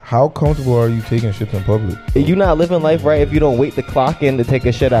How comfortable are you taking shit in public? You not living life right if you don't wait the clock in to take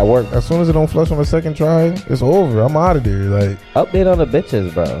a shit at work. As soon as it don't flush on the second try, it's over. I'm out of there. Like, update on the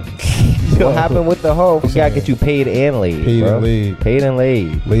bitches, bro. What happened with the hoe? We gotta get you paid and laid, paid bro. and laid. Paid and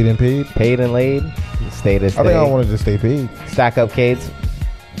laid. Laid and paid? Paid and laid. Stay to stay. I think I want to just stay paid. Stack up kids.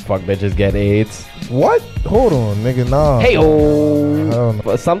 Fuck bitches, get AIDS. What? Hold on, nigga. Nah. Hey,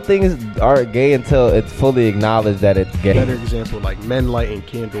 But some things aren't gay until it's fully acknowledged that it's gay. Better example, like men lighting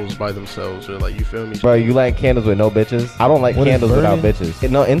candles by themselves, or like, you feel me? Bro, you light candles with no bitches? I don't like What is candles without burning?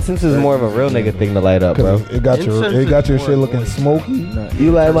 bitches. No, incense is more of a real nigga thing to light up, bro. It got your shit looking smoky.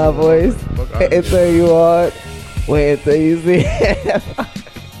 You like my voice? Until you are. Wait until you see it.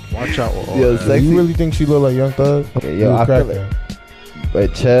 Watch out with all Yo, that. sexy. You really think she look like Young Thug? Okay, yo, I feel it.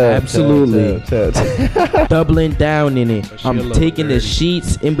 But chill. Absolutely. Chill. Doubling down in it. She a I'm little taking the dirty.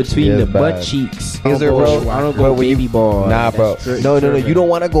 sheets in between She the is butt bad. cheeks. Is there, bro? I don't Bro, go when you- baby ball. Nah, bro. No. You don't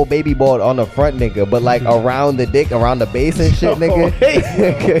want to go baby bald on the front, nigga. But like around the dick, around the base and shit,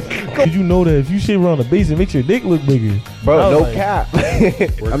 nigga. Cause you know that if you shave around the base, it makes your dick look bigger. Bro, I was no like, cap.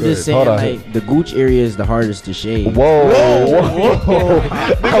 I'm just saying, Hold on. like, the gooch area is the hardest to shave. Whoa.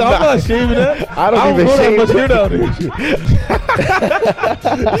 Nigga, I'm not shaving that. I don't even go that shave much hair down there.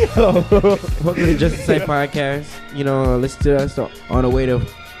 Welcome to Just the Same Podcast. You know, listen to us on the way to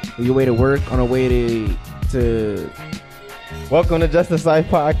your way to work, on the way to Welcome to Just a Side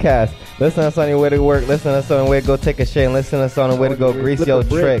Podcast. Listen to us on your way to work. Listen to us on the way to go take a shit. And listen to us on the way to go grease your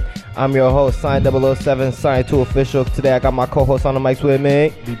trick. I'm your host, Sign 007, Sign 2 Official. Today I got my co-host on the mics with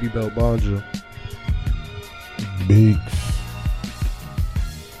me. BB Bell Bonja. Beaks.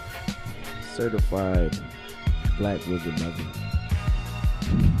 certified black wiggle mother.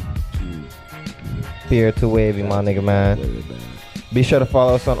 Beer too wavy, my nigga, man. Be sure to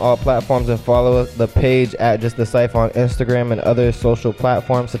follow us on all platforms and follow the page at Just the Cypher on Instagram and other social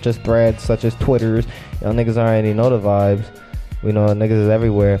platforms such as Threads, such as Twitters. Y'all niggas already know the vibes. We know niggas is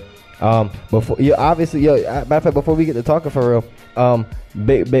everywhere. Before you obviously, matter of fact, before we get to talking for real,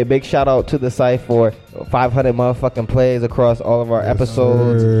 big shout out to the site for 500 motherfucking plays across all of our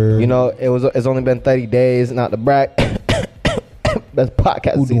episodes. Sir. You know, it's only been 30 days, not to brag. Best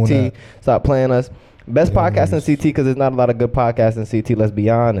podcast Who doing CT. that? Stop playing us. Best Yeah, podcast in nice. CT because there's not a lot of good podcasts in CT. Let's be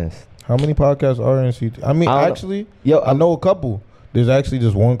honest. How many podcasts are in CT? I mean, I don't know. actually, Yo, I know a couple. There's actually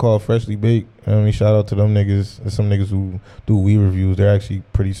just one called Freshly Baked. I mean, shout out to them niggas. There's some niggas who do weed reviews. They're actually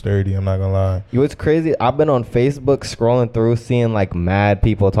pretty sturdy. I'm not gonna lie. You know what's crazy? I've been on Facebook scrolling through, seeing like mad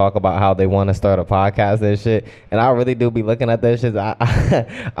people talk about how they want to start a podcast and shit. And I really do be looking at that shit.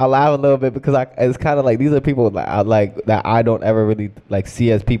 I laugh a little bit because it's kind of like these are people that I don't ever really like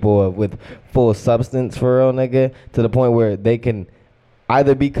see as people with full substance for real, nigga. To the point where they can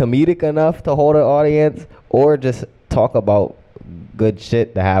either be comedic enough to hold an audience or just talk about good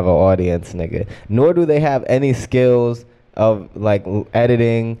shit to have an audience, nigga. Nor do they have any skills of like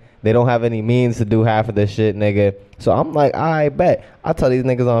editing. They don't have any means to do half of this shit, nigga. So I'm like, I bet. I tell these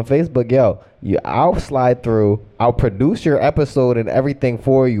niggas on Facebook, yo, I'll slide through. I'll produce your episode and everything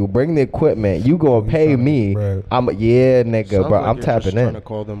for you. Bring the equipment. You gonna pay me. Right. Nigga, Sounds bro. like I'm you're just tapping trying in. to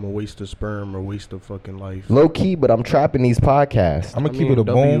call them a waste of sperm or waste of fucking life. Low key, but I'm trapping these podcasts. I'm gonna keep it a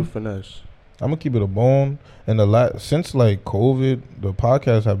bone. Finesse. I'm gonna keep it a bone. And since like COVID, the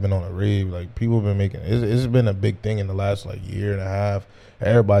podcasts have been on a rave. Like people have been making it's been a big thing in the last like year and a half.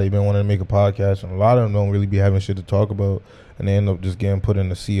 Everybody been wanting to make a podcast, and a lot of them don't really be having shit to talk about, and they end up just getting put in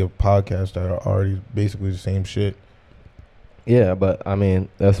the sea of podcasts that are already basically the same shit. Yeah, but I mean,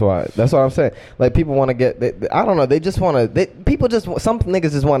 that's what I'm saying. Like people want to get, I don't know, they just want to. Some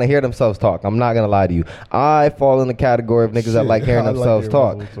niggas just want to hear themselves talk. I'm not gonna lie to you. I fall in the category of niggas that like hearing I like themselves hearing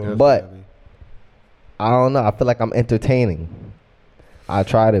talk. myself talk. But I don't know. I feel like I'm entertaining. I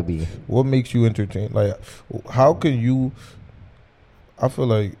try to be. What makes you entertain? Like, how can you? I feel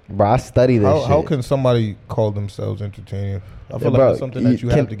like Bro, I study this shit. how can somebody call themselves entertaining? I feel Bro, like it's something that you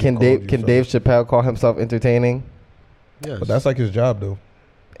have to can get Dave Chappelle call himself entertaining? Yes. But that's like his job, though.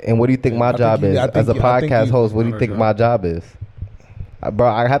 And what do you think my I think job you- is I think as a you- I think podcast you- host? What do you Not a think job. my job is? Bro,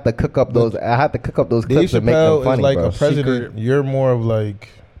 I have to cook up those. I have to cook up those Dave clips and make them Chappelle funny, is like bro. a president. You're more of like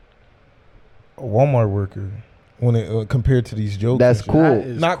a Walmart worker when it compared to these jokes. That's and shit. cool. That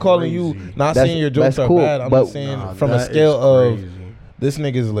is Not calling you, crazy. not That's- saying your jokes that's are cool, bad. I'm but- just saying Nah, from a that scale is of crazy. this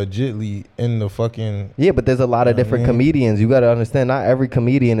nigga's legitly in the fucking. Yeah, but there's a lot of Yeah, different man. comedians. You got to understand, not every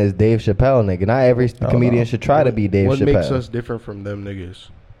comedian is Dave Chappelle, nigga. Not every comedian no. should try to be Dave What Chappelle. makes us different from them niggas?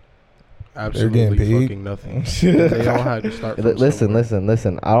 Absolutely paid. fucking nothing. They all had to start from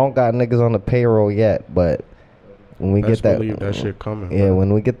Listen. I don't got niggas on the payroll yet, but when we Best get that, believe that shit coming. yeah, bro.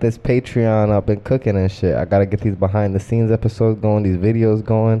 when we get this Patreon up and cooking and shit, I gotta get these behind the scenes episodes going, these videos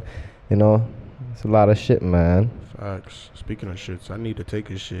going. You know, it's a lot of shit, man. Facts. Speaking of shits, I need to take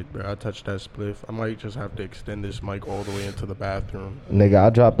a shit, bro. I touched that spliff. I might just have to extend this mic all the way into the bathroom. Nigga, I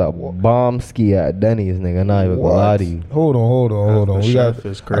dropped a bomb ski at Denny's, nigga. Not even gonna lie to you. Hold on. The We got. chef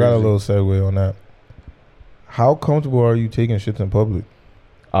is I crazy. got a little segue on that. How comfortable are you taking shits in public?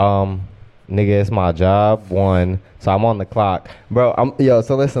 Nigga, it's my job. One, so I'm on the clock, bro.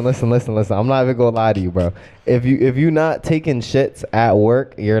 So listen. I'm not even gonna lie to you, bro. If you not taking shits at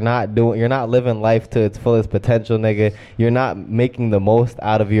work, you're not living life to its fullest potential, nigga. You're not making the most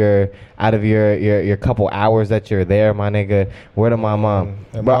out of your couple hours that you're there, my nigga. Word to my mom,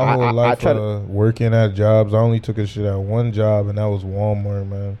 And bro. my whole life I try to, working at jobs, I only took a shit at one job, and that was Walmart,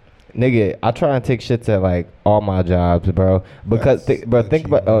 man. nigga, I try and take shits at like all my jobs, bro. Because think about,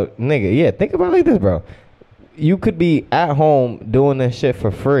 nigga, yeah, think about it like this, bro. You could be at home doing this shit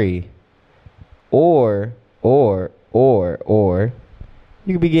for free, or you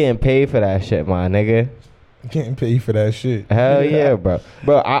could be getting paid for that shit, my nigga. Getting paid for that shit. Hell yeah, bro.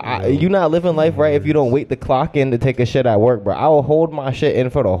 Bro, you not living life right if you don't wait the clock in to take a shit at work, bro. I will hold my shit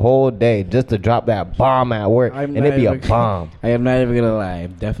in for the whole day just to drop that bomb at work, and it be a bomb. I am not even gonna lie.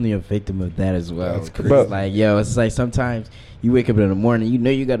 I'm definitely a victim of that as well. That's Cause crazy. it's like, yo, it's like sometimes you wake up in the morning, you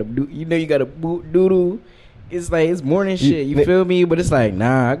know you gotta doo. It's like it's morning shit. You feel me? But it's like,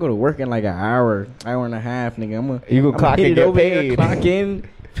 nah, I go to work in like an hour and a half, nigga. You go clock hit and it get over here, paid. clock in.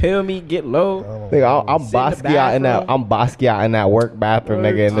 Feel me? Get low. Nigga, I'm Sit in the Basquiat in that. bathroom. I'm Basquiat in that work bathroom,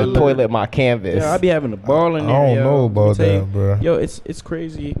 Word nigga, and the to toilet my canvas. Yeah, I be having a ball in I there. don't yo. know Let me about tell you, that, bro. Yo, it's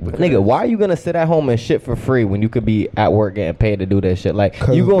crazy. Nigga, why are you gonna sit at home and shit for free when you could be at work getting paid to do that shit? Like,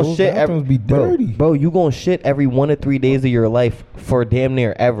 'Cause you gonna those shit every bathrooms be dirty. bro. You gonna shit every 1 to 3 days of your life for damn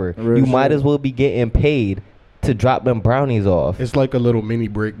near ever. Real You might shit. as well be getting paid to drop them brownies off. It's like a little mini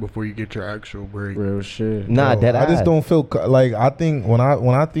break before you get your actual break. Real shit. Nah, Bro, dead I just ass. don't feel like I think when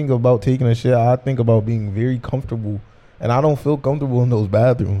I think about taking a shit, I think about being very comfortable, and I don't feel comfortable in those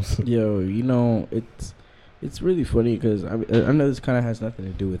bathrooms. Yo, you know, it's really funny because I know this kind of has nothing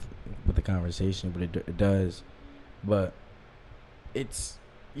to do with the conversation, but it does. But it's,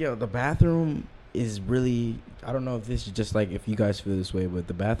 yo, the bathroom is really, I don't know if this is just like, if you guys feel this way, but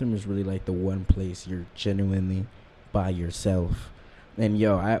the bathroom is really like the one place you're genuinely by yourself. And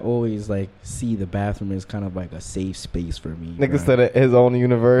yo, I always like see the bathroom as kind of like a safe space for me. Nigga bro. said it his own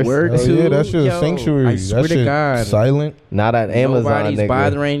universe. Word Hell to, yeah, that shit yo, a sanctuary. I swear that to shit God. silent. Not at Amazon, Nobody's nigga.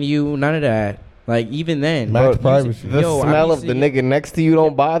 bothering you, none of that. Like, even then, Max Bro, privacy. The Yo, I smell be of the seeing- nigga next to you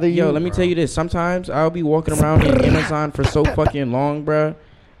don't bother you. Yo, let me tell you this. Sometimes I'll be walking around in Amazon for so fucking long, bruh.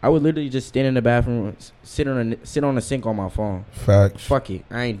 I would literally just stand in the bathroom, sit on a sink on my phone. Facts. Fuck it,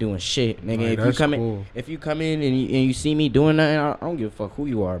 I ain't doing shit, nigga. Like, if you that's come cool. in, if you come in and you see me doing nothing, I don't give a fuck who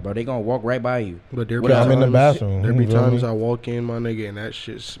you are, bro. They gonna walk right by you. But there What be else? I'm in the times- bathroom. There be You feel times me? I walk in, my nigga, and that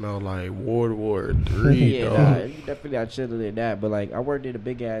shit smell like World War III. Yeah, dog. nah, you definitely got chiller than that. But like, I worked at a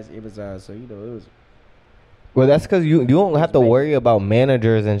big ass Amazon, so you know it was. Well, that's because you don't have to worry about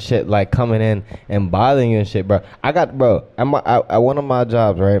managers and shit like coming in and bothering you and shit, bro. At one of my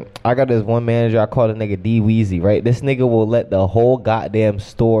jobs, right? I got this one manager. I call the nigga D Weezy, right? This nigga will let the whole goddamn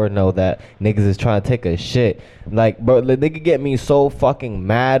store know that niggas is trying to take a shit. Like, bro, the nigga get me so fucking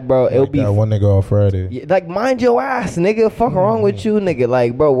mad, bro. It'll Like be that one nigga on Friday. yeah, like, mind your ass, nigga. Fuck wrong with you, nigga.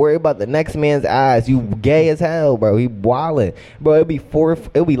 Like, bro, worry about the next man's ass. You gay as hell, bro. He wildin'. Bro,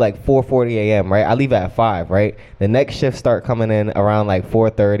 it'll be like 4:40 a.m., right? I leave at 5, right? The next shift start coming in around like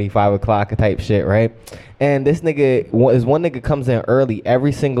 4:30, 5 o'clock type shit, right? And this nigga, one nigga comes in early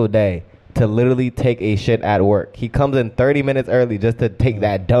every single day to literally take a shit at work. He comes in 30 minutes early just to take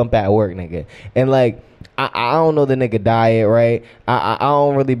that dump at work, nigga. And like, I don't know the nigga diet, right? I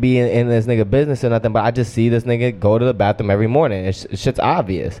don't really be in this nigga business or nothing, but I just see this nigga go to the bathroom every morning. Shit's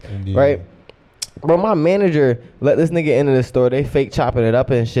obvious, Indeed. right? Bro, my manager let this nigga into the store. They fake chopping it up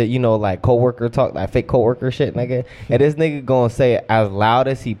and shit. You know, like coworker talk, like fake coworker shit, nigga. And this nigga gonna say it as loud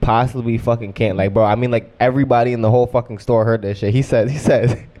as he possibly fucking can. Like, bro, I mean, like everybody in the whole fucking store heard this shit. He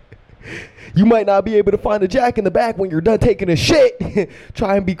says, you might not be able to find a jack in the back when you're done taking a shit.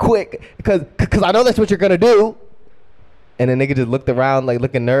 Try and be quick, because I know that's what you're gonna do. And the nigga just looked around like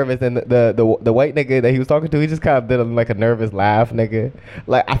looking nervous, and the white nigga that he was talking to, he just kind of did like a nervous laugh, nigga.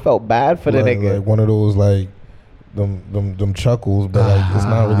 Like, I felt bad for the nigga. Like one of those like them chuckles, but like it's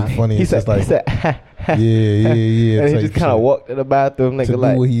not really funny. He It's said, just like he said, yeah. and he type just kind of shit. walked to the bathroom, to nigga. do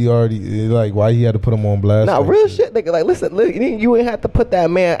Like, what he already like. Why he had to put him on blast? nah, type real shit, nigga. Like, listen, look, you ain't have to put that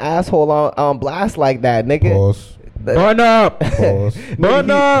man asshole on blast like that, nigga. Pause. Burn up. Pause. Burn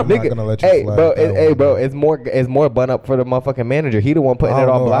up, I'm not nigga. gonna let you Hey, slide bro, that hey, one, bro, man. it's more bun up for the motherfucking manager. He the one putting I it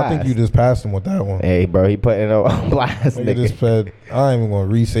don't on know. blast. I think you just passed him with that one. Hey, bro, he putting it on blast, Nigga nigga. just said, I ain't even gonna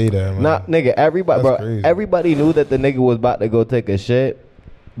re-say that, man. Nah, nigga, everybody, That's bro, crazy. everybody knew that the nigga was about to go take a shit,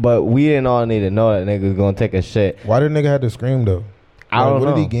 but we didn't all need to know that nigga was gonna take a shit. Why did nigga have to scream though? I don't what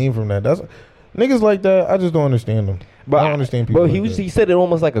know. did he gain from that? That's niggas like that. I just don't understand them. Bro, I don't understand people. Bro, like that. he said it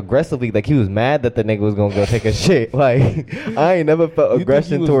almost like aggressively, like he was mad that the nigga was gonna go take a shit. Like I ain't never felt You think he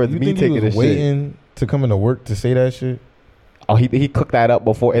aggression was- towards you me think he taking was a shit. waiting to come into work to say that shit. Oh, he cooked that up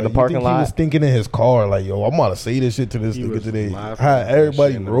before in Like, the parking you think lot. He was thinking in his car, like, yo, I'm about to say this shit to this He nigga was today. laughing Had at that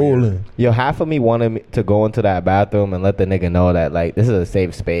everybody shit in the rolling. Yo, half of me wanted me to go into that bathroom and let the nigga know that like this is a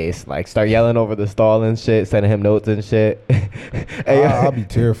safe space. Like start yelling over the stall and shit, sending him notes and shit. Hey, I'll be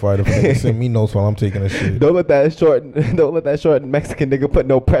terrified if a nigga send me notes while I'm taking a shit. don't let that short Mexican nigga put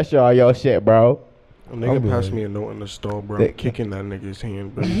no pressure on your shit, bro. A I'll nigga be passed like- me a note in the stall, bro. They- I'm kicking that nigga's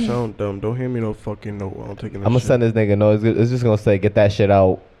hand, but you sound dumb. Don't hand me no fucking note while I'm taking I'm that gonna shit. send this nigga no. It's just gonna say get that shit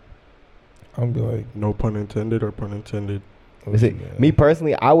out. I'm be like, No pun intended or pun intended. oh, You see, man. me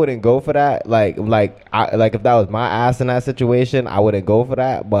personally, I wouldn't go for that. Like if that was my ass in that situation, I wouldn't go for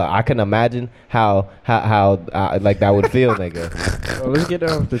that. But I can imagine how like that would feel, nigga. Let's get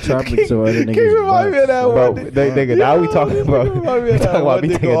off the topic so other niggas. Keep reminding me of that Bro, one. nigga, now we talking about Remind me of we talking that about one me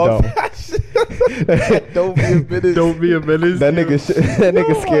nigga taking off dumb. Don't be a menace. Don't be a menace. That nigga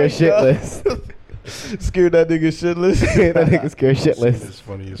Oh my scared shitless. Scared that nigga shitless. That nigga scared shitless. It's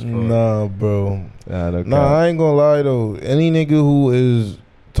funny as fuck. Nah, bro. No Nah, I ain't gonna lie though. Any nigga who is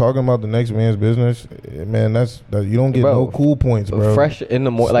talking about the next man's business, man, that you don't get Bro, no cool points, bro. Fresh in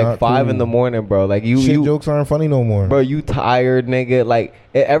the It's morning, like not 5 in cool. the morning, bro. Like Shit you jokes aren't funny no more. bro, you tired, nigga. Like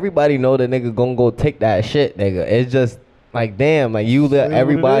everybody know the nigga gonna go take that shit, nigga. It's just like damn, like you let Say what it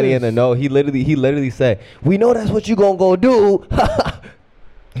everybody in the is. know. He literally said, "We know that's what you gonna go do."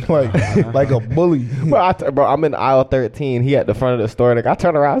 like a bully. bro, I'm in aisle 13. He at the front of the store. Like I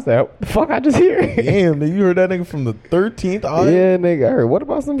turn around and say, "What the fuck I just hear?" Damn, nigga, you heard that nigga from the 13th aisle? Yeah, nigga. I heard. What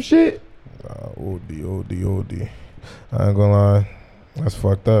about some shit? OD. I ain't gonna lie. That's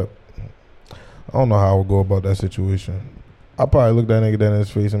fucked up. I don't know how I would go about that situation. I probably look that nigga down in his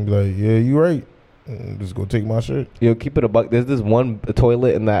face and be like, yeah, you right. Just go take my shit. Yo, keep it a buck. There's this one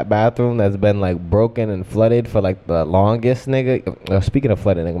toilet in that bathroom that's been like broken and flooded for like the longest, nigga. Speaking of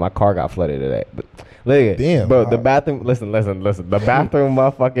flooded, nigga, my car got flooded today. But nigga, Damn, bro, the I- bathroom. Listen. The bathroom,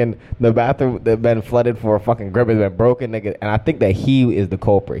 the bathroom that been flooded for a fucking grip has been broken, nigga. And I think that he is the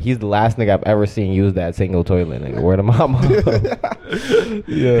culprit. He's the last nigga I've ever seen use that single toilet, nigga. Where the mama?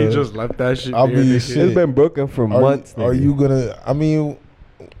 Yeah. He just left that shit I'll there. be nigga. shit. It's been broken for months. Are nigga. you gonna? I mean,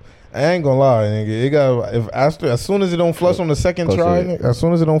 I ain't gonna lie, nigga. It got as soon as it don't flush on the second Close to try, it. nigga, as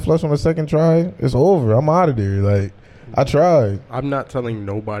soon as it don't flush on the second try, it's over. I'm out of there. Like I tried. I'm not telling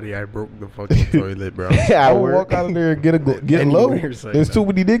nobody I broke the fucking toilet, bro. Yeah, I I would work. walk out of there and get low. Anywhere, say There's that. too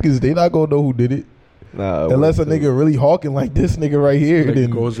many niggas. They not gonna know who did it Nah, I unless a work too. nigga really hawking like this nigga right here. Nigga Then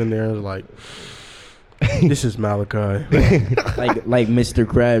goes in there and is like, this is Malachi. like Mr.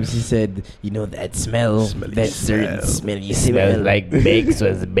 Krabs, he said, you know that smell, Smelly that certain smell. smelly smell. Bakes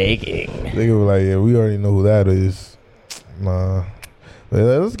was baking. nigga was like, yeah, we already know who that is. Nah. But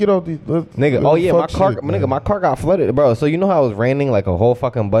let's get off these. Nigga, oh yeah, my car, shit, nigga, man. my car got flooded, bro. So you know how it was raining like a whole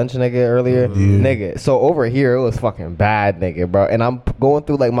fucking bunch, nigga, earlier, Yeah. nigga. So over here it was fucking bad, nigga, bro. And I'm going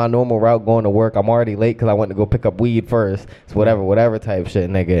through like my normal route going to work. I'm already late because I went to go pick up weed first. It's whatever type shit,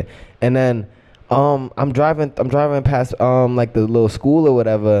 nigga. And then I'm driving past like the little school or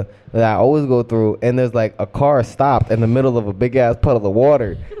whatever that I always go through, and there's like a car stopped in the middle of a big ass puddle of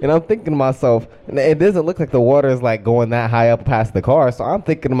water, and I'm thinking to myself, and it doesn't look like the water is like going that high up past the car, so I'm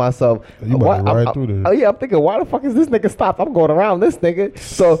thinking to myself, You about to ride through this. oh yeah, I'm thinking, why the fuck is this nigga stopped? I'm going around this nigga,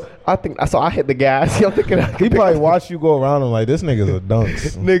 so I hit the gas. I'm thinking He probably watched you go around him like this nigga's a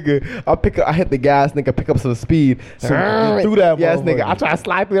dunks. nigga, I hit the gas, nigga, pick up some speed. So you threw that yes, nigga. I motherfucker. try to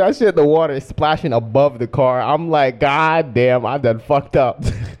slide through that shit. The water is splashing above the car. I'm like, God damn, I done fucked up.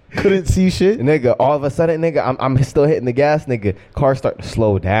 Couldn't see shit. Nigga, all of a sudden, nigga, I'm still hitting the gas, nigga. Car start to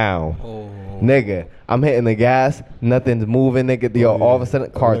slow down. Nigga, I'm hitting the gas, nothing's moving, nigga. Yo, all of a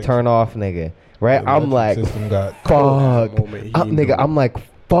sudden, car Elect- turn off, nigga. Right? The I'm electric like, system got fuck. moment he Nigga, knew. I'm like,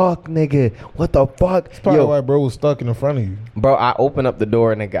 fuck, nigga? What the fuck? It's probably why bro was stuck in the front of you. Bro, I open up the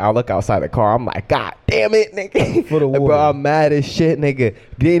door, nigga. I look outside the car. I'm like, God damn it, nigga. For the Like, bro, water. I'm mad as shit, nigga.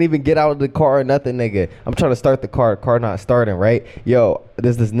 Didn't even get out of the car or nothing, nigga. I'm trying to start the car not starting, right? Yo,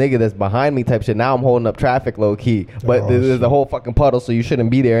 there's this nigga that's behind me type shit. Now I'm holding up traffic low key. But Oh, there's shit. the whole fucking puddle, so you shouldn't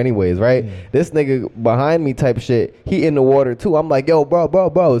be there anyways, right? This nigga behind me type shit, he in the water too. I'm like, yo,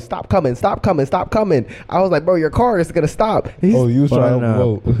 bro, stop coming. I was like, bro, your car is gonna stop. He's, Oh, you was trying to Fun,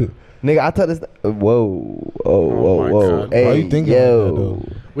 vote. nigga, I tell this, whoa, Oh my God. hey, Why you thinking yo. like that,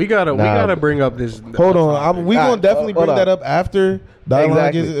 though? We gotta Nah. bring up this. Hold on, we gonna Alright, definitely hold bring that on. up after Dylan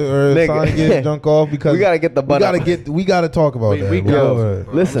Exactly. gets or Nigga. Sonny gets junk off because We gotta get the bun up. we gotta talk about that. We Go go. ahead.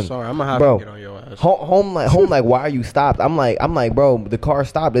 Listen, I'm sorry, I'm gonna have bro. to get on your ass. Home like why are you stopped? I'm like bro, the car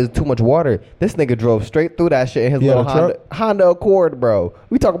stopped. There's too much water. This nigga drove straight through that shit in his Yeah, little the Honda Accord, bro.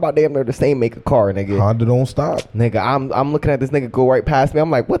 We talk about damn near the same make of car, nigga. Honda don't stop. Nigga, I'm looking at this nigga go right past me.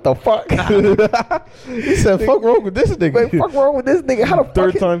 I'm like, what the fuck? He said, "Fuck wrong with this nigga." Like, fuck wrong with this nigga? How the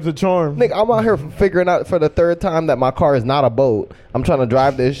Third fuck? time's the charm. Nigga, I'm out here figuring out for the third time that my car is not a boat. I'm trying to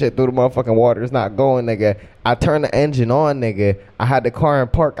drive this shit through the motherfucking water. It's not going, nigga. I turn the engine on, nigga. I had the car in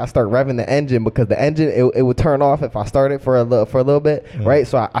park. I start revving the engine because the engine it would turn off if I started for a little bit, right?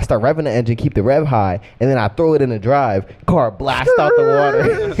 So I start revving the engine, keep the rev high, and then I throw it in the drive. Car blast out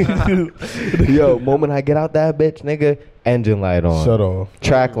the water. Yo, moment I get out that bitch, nigga, engine light on. Shut off.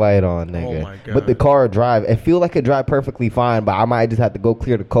 Track light on, nigga. Oh my God. But the car drive, it feel like it drive perfectly fine, but I might just have to go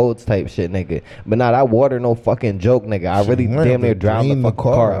clear the codes type shit, nigga. But nah, that water no fucking joke, nigga. I really Shit, might damn have near to drowned the drain fucking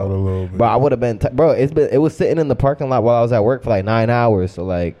car out. a little bit. Bro, I would have been, bro. It was sitting in the parking lot while I was at work for like 9 hours. So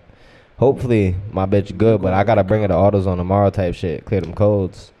like, hopefully my bitch good, but I gotta bring her to AutoZone tomorrow type shit. Clear them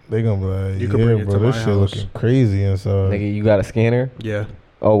codes, They gonna be like, You could bring yeah, it bro, to this my shit house. looking crazy inside. nigga. You got a scanner? Yeah,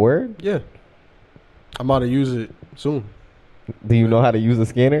 Oh, word? yeah. I'm about to use it soon. Do you know how to use a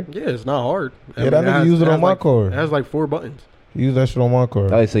scanner? Yeah, it's not hard. Yeah, that nigga use it on my car. It has like 4 buttons. Use that shit on my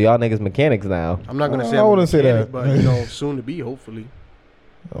car. Oh, so y'all niggas mechanics now? I'm not gonna I say I'm a wouldn't say mechanic, that. but you know, soon to be, hopefully.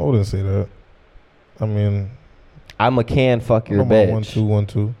 I wouldn't say that. I mean, I'm a can fuck your I'm on bitch.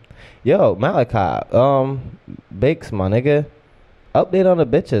 1-2-1-2. Yo, Malachi, Bakes, my nigga. Update on the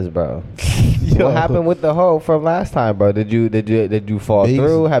bitches, bro. Yo. What happened with the hoe from last time, bro? Did you fall Bakes.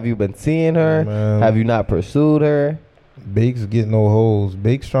 through? Have you been seeing her? Man. Have you not pursued her? Bakes get no hoes.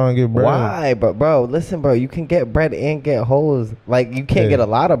 Bakes trying to get bread. Why, bro? Listen, bro. You can get bread and get hoes. Like you can't Yeah. get a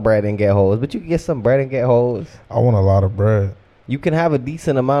lot of bread and get hoes, but you can get some bread and get hoes. I want a lot of bread. You can have a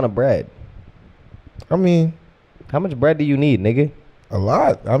decent amount of bread. I mean, How much bread do you need, nigga? a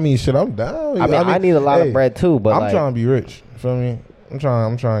lot. I mean, shit, I'm down. I need a lot hey, of bread too, but I'm like, trying to be rich. You feel me? I'm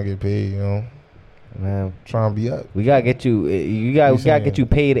trying to get paid. You know, man, trying to be up. we gotta get you. We You gotta saying? get you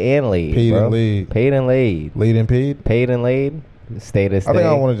paid and laid, Paid bro. and laid. Paid and laid. Laid and paid. Paid and laid. Stay to stay. I think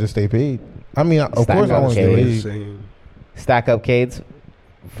I want to just stay paid. I mean, of Stack course I up want to K. stay It's paid. insane. Stack up Cades.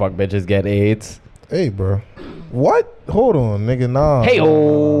 Fuck bitches get AIDS. Hey, bro. What? Hold on, nigga. Nah.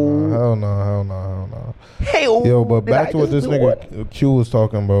 Hey-o. Hell no. Hell no. Hell no. Hey, Yo, but back to what this nigga Q was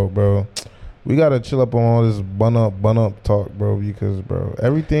talking about, bro. We gotta chill up on all this bun up talk, bro, because, bro,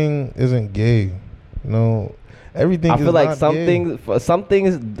 everything isn't gay. You know, everything. I is feel like not some gay.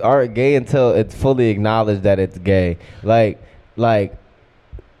 things aren't gay until it's fully acknowledged that it's gay. Like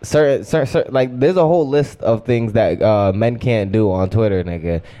certain like there's a whole list of things that men can't do on Twitter,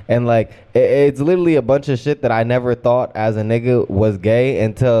 nigga, and like it's literally a bunch of shit that I never thought as a nigga was gay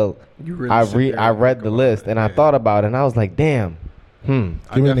until You really I sit there and read think the about list it, and I yeah. thought about it and I was like, damn. I Give me an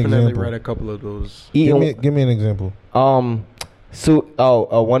definitely example. read a couple of those. Give Eating, me an example. so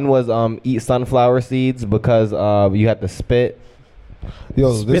one was eat sunflower seeds because you have to spit.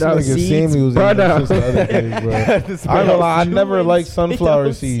 Yo, Spit this out nigga seeds, Sammy was eating brother. this the other day, bro. I ain't gonna lie, I never liked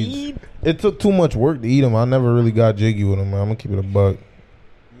sunflower seeds. It took too much work to eat them. I never really got jiggy with them, man. I'm gonna keep it a buck.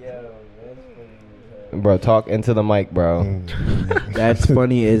 Bro, talk into the mic, bro. That's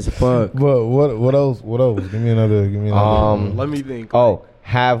funny as fuck. But what else? What else? Give me another. Let me think. Oh,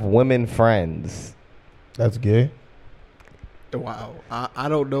 have women friends. That's gay. Wow. I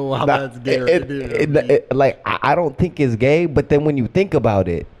don't know how Nah, that's gay. or it- it is. like I don't think it's gay, but then when you think about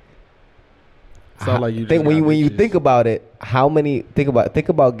it, Sound like you think just when got you bitches. think about it, how many think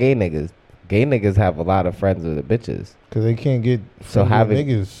about gay niggas? Gay niggas have a lot of friends with the bitches. Cause they can't get So friends with having-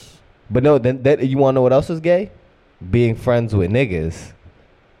 niggas. But no, then that you want to know what else is gay? Being friends with niggas.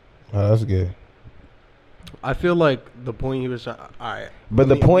 Oh, that's gay. I feel like the point he was trying. All right. But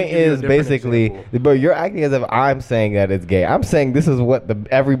the point is basically, bro, you're acting as if I'm saying that it's gay. I'm saying this is what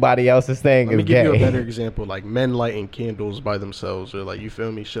everybody else is saying Let me is give gay. you a better example, like men lighting candles by themselves, or like, you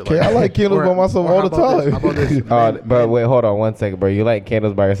feel me, shit Okay, like. I like candles by myself or all how the about this? time. How about this? Bro, wait, hold on 1 second, bro. You light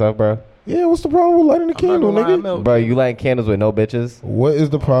candles by yourself, bro? Yeah, what's the problem with lighting the I'm not candle, gonna lie, I'm nigga? out. Bro, you light candles with no bitches? What is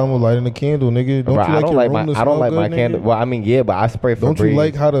the problem with lighting the candle, nigga? Don't Bro, you I like don't your like room to my I don't smell like my good, candle. nigga? Well, I mean, yeah, but I spray for Don't you breeze.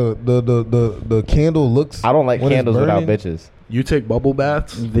 like how the candle looks? I don't like when it's candles without burning? bitches. You take bubble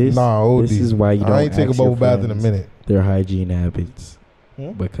baths? This Nah, this OD. is why you don't I ain't take a ask your bubble bath in a friends minute. their hygiene habits.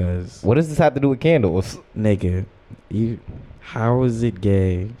 Hmm? Because What does this have to do with candles? nigga, how is it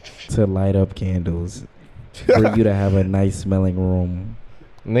gay to light up candles for you to have a nice smelling room?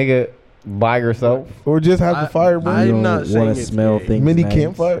 Nigga, by yourself? Or just have the fire I'm burn. You don't not saying wanna it's smell gay. things Mini nice.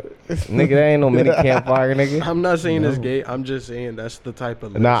 campfire. Nigga, there ain't no mini campfire, nigga. I'm not saying it's No. gay. I'm just saying that's the type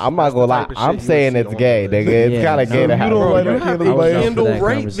of. Nah, I'm not that's the gonna lie. type of shit I'm you would saying see it's on gay, the list. nigga. It's Yeah, kind of no, gay to you have. don't Bro, light you a have candle a by yourself. candle For that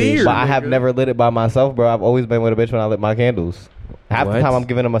right conversation. there. But I have nigga. never lit it by myself, bro. I've always been with a bitch when I lit my candles. Half the What? time I'm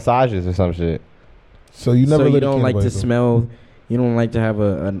giving them massages or some shit. So you never so you lit a don't candle like by to yourself. smell. You don't like to have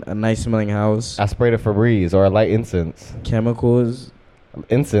a nice smelling house. I sprayed a Febreze or a light incense. Chemicals.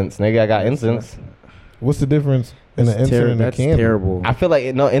 Incense, nigga. I got incense. What's the difference in an incense and a That's candle? terrible. I feel like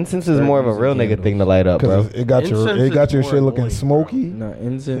incense is more of a real nigga thing to light up, bro. Because it got Incense your is shit more looking annoying, smoky. No,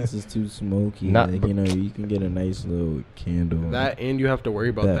 incense is too smoky. Not- Like, you can get a nice little candle. That, and you have to worry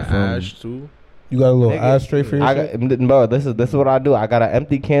about That the from- ash too. You got a little Nigga, ashtray for your I shit? got, bro, this is what I do. I got an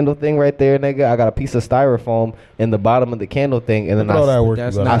empty candle thing right there, nigga. I got a piece of styrofoam in the bottom of the candle thing, and then Look at all that I work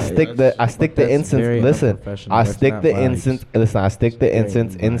that's you I got. not- stick But the that's incense. very Listen, unprofessional. I That's stick not the vibes. incense. Listen, I stick the Very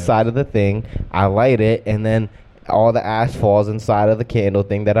incense vibes. inside of the thing. I light it, and then all the ash falls inside of the candle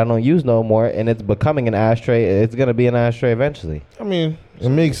thing that I don't use no more, and it's becoming an ashtray. It's gonna be an ashtray eventually. I mean, it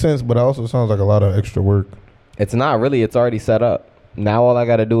makes sense, but it also sounds like a lot of extra work. It's not really. It's already set up. Now all I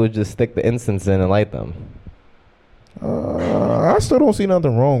gotta do is just stick the incense in and light them. I still don't see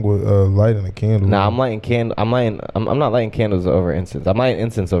nothing wrong with lighting a candle. Nah, I'm not lighting candles over incense. I'm lighting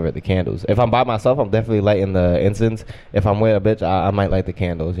incense over the candles. If I'm by myself, I'm definitely lighting the incense. If I'm with a bitch, I might light the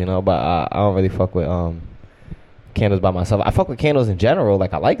candles, you know. But I don't really fuck with candles by myself. I fuck with candles in general.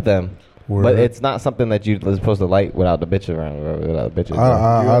 Like, I like them, Word. but it's not something that you're supposed to light without the bitch around. Or without bitches.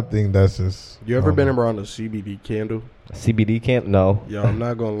 I think that's just. You ever been around a CBD candle? CBD can't. No. Yo, I'm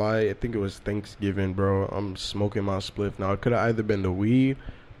not gonna lie. I think it was Thanksgiving, bro. I'm smoking my spliff now. It could have either been the weed,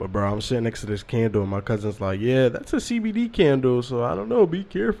 but bro, I'm sitting next to this candle, and my cousin's like, "Yeah, that's a CBD candle." So I don't know. Be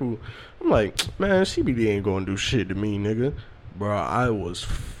careful. I'm like, man, CBD ain't gonna do shit to me, nigga. Bro, I was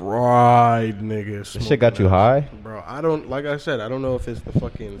fried, nigga. This shit got you high? Bro. I don't, like I said, I don't know if it's the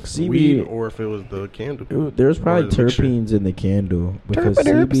fucking CBD weed or if it was the candle. There's probably Or the mixture. terpenes in the candle because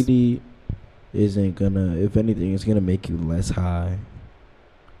Terpenes. CBD isn't gonna. If anything, it's gonna make you less high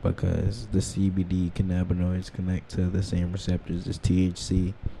because the CBD cannabinoids connect to the same receptors as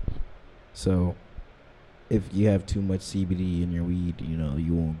THC. So, if you have too much CBD in your weed,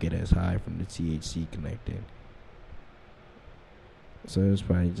 you won't get as high from the THC connected. So it's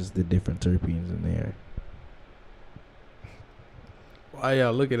probably just the different terpenes in there. Why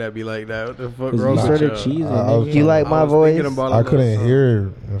y'all looking at me like that? What the fuck 'Cause wrong you with started y'all? cheesing. I was nigga. You like my I was thinking voice? about I a couldn't little hear.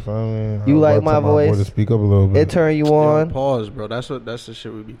 If I mean, You I was like about to my tell boy voice? to speak up a little bit. It turn you Yo, on. pause, bro. That's the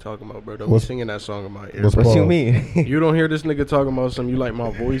shit we be talking about, bro. Don't be What's- singing that song in my ear. what's bro. What you pause? mean? You don't hear this nigga talking about something. You like my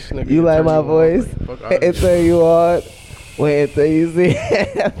voice, nigga. You It like turn my on, voice? like, fuck outta It here. turn you on. Wait until you see.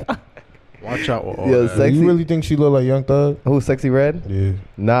 Watch out with all Yo, that. sexy. You really think she look like Young Thug? Who's Sexy Red? Yeah.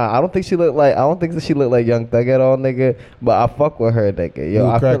 Nah, I don't think she look like. I don't think that she look like Young Thug at all, nigga. But I fuck with her, nigga. Yo, You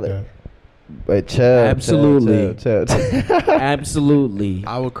I crack feel it. that. But chill, Absolutely. chill. Absolutely.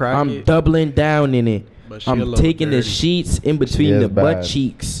 I would crack I'm it. doubling down in it. But she a I'm little taking the dirty. sheets in between She is the butt bad.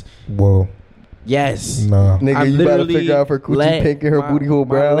 cheeks. Whoa. Yes. Nah. Nigga, I you better literally figure out if her coochie let pink and her booty hole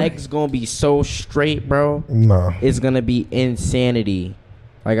brown. My legs gonna be so straight, bro. Nah. It's gonna be insanity.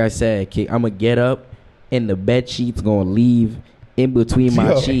 Like I said, I'm gonna get up and the bed sheets gonna leave in between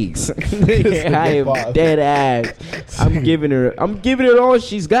my Yo. cheeks. I nigga am wild. dead ass. I'm giving her all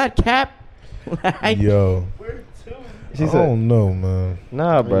she's got, Cap. Like, Yo. She I said, don't know, man.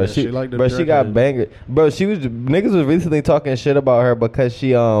 "Nah, bro. Yeah, she, she like the bro, she got dreadheads. banger. Bro, niggas was recently talking shit about her because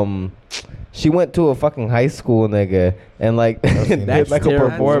she went to a fucking high school, nigga, and like did That's like a terrible.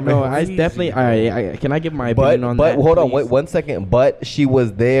 performance. No, I definitely. All right, can I give my But opinion on that? hold on, please? wait 1 second. But she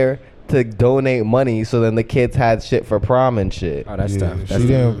was there to donate money, so then the kids had shit for prom and shit. Oh, that's Yeah, tough. She That's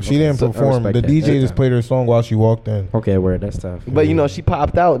didn't. tough. She didn't So I perform. respect The that. DJ That's just tough. played her song while she walked in. Okay, word. That's tough. But you know, she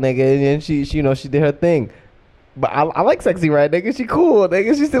popped out, nigga, and she did her thing. But I like Sexy Red, nigga. She cool,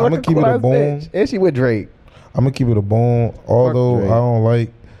 nigga. She still I'ma like a keep cool it a ass bone. bitch. And she with Drake. I'm gonna keep it a bone. Although Drake. I don't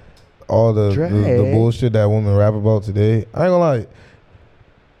like all the Drake. bullshit that women rap about today. I ain't gonna lie.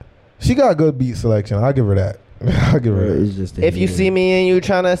 She got good beat selection. I'll give her that. I'll give her that. It's just a If you hater. see me and you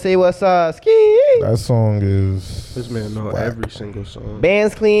tryna say what's up, ski. That song is. This man know whack. every single song.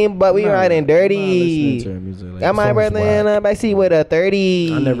 Band's clean, but we I'm not- riding I'm not listening dirty. to her music like Got that. my song's brother in a backseat with a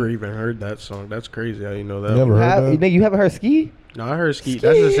 30. I never even heard that song. That's crazy how you know that. You never heard that? Nigga, you haven't heard ski? No, I heard Skeet.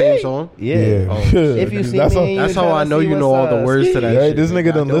 That's the same song. Yeah. Oh, If you see that's me, all- and That's you how I tryna know see you know what's all the up, words to ski. that Yeah, shit. this nigga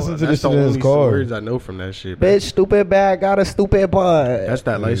I done know- listened to this that's shit in the his only car. words I know from that shit. bro. Bitch, stupid bag, got a stupid butt. That's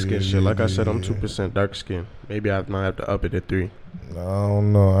that light skin shit. Like I said, I'm 2% dark skin. Maybe I might have to up it at 3. I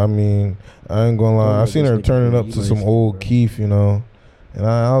don't know. I mean, I ain't gonna lie. I seen her turn it up to some old Keith, you know, and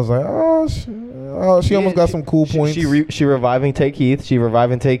I was like, she almost got some cool points. She reviving Take Keith. She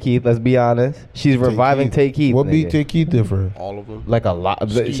reviving Take Keith. Let's be honest. She's reviving Take Keith. What beat nigga. Take Keith did for her? All of them. Like a lot.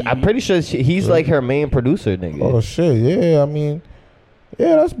 Ski. I'm pretty sure he's like her main producer, nigga. Oh shit, yeah. I mean,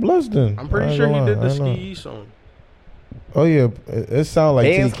 yeah, that's blessed then. I'm I pretty ain't sure he gonna did lie, the I know. Ski song. Oh yeah, it sound like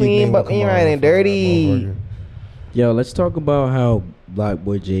Band's Take Keith clean, name but will come we out riding from that dirty. motherfucker. Yo, let's talk about how Black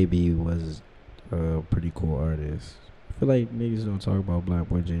Boy JB was a pretty cool artist. I feel like niggas don't talk about Black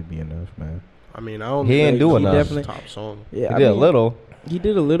Boy JB enough, man. I mean, I don't He think didn't do he enough. was top song. Yeah, He I did a mean, little. He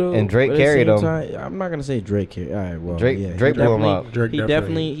did a little, And Drake but at the carried same him. time, I'm not gonna say Drake carried. All right, well, Drake- yeah, he Drake blew him definitely- up. Drake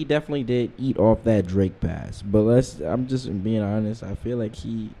He definitely did eat off that Drake pass. But I'm just being honest. I feel like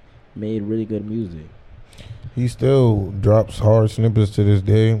he made really good music. He still drops hard snippets to this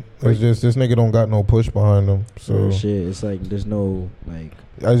day. It's just this nigga don't got no push behind him. So Real shit. It's like there's no like.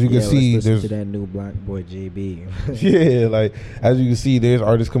 as you can let's see, listen there's to that new Black Boy JB. yeah, like as you can see, there's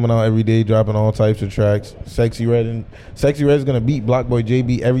artists coming out every day dropping all types of tracks. Sexy Red is gonna beat Black Boy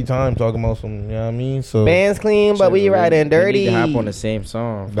JB every time talking about some. You know what I mean? So Band's clean, but we riding They dirty. need to hop on the same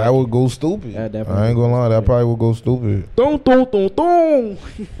song. that would go stupid. That definitely I ain't gonna lie, that stupid. probably would go stupid. Don't.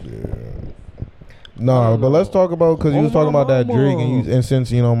 Nah, but let's talk about because you was talking about that Drake and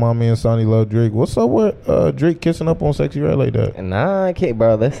since you know my man Sonny love Drake, what's up with Drake kissing up on Sexy Red like that? Nah, I can't,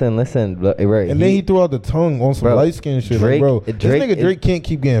 bro. Listen. Look, right, And then he threw out the tongue on some Bro, light skin shit, Drake- like, bro. Drake This nigga is- Drake can't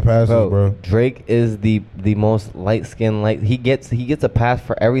keep getting passes, bro. Drake is the most light skinned. Like he gets a pass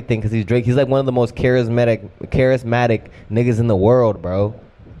for everything because he's Drake. He's like one of the most charismatic niggas in the world, bro.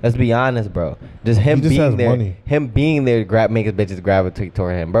 Let's be honest, bro. Just him He just being has there, money. makes bitches gravitate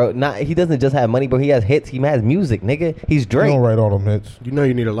toward him, bro. He doesn't just have money, bro. He has hits. He has music, nigga. He's He Drake, don't write all them hits, You know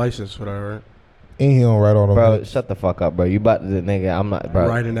you need a license for that, right? and he don't write all them bro. hits. Shut the fuck up, bro. You about to nigga? I'm not, bro.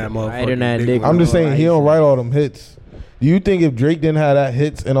 Writing that motherfucker. Writing that dick. I'm just No saying he don't write all them hits. Do you think if Drake didn't have that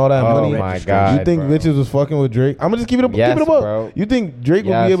hits and all that Oh money, my God, you think bro. bitches was fucking with Drake? I'm gonna just keep it up. Yes, keep it up. bro. You think Drake would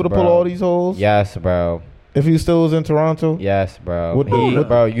Yes, be able to pull bro. all these holes Yes, bro. if he still was in Toronto? Yes, bro. What the-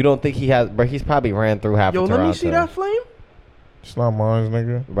 Bro, you don't think he has? Bro, he's probably ran through half Yo, of let Toronto. me see that flame. It's not mine,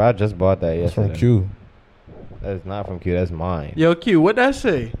 nigga. Bro, I just bought that It's yesterday. from Q. That's not from Q. That's mine. Yo, Q, what that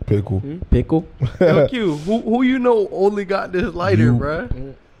say? Pickle. Pickle. Yo, Q, who you know only got this lighter, You.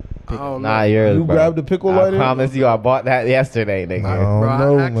 bruh? I don't know. Nah, yours. You bro. grabbed the pickle I lighter? promise you, I bought that yesterday, nigga. I don't Bro, I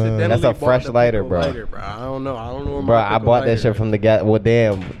know, man. accidentally That's a bought fresh the lighter, pickle bro. lighter, bro. I don't know. where Bro, my I pickle bought that lighter shit is. from the gas. Well,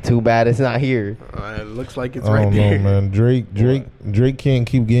 damn. Too bad it's not here. It looks like it's I right don't there. know, man. Drake can't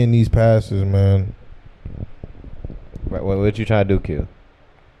keep getting these passes, man. Bro, what you trying to do, Q?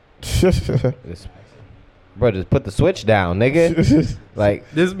 Bro, just put the switch down, nigga. Like,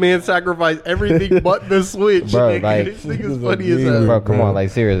 This man sacrificed everything but the switch. Bro, nigga. like- This nigga's This funny is as a hell. gamer. bro, come bro. on, like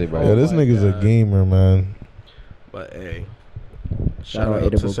seriously, bro. Yeah, this my nigga's a God. gamer, man. But hey, Shout shout out out to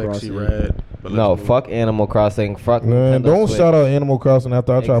Edible Sexy Crossing. Red. But No, let's move. fuck Animal Crossing. Fuck Man, Nintendo don't Switch. shout out Animal Crossing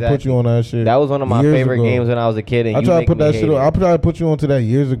after I tried to put Exactly. you on that shit. That was one of my years favorite ago. games when I was a kid, and I you tried to make put me that hate shit it. on. I tried to put you onto that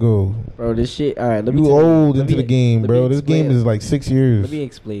years ago. Bro, this shit. All right, let me You tell old let into me- the game, let bro. me This game explain- is like 6 years. Let me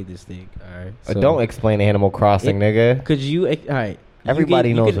explain this thing. All right. Don't explain Animal Crossing, nigga. Could you? All right.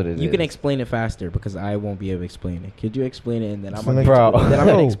 Everybody knows what it You can is. explain it faster because I won't be able to explain it. Could you explain it and then I'm So gonna nigga- Bro. then I'm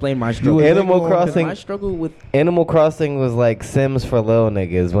gonna Bro, explain my you struggle. a Animal nigga on- Crossing- My struggle with Animal Crossing was like Sims for little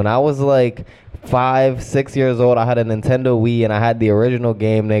niggas. When I was like 5, 6 years old, I had a Nintendo Wii and I had the original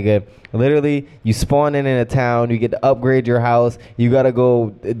game, nigga. Literally, you spawn in a town, you get to upgrade your house. You gotta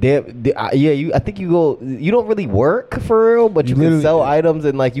go. I think you go. You don't really work for real, but you can literally- sell items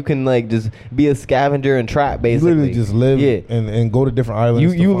and like you can like just be a scavenger and trap. You Basically, literally just live Yeah. and go to different islands.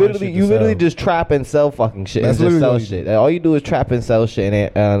 You to you find literally shit you to literally sell. just trap and sell fucking shit. That's and just sell literally what you shit. All you do is trap and sell shit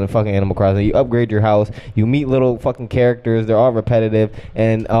in fucking Animal Crossing. You upgrade your house. You meet little fucking characters. They're all repetitive.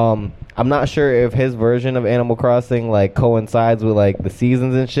 And I'm not sure if his version of Animal Crossing like coincides with like the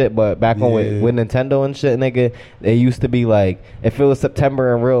seasons and shit. But back on with Nintendo and shit, nigga, they used to be like, if it was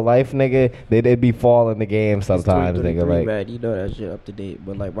September in real life, nigga, they'd be fall in the game sometimes, nigga. Like, bad. You know that shit up to date.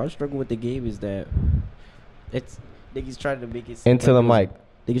 But like, my struggle with the game is that it's niggas trying to make it seem into like the mic.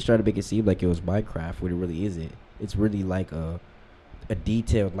 Niggas trying to make it seem like it was Minecraft, when it really isn't. It's really like a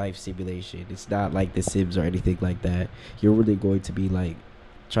detailed life simulation. It's not like The Sims or anything like that. You're really going to be like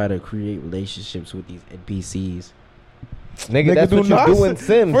try to create relationships with these NPCs. Nigga, that's what you do in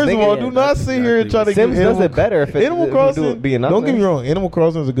Sims. First nigga. of all, do not sit here and try to Sims give does it better if Animal Crossing. Don't get me wrong. wrong, Animal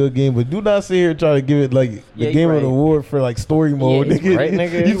Crossing is a good game, but do not sit here and try to give it like the game of the award for like story mode, nigga. Right,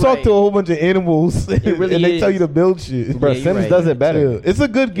 nigga. You talk to a whole bunch of animals really and they tell you to build shit. Bro, Sims does it better. Yeah. It's a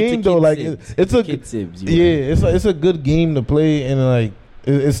good game though. Like it's a kid Sims. it's a good game to play, and like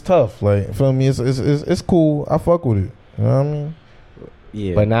it's tough. Like, feel me? It's cool. I fuck with it. You know what I mean?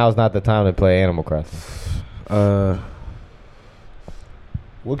 Yeah. But now's not the time to play Animal Crossing.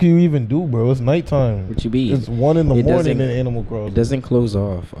 What can you even do, bro? It's nighttime. What you mean? It's 1 in the morning in Animal Crossing. It doesn't close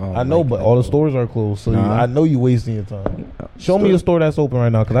off. I know, but all the stores are closed, so I know you wasting your time. Show me a store that's open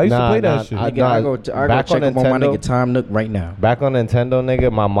right now, because I used to play that shit. I go check up on my nigga Time Nook right now. Back on Nintendo,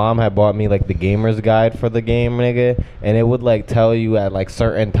 nigga, my mom had bought me like the gamer's guide for the game, nigga, and it would like tell you at like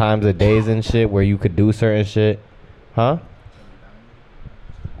certain times of days and shit where you could do certain shit. Huh?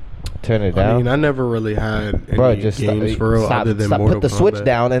 Turn it down. I mean, I never really had any games for real other than Mortal Put the Kombat. Switch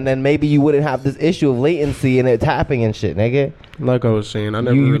down, and then maybe you wouldn't have this issue of latency and it tapping and shit, nigga. Like I was saying, I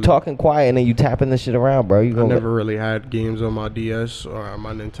never you really, talking quiet and then you tapping this shit around, bro. I never really had games on my DS or on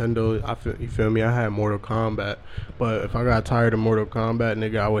my Nintendo. You feel me? I had Mortal Kombat, but if I got tired of Mortal Kombat,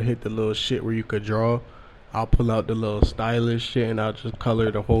 nigga, I would hit the little shit where you could draw. I'll pull out the little stylish shit and I'll just color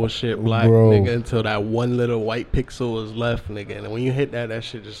the whole shit black, nigga, until that one little white pixel is left, nigga. And when you hit that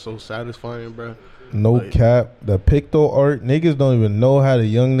shit is so satisfying, bro. No cap. The picto art, niggas don't even know how the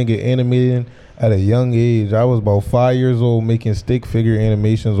young nigga animating at a young age. I was about 5 years old making stick figure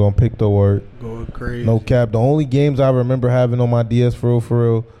animations on picto art. Going crazy. No cap. The only games I remember having on my DS for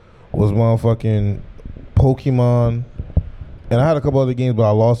real was motherfucking Pokemon. And I had a couple other games, but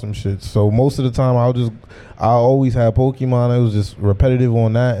I lost some shit. So most of the time, I always had Pokemon. It was just repetitive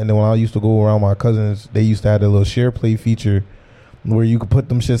on that. And then when I used to go around my cousins, they used to have a little share play feature where you could put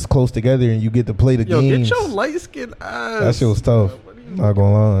them shits close together and you get to play the games. Get your light skin ass. That shit was tough. Not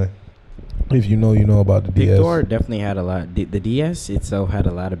gonna lie. If you know about the DS. Pictor definitely had a lot. The DS itself had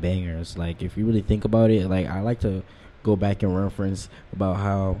a lot of bangers. Like, if you really think about it, like, I like to go back and reference about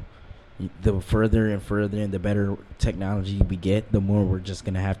how the further and further and the better technology we get, the more we're just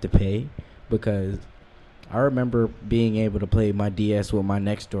gonna have to pay. Because I remember being able to play my DS with my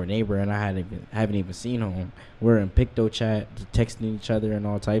next door neighbor, and I haven't even seen him. We're in Picto chat, texting each other and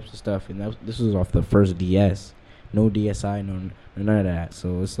all types of stuff. And this was off the first DS, no DSi, no none of that.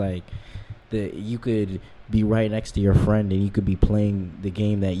 So it's like you could be right next to your friend and you could be playing the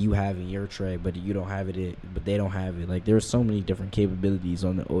game that you have in your tray, but you don't have it, but they don't have it. Like, there's so many different capabilities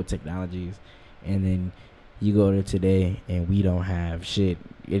on the old technologies, and then you go to today and we don't have shit,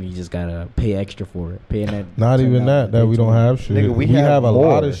 and you just gotta pay extra for it. Paying that. Not even that we don't have shit. Nigga, we have a more.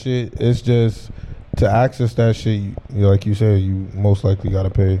 lot of shit. It's just to access that shit. Like you said, you most likely gotta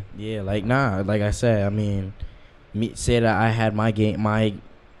pay. Yeah, like like I said, I mean, say that I had my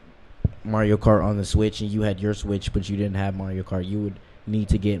Mario Kart on the Switch and you had your Switch, but you didn't have Mario Kart. You would need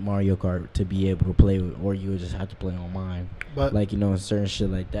to get Mario Kart to be able to play with, or you would just have to play on mine. But like, certain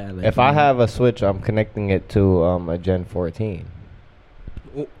shit like that. Like, if I have a Switch, I'm connecting it to a Gen 14.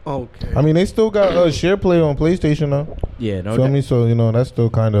 Okay. I mean, they still got share play on PlayStation though. Yeah, no. Feel me? So that's still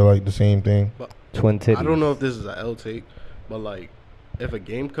kind of like the same thing. But Twin titties. I don't know if this is an L take, but like, if a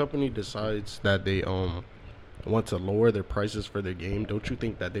game company decides that they want to lower their prices for their game, don't you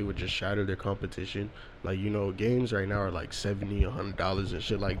think that they would just shatter their competition? Like, games right now are like $70, $100 and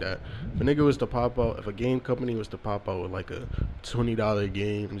shit like that. If a nigga was to pop out, if a game company was to pop out with like a $20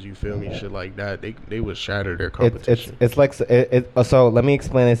 games, you feel me, shit like that, they would shatter their competition. It's like so let me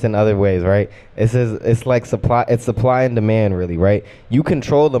explain this in other ways, right? It's like supply and demand, really, right? You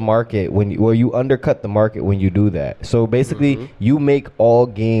control the market you undercut the market when you do that. So basically, you make all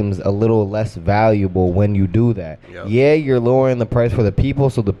games a little less valuable when you do that. Yep. Yeah, you're lowering the price for the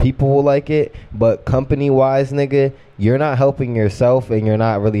people, so the people will like it, but company-wise, nigga, you're not helping yourself and you're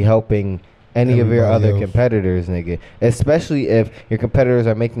not really helping any of your other competitors, nigga. Especially if your competitors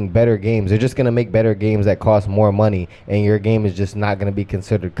are making better games. They're just going to make better games that cost more money, and your game is just not going to be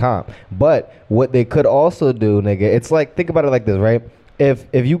considered comp. But what they could also do, nigga, it's like, think about it like this, right? If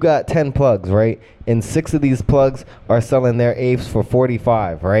you got 10 plugs, right, and 6 of these plugs are selling their apes for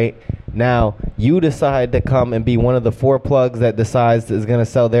 $45, right? Now you decide to come and be one of the 4 plugs that decides is gonna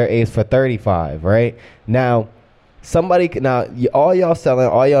sell their Ace for 35, right? Now all y'all selling,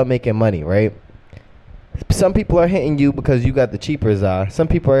 all y'all making money, right? Some people are hitting you because you got the cheaper Za. Some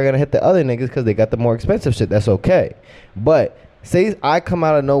people are gonna hit the other niggas because they got the more expensive shit. That's okay. But say I come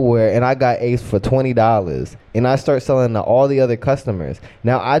out of nowhere and I got Ace for $20 and I start selling to all the other customers.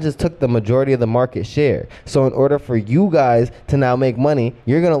 Now I just took the majority of the market share. So in order for you guys to now make money,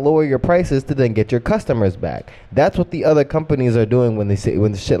 you're gonna lower your prices to then get your customers back. That's what the other companies are doing when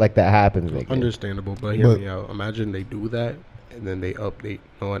shit like that happens. Nigga. Understandable, but hear me out. Imagine they do that and then they update.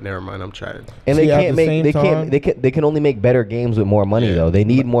 No, what? Never mind. I'm chatting. And See, they at can't the make. same They time- can't. They can only make better games with more money though. They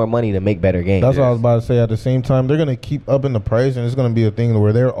need more money to make better games. That's what I was about to say. At the same time, they're gonna keep upping the price, and it's gonna be a thing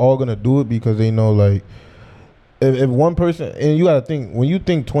where they're all gonna do it because they know, like, if one person, and you gotta think, when you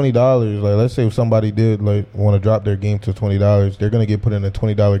think $20, like, let's say if somebody did like want to drop their game to $20, they're gonna get put in a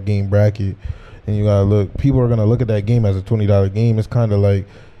 $20 game bracket, and you gotta look. People are gonna look at that game as a $20 game. It's kind of like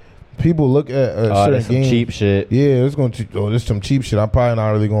people look at a certain that's some game. cheap shit. Yeah, it's going to. Oh, this some cheap shit. I'm probably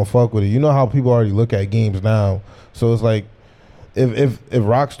not really gonna fuck with it. You know how people already look at games now, so it's like if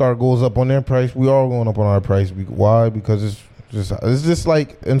Rockstar goes up on their price, we all going up on our price. Why? Because it's just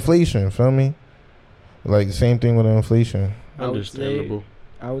like inflation. Feel me? Like the same thing with inflation. Understandable.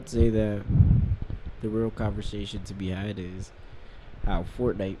 I would say that the real conversation to be had is how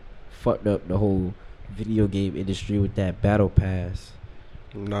Fortnite fucked up the whole video game industry with that battle pass.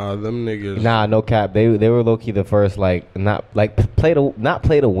 Nah, them niggas. Nah, no cap. They were low key the first not play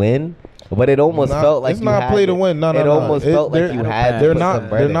to win, but it almost felt like it's not play to win. No. It almost felt like you had. They're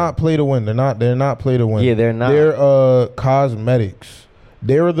not play to win. They're not play to win. Yeah, they're not. They're cosmetics.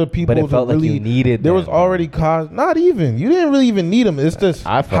 They were the people. But it felt like you needed. There was already not even. You didn't really even need them. It's just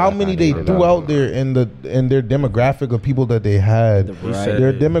how many they threw out there in their demographic of people that they had.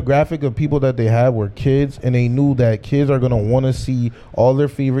 Their demographic of people that they had were kids, and they knew that kids are gonna want to see all their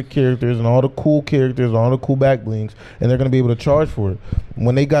favorite characters and all the cool characters, and all the cool back blings, and they're gonna be able to charge for it.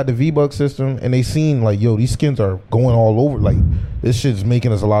 When they got the V-Bucks system and they seen like, yo, these skins are going all over. Like, this shit's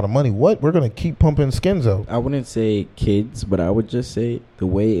making us a lot of money. What? We're gonna keep pumping skins out. I wouldn't say kids, but I would just say the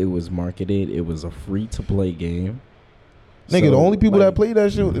way it was marketed, it was a free-to-play game. Nigga, the only people that played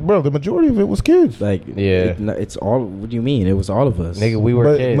that shit, bro, the majority of it was kids. Like, it's all. What do you mean? It was all of us. Nigga, we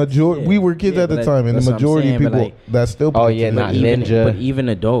were kids. We were kids at the time, and the majority of people that still play. Oh yeah, not Ninja. But even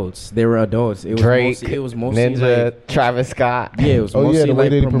adults, they were adults. It was Drake, it was mostly Ninja, like, Travis Scott. Yeah, it was mostly the way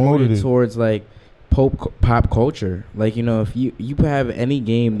like they promoted it towards like pop culture. Like, you know, if you have any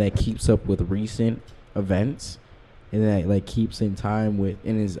game that keeps up with recent events and that like keeps in time with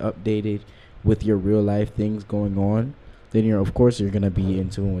and is updated with your real life things going on, then of course you're gonna be in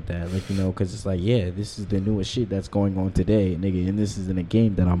tune with that, like, you know, because it's like, yeah, this is the newest shit that's going on today, nigga, and this is in a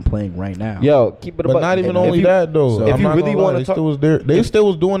game that I'm playing right now. Yo, keep it. But not even only that though. So if you really want to talk, they still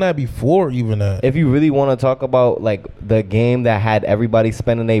was doing that before even that. If you really want to talk about like the game that had everybody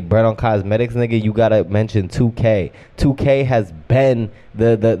spending their bread on cosmetics, nigga, you gotta mention 2K. 2K has been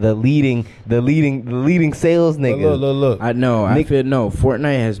the leading sales nigga. Look. I know. I feel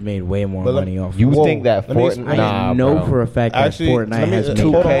Fortnite has made way more money off. You think that Fortnite? I know for a fact that Fortnite has made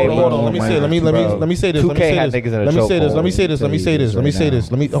 2K. Hold on. Let me say this. 2K had niggas in a chokehold. Let me say this.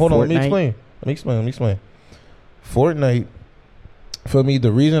 Let me explain. Fortnite, for me,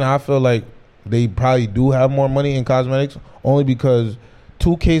 the reason I feel like they probably do have more money in cosmetics only because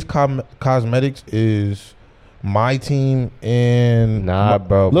 2K's cosmetics is my team and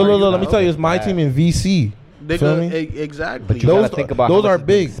bro. Look, let me tell you, it's my team in VC. They Feel go me? Exactly. But you gotta think about those how are much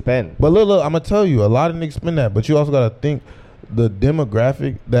big. Spend. But look, I'm gonna tell you, a lot of niggas spend that. But you also gotta think the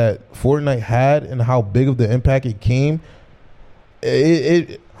demographic that Fortnite had and how big of the impact it came.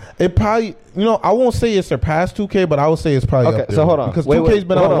 It probably, you know, I won't say it surpassed 2K, but I would say it's probably up there. So hold on, because 2K's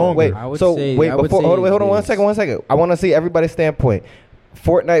been out longer. Hold on one second. I want to see everybody's standpoint.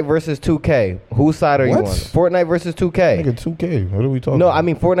 Fortnite versus 2K. Whose side are you on? Fortnite versus 2K. Nigga, 2K. What are we talking No, about? I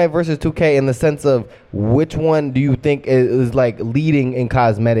mean Fortnite versus 2K in the sense of which one do you think is like leading in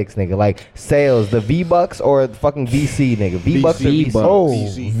cosmetics, nigga? Like sales, the V-Bucks or the fucking VC, nigga? V-Bucks or VC? Oh,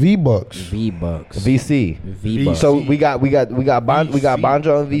 VC. V-Bucks. VC. V-Bucks. So we got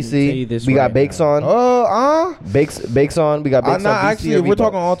Bonjo on VC. We got Bakes on. Bakes on. We got Bakes on. Actually, if we're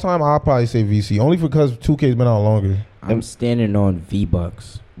talking all time, I'll probably say VC. Only because 2K's been out longer. I'm standing on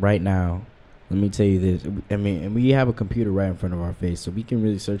V-Bucks right now. Let me tell you this. I mean, and we have a computer right in front of our face, so we can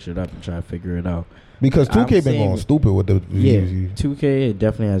really search it up and try to figure it out. Because 2K been going stupid with the VC. 2K it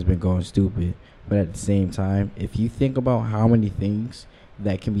definitely has been going stupid. But at the same time, if you think about how many things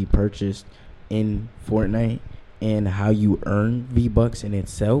that can be purchased in Fortnite and how you earn V-Bucks in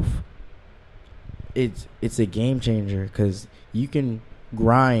itself, it's a game changer because you can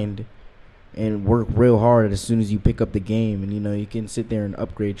grind and work real hard as soon as you pick up the game, and you can sit there and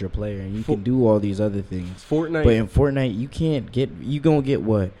upgrade your player, and you can do all these other things. Fortnite, but in Fortnite, you gonna get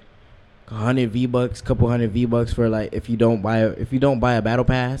what, 100 V-Bucks, couple hundred V-Bucks for like if you don't buy a battle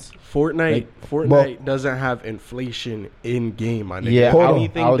pass. Fortnite doesn't have inflation in game, my nigga. Yeah,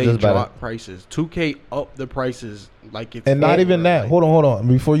 anything they drop prices. 2K up the prices like it's and not even that. Like, hold on.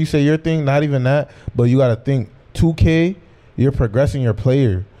 Before you say your thing, not even that. But you got to think 2K. You're progressing your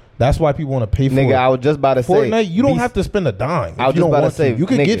player. That's why people want to pay for it. Nigga, I was just about to say Fortnite, you don't have to spend a dime. I was just about to say, you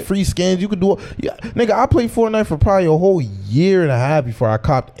could get free skins. You could do nigga, I played Fortnite for probably a whole year and a half before I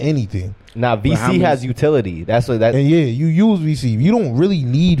copped anything. Now VC has utility. That's what that. And yeah, you use VC. You don't really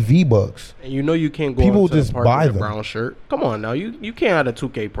need V-Bucks. And you can't go people into just the park buy with a them. brown shirt. Come on now, you can't have a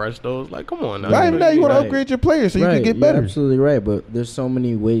 2K press those. Like, come on now. Not even that. You want to upgrade your players so you can get better. You're absolutely right, but there's so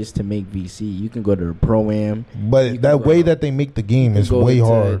many ways to make VC. You can go to the Pro-Am. But that way that they make the game is way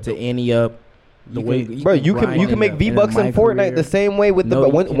hard. To Ante Up. You can make V-Bucks in Fortnite the same way with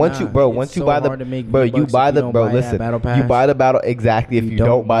once you buy the battle exactly. If you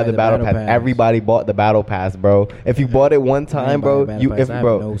don't buy the battle pass, everybody bought the battle pass, bro. If you bought it one time, bro,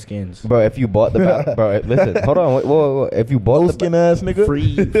 no skins, bro. If you bought the battle, bro, listen, hold on, whoa. If you bought the skin ass nigga,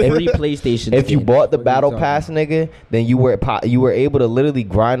 free PlayStation. If you bought the battle pass, nigga, then you were able to literally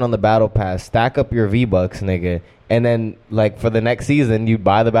grind on the battle pass, stack up your V-Bucks, nigga. And then, like, for the next season, you'd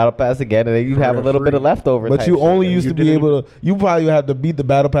buy the battle pass again, and then you'd have a little bit of leftover. But you only used to be able to. You probably had to beat the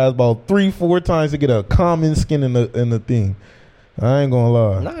battle pass about 3-4 times to get a common skin in the thing. I ain't gonna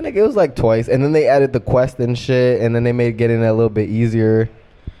lie. Nah, nigga, it was like twice, and then they added the quest and shit, and then they made getting it a little bit easier.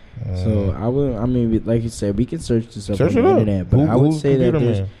 So I mean, like you said, we can search this up on the internet, but I would say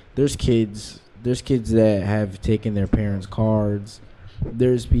that there's kids that have taken their parents' cards.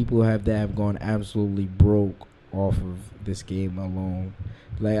 There's people that have gone absolutely broke off of this game alone.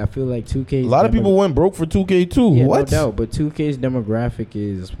 Like, I feel like 2K. A lot of people went broke for 2K too. Yeah, what? No doubt, but 2K's demographic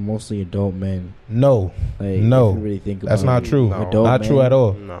is mostly adult men. No, like, no, if you really think about that's not true. No. Not true at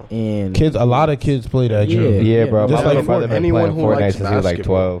all. No. And kids, a lot of kids play that. Yeah, bro. Just my like brother been anyone playing who Fortnite likes since he was like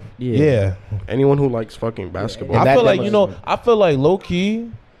basketball. 12. Yeah. Anyone who likes fucking basketball. And I feel like I feel like low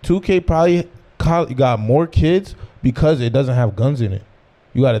key 2K probably got more kids because it doesn't have guns in it.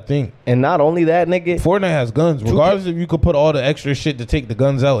 You got to think. And not only that, nigga. Fortnite has guns. Regardless if you could put all the extra shit to take the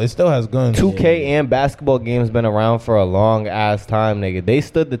guns out, it still has guns. 2K and basketball games been around for a long ass time, nigga. They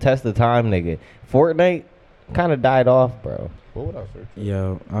stood the test of time, nigga. Fortnite kind of died off, bro. What would I say?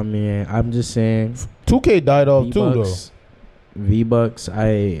 Yo, I mean, I'm just saying. 2K died off too, though. V-Bucks,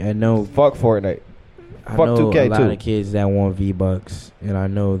 I know. Fuck Fortnite. I Fuck know 2K a lot too. of kids that want V-Bucks, and I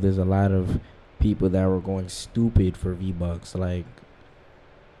know there's a lot of people that were going stupid for V-Bucks, like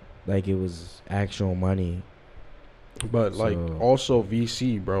it was actual money. But like also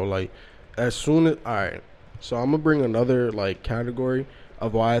VC, bro. Like as soon as so I'm gonna bring another like category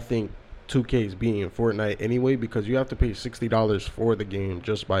of why I think 2K is beating Fortnite anyway, because you have to pay $60 for the game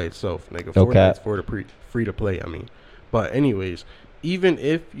just by itself, nigga. Okay. Fortnite's for the free to play. I mean, but anyways. Even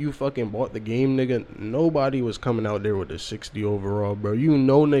if you fucking bought the game, nigga, nobody was coming out there with a 60 overall, bro. You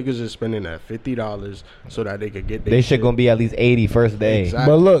know niggas is spending that $50 so that they could get their They shit gonna be at least 80 first day.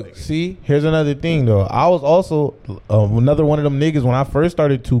 Exactly. But look, see, here's another thing, though. I was also another one of them niggas when I first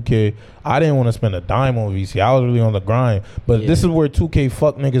started 2K. I didn't want to spend a dime on VC. I was really on the grind. But this is where 2K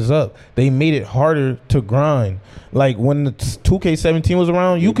fucked niggas up. They made it harder to grind. Like when the 2K17 was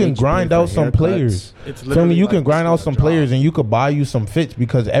around, you can grind out some players. Feel me? You can grind out some players and you could buy you some fits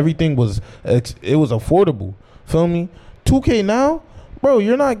because everything was affordable. Feel me? 2K now, bro,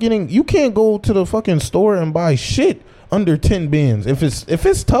 you can't go to the fucking store and buy shit under 10 bands. If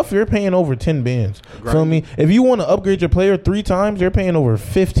it's tough, you're paying over 10 bands. Feel me? If you want to upgrade your player 3 times, you're paying over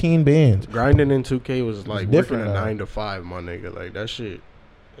 15 bands. Grinding in 2K was like working a now. 9 to 5, my nigga. Like that shit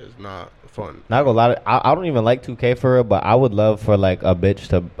is not fun. Not gonna lie, I don't even like 2K for it, but I would love for like a bitch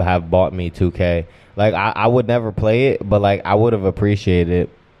to have bought me 2K. Like I would never play it, but like I would have appreciated it.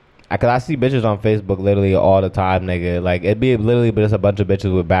 Cause I see bitches on Facebook literally all the time, nigga. Like it'd be literally just a bunch of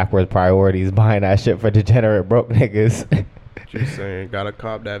bitches with backwards priorities buying that shit for degenerate broke niggas. Just saying, gotta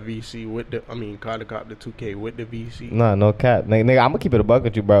cop that VC with gotta cop the 2K with the VC. No cap, nigga. I'm gonna keep it a buck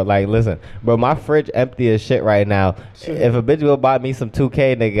with you, bro. Like, listen, bro, my fridge empty as shit right now. If a bitch will buy me some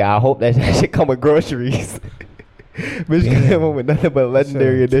 2K, nigga, I hope that shit come with groceries. Bitch can't come with nothing but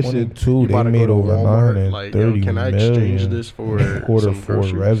legendary edition. 22, they made over Walmart, 130 can I million exchange this for quarter some four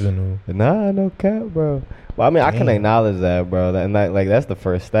groceries? revenue. Nah, no cap, bro. Well, I mean, I can acknowledge that, bro. And like that's the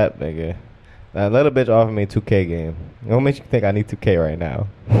first step, nigga. Now, let a bitch offer me a 2K game. What makes you think I need 2K right now?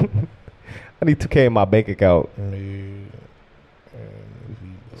 I need 2K in my bank account. Yeah.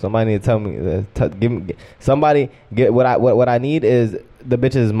 Somebody need to tell me. Give me. Somebody get what I need is the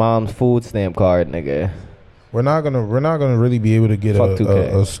bitch's mom's food stamp card, nigga. We're not gonna really be able to get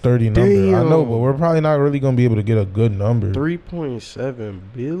a sturdy number. Damn. I know, but we're probably not really gonna be able to get a good number. 3.7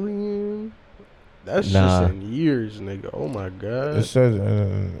 billion. That's Nah. just in years, nigga. Oh my god. It says,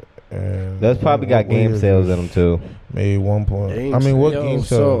 That's probably got game sales in them too. Made 1 point. Game I mean, what sales. game So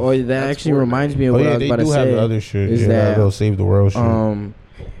sales? that That's actually Fortnite. reminds me of Oh what I yeah, was they about do to have say. the other shit. is Yeah, that, they'll save the world shit.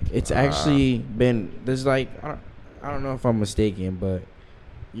 It's actually been there's like I don't know if I'm mistaken, but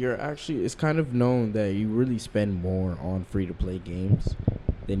it's kind of known that you really spend more on free to play games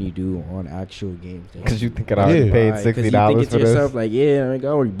than you do on actual games. Because you think I already Yeah. paid Right, 'cause $60 you think for to yourself this. like, yeah, like, I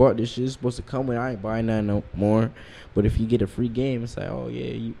already bought this shit. It's supposed to come with. I ain't buying that no more. But if you get a free game, it's like, oh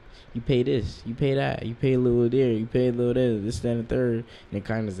yeah, you pay this, you pay that, you pay a little there, you pay a little there, this, that, and the third, and it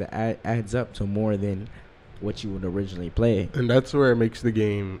kind of adds up to more than what you would originally play. And that's where it makes the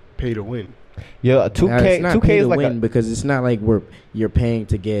game pay to win. Yo, Now, 2K, it's not 2K pay is to like win a, because it's not like you're paying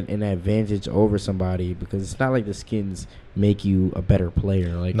to get an advantage over somebody, because it's not like the skins make you a better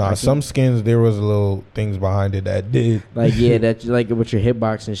player. Like Nah, some skins there was little things behind it that did. like yeah, that like with your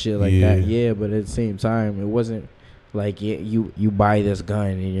hitbox and shit like Yeah. that. Yeah, but at the same time, it wasn't like you buy this gun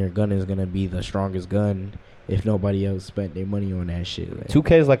and your gun is gonna be the strongest gun if nobody else spent their money on that shit. Like,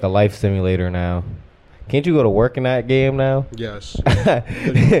 2K is like a life simulator now. Can't you go to work in that game now? Yes.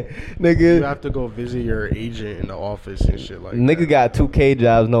 Nigga. You have to go visit your agent in the office and shit like Nigga that. got 2K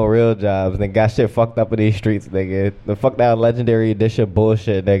jobs, no real jobs. Nigga got shit fucked up in these streets, nigga. The fuck that legendary edition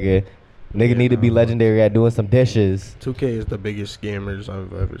bullshit, nigga. Nigga Yeah, need to be nah. legendary at doing some dishes. 2K is the biggest scammers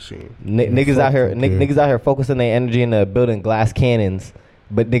I've ever seen. Niggas fuck out here, 2K. niggas out here focusing their energy into building glass cannons.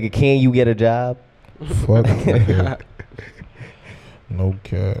 But nigga, can you get a job? Fuck. Nigga. No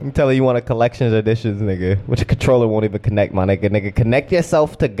cap. I'm telling you, want a collections editions, nigga. Which your controller won't even connect, my nigga. Nigga, connect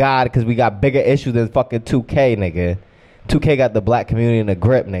yourself to God, because we got bigger issues than fucking 2K, nigga. 2K got the black community in a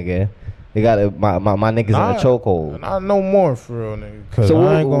grip, nigga. They got my niggas in a chokehold. Not no more for real, nigga. Cause So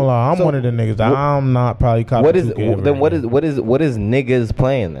I ain't gonna lie, I'm one of the niggas. I'm not probably copying. What is 2K ever then? What again. is niggas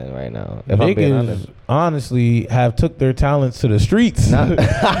playing then right now? If I'm being honest. Niggas honestly have took their talents to the streets. Nah.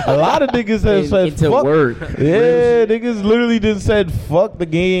 A lot of niggas have said into fuck. work. Yeah, niggas literally just said fuck the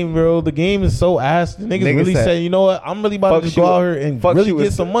game, bro. The game is so ass. The niggas really said, you know what? I'm really about to just go out here and really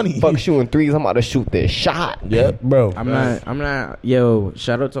get some money. Fuck shooting threes. I'm about to shoot this shot. Yeah, bro. I'm not. Yo,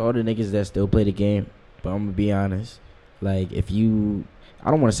 shout out to all the niggas that still play the game. But I'm gonna be honest. Like, if you, I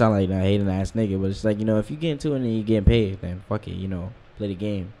don't want to sound like a hating ass nigga, but it's like, you know, if you get into it and you getting paid, then fuck it, you know, play the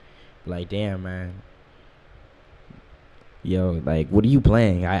game. Like, damn, man. Yo, like, what are you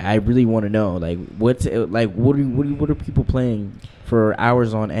playing? I really want to know. Like, what are people playing for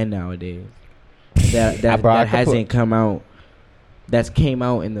hours on end nowadays? That hasn't come out. That's came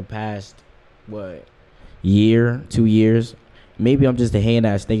out in the past, what, year, 2 years? Maybe I'm just a hand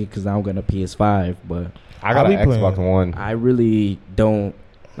ass nigga because I don't got a PS5, but I got I'll an be playing. Xbox One. I really don't.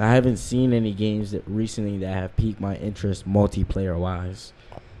 I haven't seen any games that recently that have piqued my interest multiplayer wise.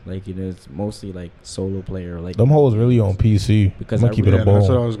 Like, you know, it's mostly like solo player. Like, Them hoes really on PC. Because I'm gonna I keep really- it a That's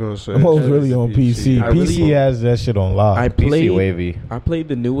what I ball. was gonna say. Them hoes It's really on PC. I really- PC has that shit on lock. I PC played. wavy. I played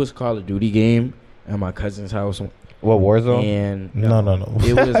the newest Call of Duty game at my cousin's house, What, Warzone? and no.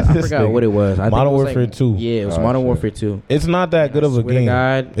 it was. I This forgot nigga. what it was. I think Modern it was Warfare 2. Yeah, it was Oh, Modern shit. Warfare 2. It's not that good of a Swear to game.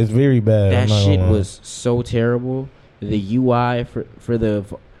 God, It's very bad. that I'm not shit gonna lie. was so terrible. The UI for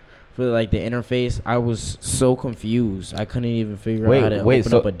like the interface, I was so confused. I couldn't even figure out how to open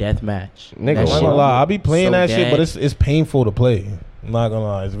so- up a death match. Nigga, That I'm not shit gonna lie. I be looked playing so that shit, but dead. it's painful to play. I'm not gonna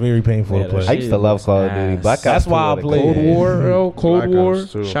lie. It's very painful Yeah, to that play. I used to shit love looks Call of Duty. ass. Black Ops That's 2 why I was a played good it. game. Cold War, Cold Black War.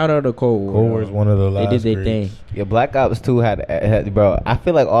 Ops 2. Shout out to Cold War. Cold War is one of the They last. did their greats. thing. Yeah, Black Ops 2 had, bro. I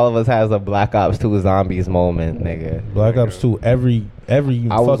feel like all of us has a Black Ops 2 zombies moment, nigga. Black Ops 2. Every I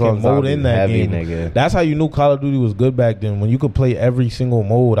was fucking on mode zombies in that heavy, game. nigga. That's how you knew Call of Duty was good back then. When you could play every single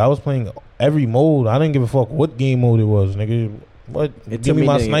mode. I was playing every mode. I didn't give a fuck what game mode it was, nigga. What? It Give took me me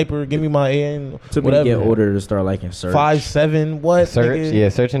my to- sniper. Give me my AN. Took me Whatever. to get older to start liking Search. 5-7. What? Search, nigga? yeah,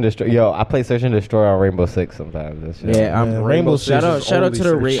 Search and Destroy. Yo, I play Search and Destroy on Rainbow Six sometimes. That shit. Yeah, Man, Rainbow Six shout out, is shout out to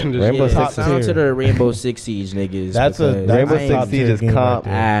the only Search and Rainbow Destroy. Six shout out to tier. the Rainbow Six Siege niggas. That's a- because that's Rainbow a Six top Siege tier is game comp.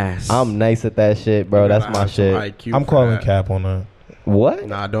 right there. ass. I'm nice at that shit, bro. You That's gotta my have some shit. IQ I'm for calling that. cap on that. What?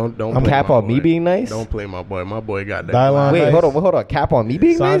 Nah, don't. I'm play cap my on me boy. being nice. Don't play my boy. My boy got that. Dylan glass. Wait, nice. hold on. Cap on me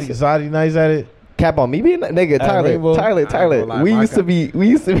being nice. Zadi nice at it. Cap on me being that nigga. At Rainbow? Tyler. I ain't gonna lie, We my used to be.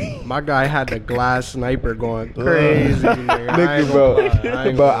 My guy had the glass sniper going crazy,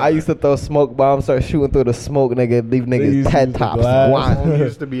 Nigga, I used to throw smoke bombs, start shooting through the smoke, nigga. Leave They niggas used to 10 use the tops. glass. One.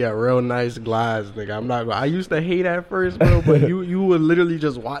 Used to be a real nice glass, nigga. I'm not gonna. I used to hate at first, bro, but you would literally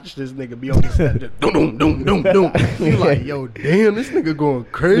just watch this nigga be on the set, just doom, doom, doom, doom. You like, yo, damn, this nigga going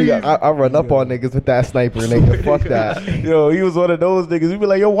crazy. Nigga, I run up on niggas with that sniper, nigga. Fuck that. Yo, he was one of those niggas. We be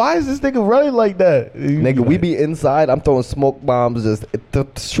like, yo, why is this nigga running like that? Nigga, we be inside. I'm throwing smoke bombs, just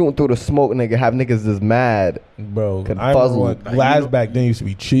shooting through the smoke, nigga. Have niggas just mad. Bro, Could I remember fuzzle. when glass back then used to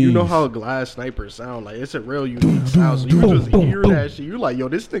be cheese. You know how glass snipers sound? Like, it's a real unique sound. So you just hear that shit. You like, yo,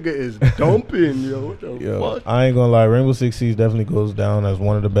 this nigga is dumping, yo. What the Yo, fuck? I ain't gonna lie. Rainbow Six Siege definitely goes down as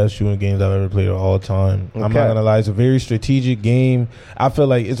one of the best shooting games I've ever played of all time. I'm not Okay. gonna lie. It's a very strategic game. I feel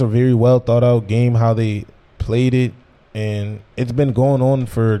like it's a very well thought out game, how they played it. And it's been going on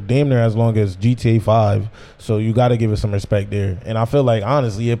for damn near as long as GTA 5. So you got to give it some respect there. And I feel like,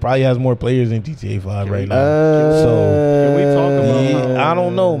 honestly, it probably has more players than GTA 5 right now. Can we talk about Yeah, I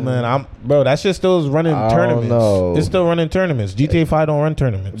don't know, man. Bro, that shit still is running I don't tournaments. know. It's still running tournaments. GTA 5 don't run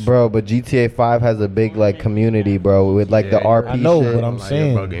tournaments. Bro, but GTA 5 has a big like community, bro, with like the RP I know, shit. but I'm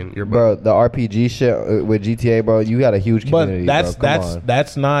saying, you're bugging. You're bugging. Bro, the RPG shit with GTA, bro, you got a huge community. But bro. Come on.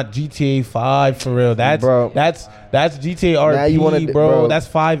 that's not GTA 5 for real. That's Bro. that's GTA Now RP, you wanna- bro. bro, That's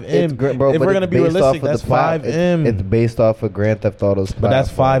 5M. It's bro, if but we're gonna it's be based realistic, off of that's the plat- 5M. It's based off of Grand Theft Auto's But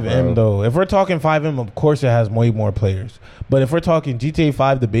that's platform, 5M bro. though. If we're talking 5M, of course it has way more players. But if we're talking GTA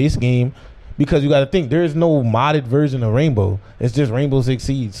 5, the base game, because you got to think there is no modded version of Rainbow. It's just Rainbow Six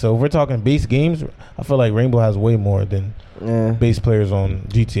Siege. So if we're talking base games, I feel like Rainbow has way more than Yeah. base players on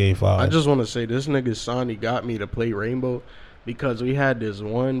GTA 5. I just want to say this nigga Sonny got me to play Rainbow because we had this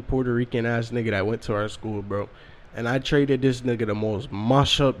one Puerto Rican ass nigga that went to our school, bro. And I traded this nigga the most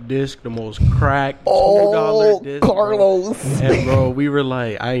mush up disc, the most cracked $2 disc. Carlos. Bro. And bro, we were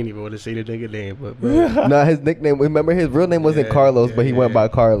like, I ain't even want to say the nigga name, but bro. Nah, his nickname. Remember, his real name wasn't Yeah, Carlos, yeah, but he went yeah. by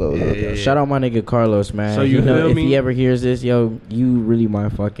Carlos. Yeah. Shout out my nigga Carlos, man. So you know, feel if me? he ever hears this, yo, you really my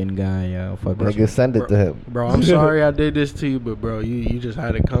fucking guy, yo. Fuck with you. Nigga, send it to him. Bro, I'm sorry I did this to you, but bro, you just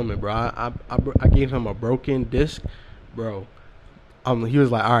had it coming, bro. I gave him a broken disc, bro. He was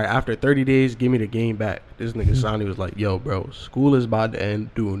like, all right, after 30 days, give me the game back. This nigga Sonny was like, yo, bro, school is about to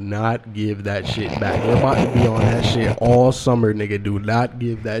end. Do not give that shit back. We're about to be on that shit all summer, nigga. Do not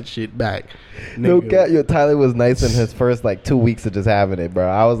give that shit back. No Nigga. cat, yo, Tyler was nice in his first like 2 weeks of just having it, bro.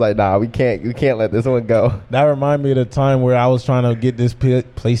 I was like, nah, we can't let this one go. That reminded me of the time where I was trying to get this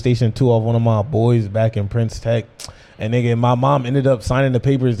PlayStation 2 off one of my boys back in Prince Tech. And nigga, my mom ended up signing the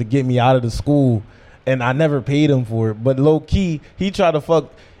papers to get me out of the school. And I never paid him for it. But low key, he tried to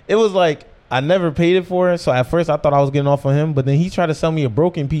fuck. It was like, I never paid it for it. So at first I thought I was getting off on him. But then he tried to sell me a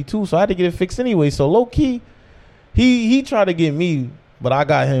broken P2. So I had to get it fixed anyway. So low key, he tried to get me. But I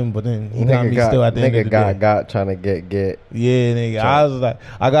got him. But then he got me still at the end of the day. Got trying to get. Yeah, nigga. I was like,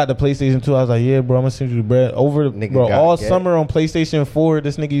 I got the PlayStation 2. I was like, yeah, bro, I'm gonna send you the bread. Nigga Bro, got all get. summer on PlayStation 4,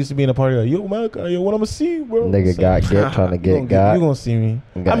 this nigga used to be in the party like, yo, man, yo, what I'm gonna see you, bro? Nigga So, got trying to you get. gonna see me.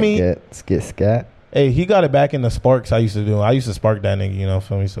 Got I mean, get scat. hey, he got it back in the Sparks I used to do. I used to spark that nigga, you know,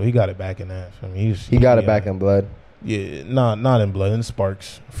 feel me? So he got it back in that, feel me? He got it back in blood. Yeah, not in blood, in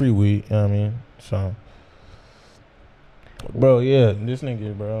Sparks. Free weed, you know what I mean? So, bro, yeah, this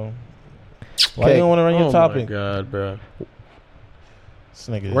nigga, bro. Why you don't want to run your Oh topic? my God, bro. This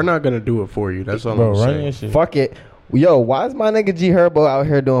nigga. We're not gonna do it for you. That's all Bro, I'm run saying. your shit. Fuck it. Yo, why is my nigga G Herbo out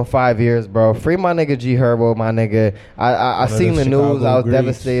here doing 5 years, bro? Free my nigga G Herbo, my nigga. I One of seen the the news. Chicago I was greats.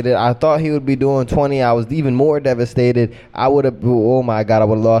 devastated. I thought he would be doing 20. I was even more devastated. I would have. Oh my god, I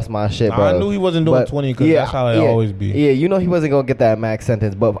would have lost my shit, bro. I knew he wasn't doing But, 20 because that's how it always be. Yeah, you know he wasn't gonna get that max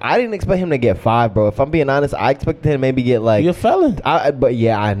sentence, but I didn't expect him to get 5, bro. If I'm being honest, I expected him to maybe get like. He a felon. But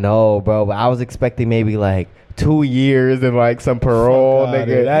yeah, I know, bro. But I was expecting maybe like 2 years and like some parole, Fuck outta nigga.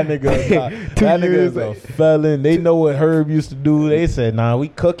 here. That nigga, 2 that nigga years. is a felon. They know what Herb used to do. They said, "Nah, we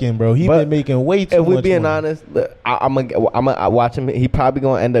cooking, bro. He But been making way too If much." we being money. honest, look, I'm gonna watch him. He probably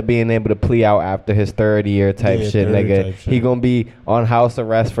gonna end up being able to plea out after his 3rd year type Yeah, shit, third nigga. type shit. He gonna be on house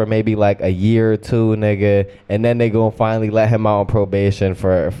arrest for maybe like a year or 2, nigga, and then they gonna finally let him out on probation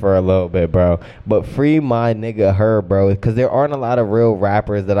for a little bit, bro. But free my nigga Herb, bro, because there aren't a lot of real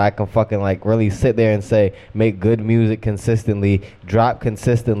rappers that I can fucking like really sit there and say, make good music consistently, drop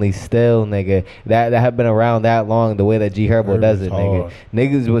consistently still, nigga. That have been around that long, the way that G Herbo does it, nigga.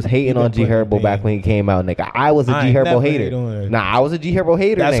 Niggas was hating on G Herbo back when he came out, nigga. I was a G Herbo hater. Nah, I was a G Herbo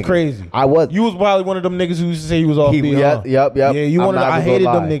hater, That's nigga. crazy. I was. You was probably one of them niggas who used to say he was off beat. Yep. Yeah, you one of I hated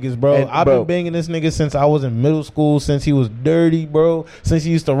them lie. niggas, bro. And, I've been banging this nigga since I was in middle school, since he was dirty, bro. Since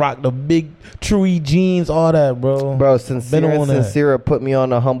he used to rock the big Chewy jeans, all that, bro. Bro, Sincere put me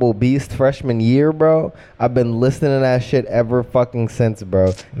on a Humble Beast freshman year, bro. I've been listening to that shit ever fucking since,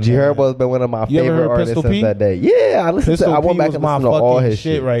 bro. G Herbo's been one of my favorite artists since that day. Yeah, I listened Pistol I went P back was and my listened to all fucking his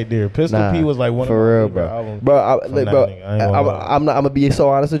shit right there. Pistol P was like one for of my real, albums. I'm gonna be so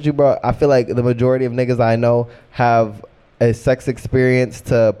honest with you, bro. I feel like the majority of niggas I know have a sex experience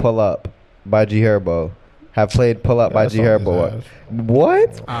to Pull Up by G Herbo. Have played Pull Up by G Herbo.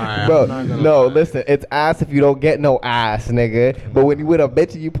 What? Bro, no, listen, it's ass if you don't get no ass, nigga. But when you with a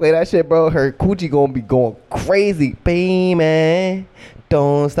bitch and you play that shit, bro, her coochie gonna be going crazy. Baby,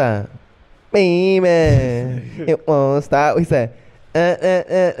 don't stop. Baby, it won't stop. We said,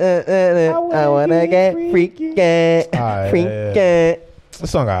 I wanna get freaking. Freaking. This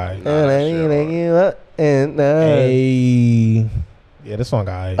song, alright. Hey. Yeah, this song,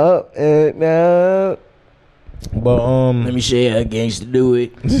 alright. Up and down. But let me share a gangster do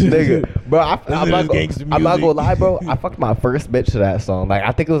it, nigga. Bro, I'm not gonna lie, bro. I fucked my first bitch to that song. Like,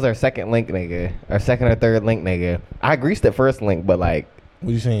 I think it was our second link, nigga, our second or third link, nigga. I greased it first link, but like,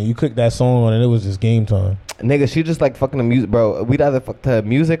 what you saying? You clicked that song on and it was just game time, nigga. She just like fucking the music, bro. We'd either fuck to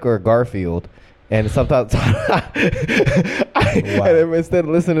music or Garfield. And sometimes, and instead of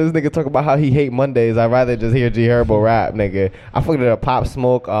listening to this nigga talk about how he hate Mondays, I'd rather just hear G Herbo rap, nigga. I fucked to Pop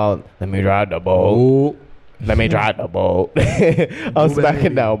Smoke on Let Me Drive the Boat. Let me drive the boat. I'm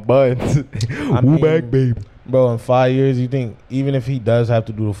smacking down buns. Woo back, baby. Bro, in 5 years, you think even if he does have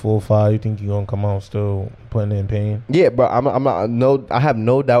to do the full 5, you think he gonna come out still putting in pain? Yeah, bro. I have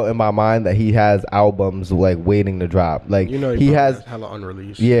no doubt in my mind that he has albums like waiting to drop. Like, you know, he has hella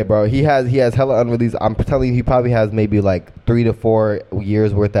unreleased. Yeah, bro. He has hella unreleased. I'm telling you, he probably has maybe like 3 to 4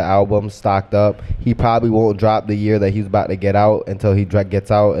 years worth of albums stocked up. He probably won't drop the year that he's about to get out until he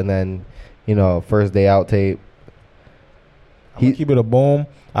gets out, and then, you know, first day out tape. He keep it a boom.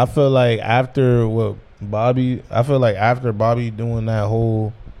 I feel like after Bobby doing that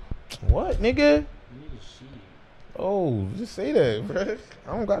whole what, nigga? Oh, just say that, bro.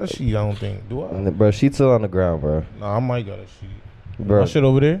 I don't got a sheet. I don't think. Do I? Bro, sheet's still on the ground, bro. No, I might got a sheet. Bro, my shit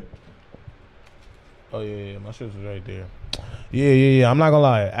over there. Oh yeah, my shit was right there. Yeah. I'm not gonna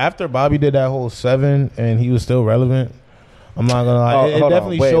lie. After Bobby did that whole 7 and he was still relevant, I'm not gonna lie. It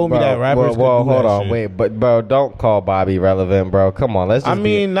definitely showed me that rappers could do that hold on, shit. But bro, don't call Bobby relevant, bro. Come on, let's just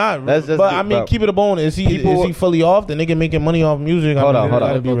keep it a bone. Is he fully off? The nigga making money off music. Hold on.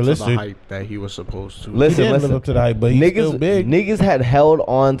 To be realistic. The hype that he was supposed to. Listen. Live up to the hype, but he's still big. Niggas had held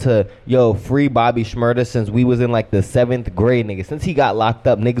on to free Bobby Shmurda since we was in like the 7th grade, nigga. Since he got locked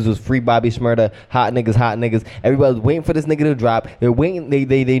up, niggas was free Bobby Shmurda, hot niggas. Everybody was waiting for this nigga to drop. They're waiting.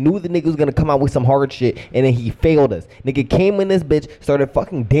 They knew the nigga was gonna come out with some hard shit, and then he failed us. Nigga came in this bitch, started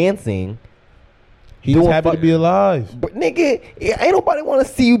fucking dancing. He's happy to be alive. But nigga, ain't nobody want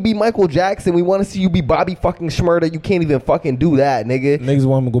to see you be Michael Jackson. We want to see you be Bobby fucking Shmurda. You can't even fucking do that, nigga. Niggas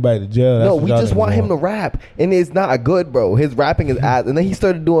want him to go back to jail. No, we just want him to rap. And it's not good, bro. His rapping is ass. And then he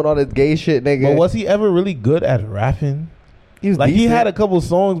started doing all this gay shit, nigga. But was he ever really good at rapping? He was like decent. He had a couple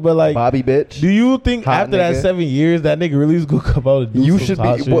songs, but like Bobby bitch. Do you think after that 7 years that nigga really was gonna come out and do you some should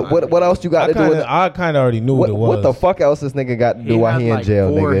hot be shit? What else you got to do? I kind of already knew what it was. What the fuck else this nigga got to do while he in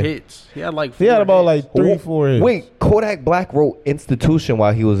jail, 4 nigga? hits. He had like 4 He had about like 3-4 hits. Wait, Kodak Black wrote Institution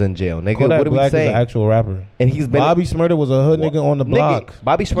while he was in jail, nigga. Kodak what are we Black saying? is an actual rapper. And he's been Bobby Shmurda was a hood nigga on the block. Nigga,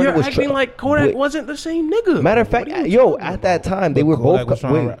 Bobby Shmurda You're was acting like Kodak wasn't the same nigga. Matter of fact, at that time they were both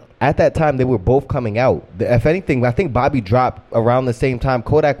at that time they were both coming out. If anything, I think Bobby dropped around the same time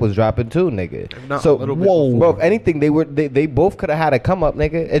Kodak was dropping too, nigga. So bro, if anything, they both could have had a come up,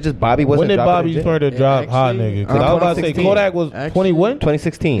 nigga. It's just Bobby wasn't. When did Bobby Shmurda drop hot, nigga? Because I was about to say Kodak was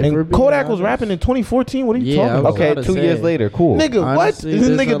 2016, and Kodak was rapping in 2014. What are you talking about? Okay, 2 years later, cool. Nigga, honestly, what?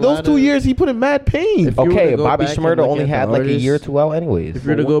 Nigga, those 2 years he put in mad pain. Okay, Bobby Shmurda only had like a year or two out, anyways. If you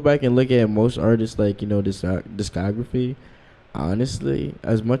were to go back and look at most artists, like, you know, this discography, honestly,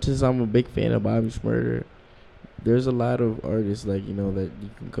 as much as I'm a big fan of Bobby Shmurda, there's a lot of artists, like, you know, that you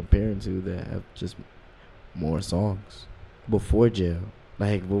can compare him to that have just more songs before jail.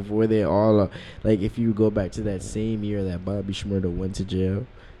 Like, before they all like, if you go back to that same year that Bobby Shmurda went to jail,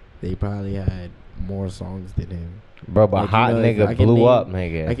 they probably had more songs than him. Bro, but like, hot nigga blew up,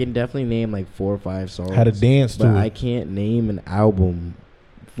 nigga. I can definitely name like 4 or 5 songs. Had a dance to but it. I can't name an album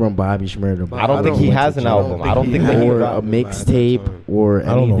from Bobby Shmurda. I don't think he has an album. I don't think that he or dropped a mixtape or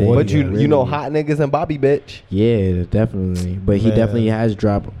I don't know anything. what But he you know Hot Niggas and Bobby Bitch. Yeah, definitely. But he Man. definitely has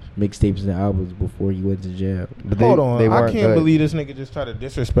dropped mixtapes and albums before he went to jail. But Hold on, I weren't can't good. believe this nigga just tried to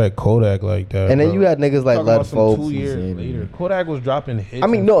disrespect Kodak like that. And then bro. you had niggas like Talking Led about some Folks. 2 years insane, later, man. Kodak was dropping hits. I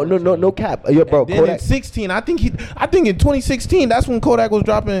mean, in no 14. cap. Yo, bro, And then in Kodak. 16, I think in 2016, that's when Kodak was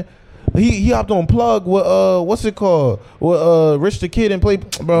dropping. He hopped on Plug with what's it called? With Rich the Kid and play,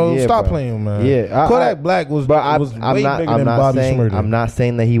 bro. Yeah, Stop bro. playing, man. Yeah, Kodak Black was Bro, was way bigger than Bobby Shmurda. I'm not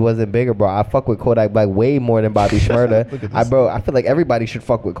saying that he wasn't bigger, bro. I fuck with Kodak Black way more than Bobby Shmurda. Look at this. I feel like everybody should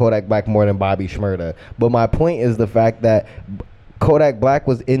fuck with Kodak Black more than Bobby Shmurda. But my point is the fact that Kodak Black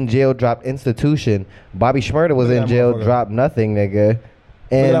was in jail, dropped Institution. Bobby Shmurda was Look at in that jail, motherfucker. dropped Nothing, nigga. Look at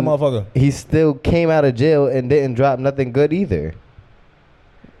that And motherfucker. he still came out of jail and didn't drop nothing good either.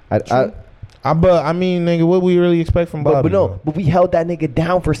 But I mean, nigga, what we really expect from Bobby? But we held that nigga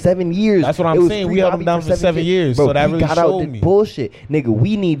down for 7 years. That's what I'm It was saying. free We held him Bobby down for 7 years, Bro, so that he really got out showed the me. bullshit, nigga.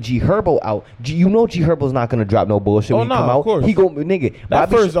 We need G Herbo out. You know G Herbo's not gonna drop no bullshit Oh, when he no, come of out. course. He go, nigga. That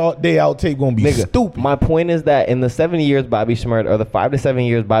Bobby first day outtake gonna be Nigga, stupid. my point is that in the 7 years Bobby Shmurda, or the 5 to 7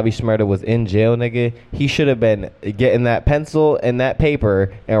 years Bobby Shmurda was in jail, nigga, he should have been getting that pencil and that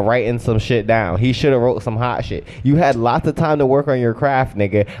paper and writing some shit down. He should have wrote some hot shit. You had lots of time to work on your craft,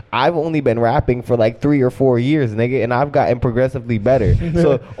 nigga. I've only been rapping for like 3 or 4 years, nigga, and I've gotten progressively better.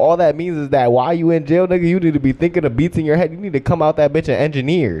 So all that means is that while you in jail, nigga, you need to be thinking of beats in your head. You need to come out that bitch and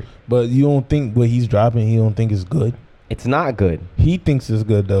engineer. But you don't think what he's dropping, he don't think is good? It's not good. He thinks it's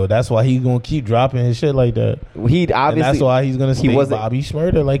good though. That's why he's gonna keep dropping his shit like that. He And obviously that's why he's gonna he stay wasn't- Bobby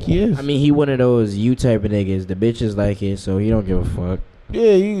Shmurda like he is. I mean, he one of those you type of niggas. The bitches like it, so he don't give a fuck.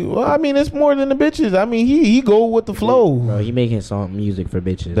 yeah. Well, I mean, it's more than the bitches. I mean, he go with the flow. Bro, he making song music for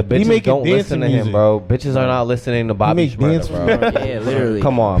bitches. the bitches making don't listen to dancing him, music. bro. Bitches are not listening to Bobby makes dance Shmurda, bro. music. yeah, literally.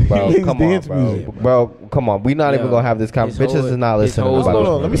 Come on, bro. He makes Come on, dance bro. music. Bro, come on. We not Yo, even gonna have this conversation. his Bitches hoes- is not his listening to hoes- Bobby Hold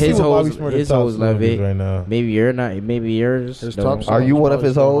on, let me Shmurda. see His what Bobby hoes- Shmurda his top hoes love song is it. right now. Maybe you're not. Maybe yours. His don't. top Are you song one of probably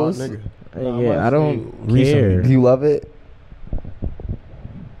his still Hot hoes? Nigga. Yeah, I don't Recently. care. Do you love it?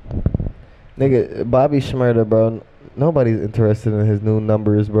 Nigga, Bobby Shmurda, bro. Nobody's interested in his new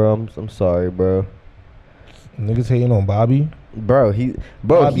numbers, bro. I'm sorry, bro. Niggas hating on Bobby. Bro, he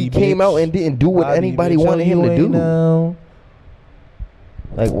Bobby, came bitch. out and didn't do what Bobby, anybody bitch, wanted you him to ain't do. know.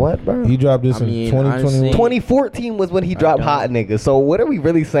 Like what, bro? He dropped this I in mean, 2021. honestly- 2014 was when he dropped don't. Hot Nigga. So what are we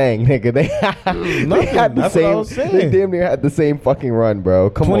really saying, nigga? They Nothing. had the That's same. what I was saying. They damn near had the same fucking run, bro.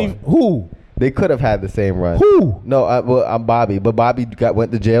 Come on. Who? They could have had the same run. Who? No, well, I'm Bobby, but Bobby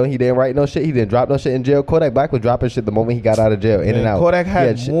went to jail. He didn't write no shit. He didn't drop no shit in jail. Kodak Black was dropping shit the moment he got out of jail, in and Man, out. Kodak He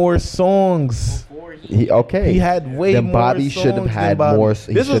had shit- more songs. Okay. He had way Then more Bobby songs should have than had Bobby. more.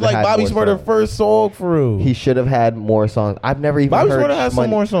 This was like Bobby Shmurda's first song for real. He should have had more songs. I've never even Bobby heard Shmurda has some Shmoney.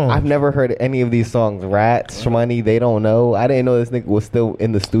 more songs. I've never heard any of these songs. Rats, Shmoney, They Don't Know. I didn't know this nigga was still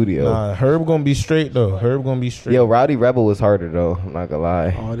in the studio. Nah, Herb gonna be straight though. Herb gonna be straight. Yo, Rowdy Rebel was harder though. I'm not gonna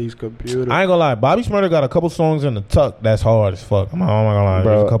lie. All these computers. I ain't gonna lie. Bobby Shmurda got a couple songs in the tuck that's hard as fuck. I'm not gonna lie.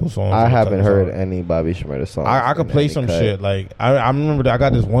 There's a couple songs. I in the haven't tuck heard that's hard. any Bobby Shmurda songs. I could in play any some cut. shit. Like I remember that I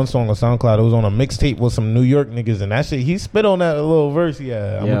got this one song on SoundCloud. It was on a mixtape with some New York niggas, and that shit he spit on that little verse.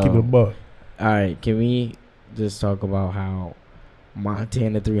 Yeah, I'm Yo. gonna keep it a buck. All right, can we just talk about how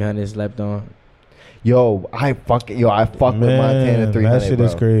Montana 300 slept on? I fuck with Montana 300. that shit bro.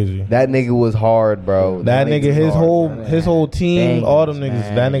 is crazy. That nigga was hard, bro. That nigga nigga, was his hard. whole team, all them Bangers,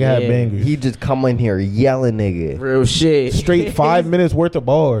 niggas. man. That nigga had Yeah. bangers. He just come in here yelling, nigga. Real shit. Straight 5 minutes worth of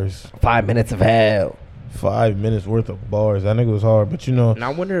bars. 5 minutes of hell. 5 minutes worth of bars. That nigga was hard. But you know, And I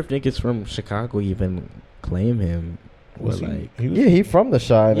wonder if niggas from Chicago even claim him. Or was like, he was, Yeah, he from the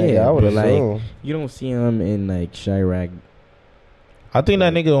Shy, nigga. Yeah, I would but, like, assume. you don't see him in like Chirac. I think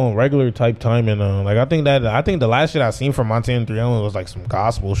that nigga on regular type timing. Like I think the last shit I seen from Montana 300 was like some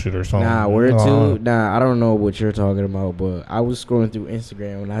gospel shit or something. Nah, word too. Nah, I don't know what you're talking about, but I was scrolling through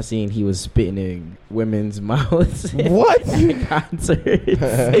Instagram and I seen he was spitting in women's mouths. What? at concerts.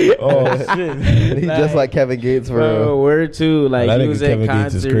 Oh shit. He just like Kevin Gates for Bro, real. word too. Like That he nigga was at Kevin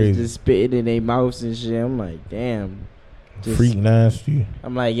Gates is concerts crazy. just spitting in their mouths and shit. I'm like, damn. Just- Freak nasty.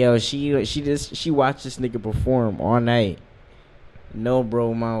 I'm like, yo, she watched this nigga perform all night. No,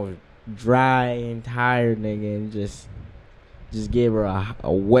 bro, mouth dry and tired, nigga, and just gave her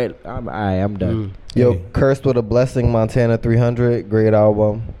a wet. I'm done. Yo, Hey. Cursed with a Blessing, Montana 300, great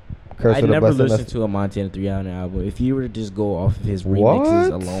album. Cursed I with a never Blessing. listened to a Montana 300 album. If you were to just go off of his What?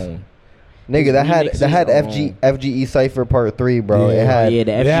 remixes alone, Nigga, that remixes had alone. FGE Cypher Part 3, bro. Yeah. It had the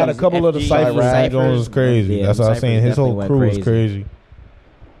They had a couple of the FG ciphers. Jones was crazy. Yeah, That's what I was ciphers saying. His whole definitely crew went was crazy.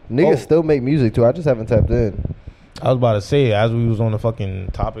 niggas Oh. still make music too. I just haven't tapped in. I was about to say, as we was on the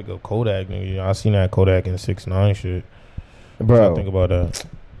fucking topic of Kodak, nigga, I seen that Kodak and 6ix9ine shit. What y'all think about that?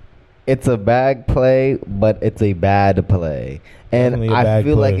 It's a bad play, but it's a bad play. And Definitely a I bad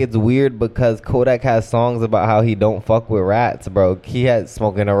feel play. like it's weird because Kodak has songs about how he don't fuck with rats, bro. He had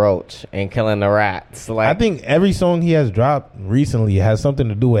smoking a roach and killing the rats. Like, I think every song he has dropped recently has something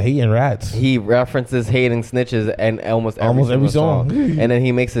to do with hating rats. he references hating snitches and almost every Almost every single song. And then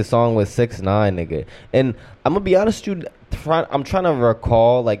he makes a song with 6ix9ine, nigga. And I'm gonna be honest with you, I'm trying to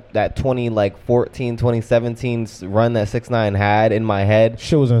recall like that 2017 run that 6ix9ine had in my head.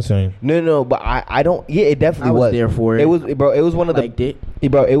 Shit was insane. No, but I don't. Yeah, it definitely I was was. there for it. It was, bro. It was one of the. Liked it.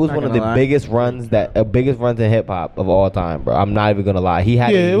 Bro, it was Not one of gonna the lie. biggest runs in hip hop of all time, bro. I'm not even gonna lie. He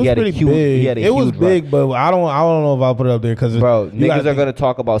had, Yeah, it was he had pretty a huge, big. He had a It was huge big, run. but I don't know if I'll put it up there because Bro, niggas are gonna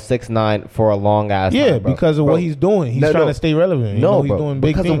talk about 6ix9ine for a long ass yeah, time, bro. because of Bro, what he's doing. He's trying to stay relevant. You know, he's bro, doing big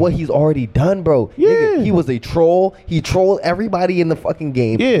because things. of what he's already done, bro. Yeah. Nigga, he was a troll. He trolled everybody in the fucking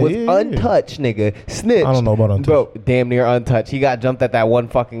game. Yeah, was yeah. untouched, nigga. Snitch. I don't know about untouched. Bro, damn near untouched. He got jumped at that one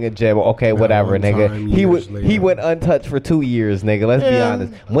fucking gym. Okay, whatever, one nigga. time, He years he later. went untouched for 2 years, nigga. Let's be Yeah. honest.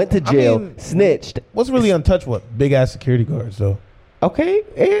 Went to I jail, mean, snitched. What's really untouched? What big ass security guards though? Okay,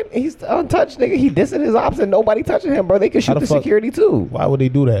 and he's untouched, nigga. He dissing his ops and nobody touching him, bro. They can How shoot the the fuck- security too. Why would they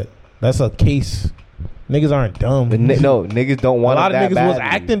do that? That's a case. Niggas aren't dumb. No, niggas don't a want lot it of that niggas was badly.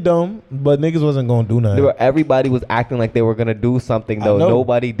 acting dumb, but niggas wasn't gonna do nothing. Everybody was acting like they were gonna do something I though. know.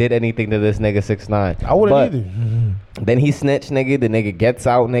 Nobody did anything to this nigga 6ix9ine. I wouldn't But either. Then he snitched, nigga. The nigga gets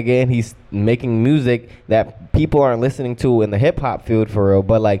out, nigga, and he's making music that people aren't listening to in the hip hop field for real.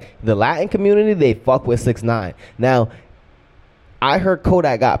 But like the Latin community, they fuck with 6ix9ine. Now, I heard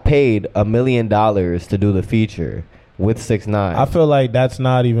Kodak got paid $1 million to do the feature with 6ix9ine. I feel like that's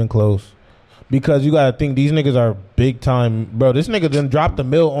not even close. Because you gotta think these niggas are big time, bro. This nigga done dropped a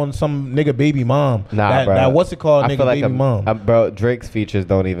mill on some nigga baby mom. Nah, bro. That what's it called, I nigga feel like baby mom. bro, Drake's features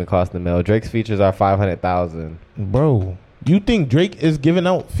don't even cost $1 million. Drake's features are 500,000. Bro, you think Drake is giving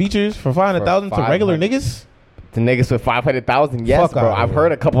out features for 500,000 to regular 500. niggas? The niggas with 500,000, yes, Fuck bro. outta I've here.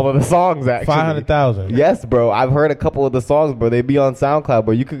 heard a couple of the songs actually. 500,000. Yes, bro. I've heard a couple of the songs, bro. They be on SoundCloud,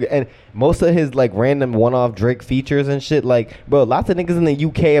 bro. You could, and most of his like random one-off Drake features and shit, like, bro. Lots of niggas in the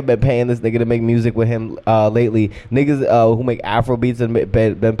UK have been paying this nigga to make music with him lately. Niggas who make Afro beats and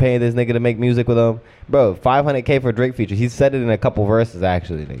been paying this nigga to make music with him, bro. 500K for Drake features. He said it in a couple verses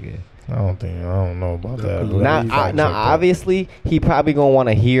actually, nigga. I don't know about that. Now- But Now- he's Now, like, obviously, he probably gonna want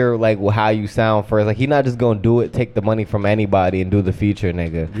to hear like how you sound first. Like, he not just gonna do it, take the money from anybody and do the feature,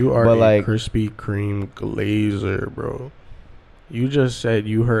 nigga. You are but a like, Krispy Kreme glazer, bro. You just said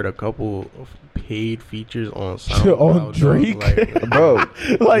you heard a couple of paid features on SoundCloud. On Drake? Like, bro,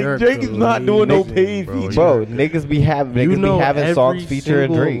 like you're Drake is not doing no glazing, paid bro. features. bro, niggas be having you niggas know be having every songs featuring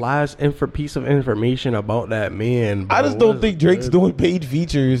single Drake. last piece of information about that man. Bro. I just don't What's think Drake's good? doing paid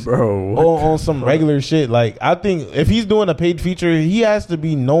features Bro, on some regular shit. Like, I think if he's doing a paid feature, he has to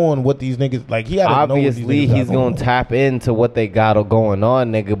be knowing what these niggas like. He gotta know what Obviously, these niggas he's got gonna on. tap into what they got going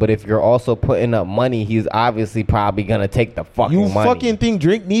on, nigga. But if you're also putting up money, he's obviously probably gonna take the fucking You money. fucking think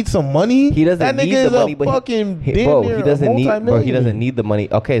Drake needs some money? He doesn't That nigga need is the money, a but fucking he damn near doesn't need, bro. He multi-millionaire. doesn't need the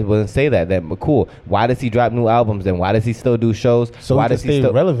money. Okay, well then say that then. But cool. Why does he drop new albums then? Why does he still do shows? So Why he can does he stay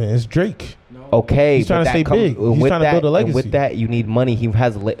still? relevant. It's Drake. Okay, He's trying but to stay that comes- big. He's with trying to that, build a and legacy. with that, you need money. He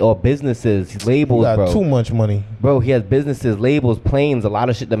has or businesses, He labels, got bro. too much money. Bro, he has businesses, labels, planes, a lot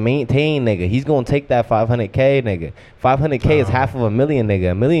of shit to maintain, nigga. He's gonna take that 500K, nigga. 500K is half of $1 million,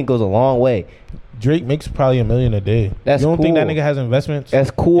 nigga. $1 million goes a long way. Drake makes probably $1 million a day. That's you don't think that cool. nigga has investments? That's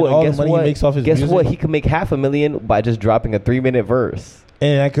cool. And all guess the money what? he makes off his guess music? what? He could make $500,000 by just dropping a 3-minute verse.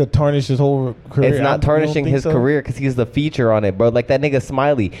 And that could tarnish his whole career. It's I not don't tarnishing think his so? career because he's the feature on it, bro. Like that nigga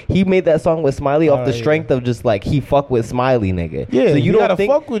Smiley. He made that song with Smiley off the yeah. strength of just like he fuck with Smiley, nigga. Yeah, so he you don't gotta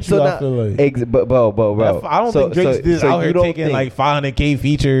think fuck with you, I now- feel like. but bro. I don't think Drake's just out here taking like 500K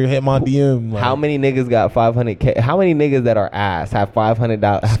feature, hit my DM. Like, How many niggas got 500K? How many niggas that are ass have $500?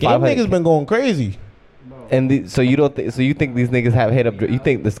 Scam niggas been going crazy. And so you don't think? So you think these niggas have hit up? You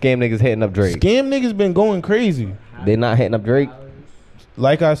think the scam niggas hitting up Drake? Scam niggas been going crazy. They not hitting up Drake.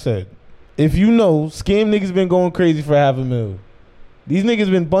 Like I said, if you know, scam niggas been going crazy for $500,000. These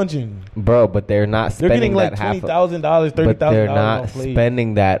niggas been bunching. Bro, but they're not They're spending getting like that half. $20,000, $30,000. But they're not on plays.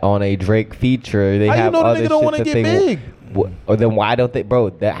 spending that on a Drake feature. They How you have know the other nigga don't shit wanna that get they big? Or then why don't they,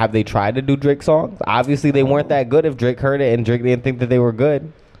 bro? Have they tried to do Drake songs? Obviously, they weren't that good. If Drake heard it and Drake didn't think that they were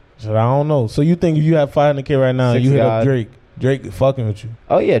good. So I don't know. So you think if you have 500K right now, Six you hit God. up Drake fucking with you.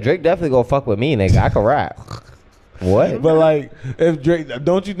 Oh yeah, Drake definitely gonna fuck with me, nigga. I can rap. What? But like, if Drake,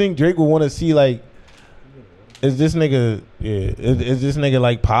 don't you think Drake would want to see like, is this nigga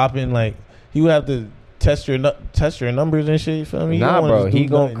like popping? Like he would have to test your numbers and shit. You feel me? Nah, bro, he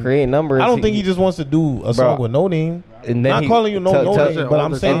gonna create numbers. I don't think he just wants to do a song with no name. And then not calling you no name, but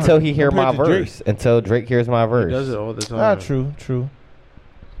I'm saying until he hear my verse. Until Drake hears my verse. He does it all the time. Ah, true.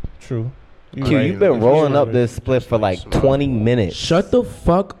 Q, you've been rolling up this split for like 20 minutes. Shut the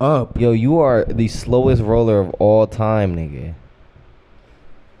fuck up. Yo, you are the slowest roller of all time, nigga.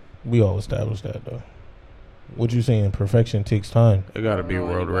 We all established that, though. What you saying? Perfection takes time. It gotta be a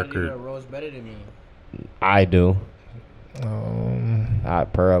world record. Rose better than me. I do. I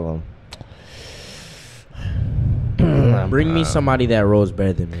pearl him. Bring me somebody that rolls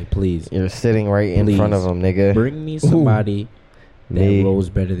better than me, please. You're sitting right in front of him, nigga. Bring me somebody that rolls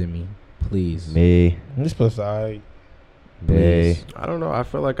better than me, please. Me. This plus I. Me. I don't know. I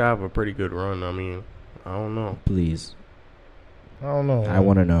feel like I have a pretty good run. I mean, I don't know. Please. I don't know. I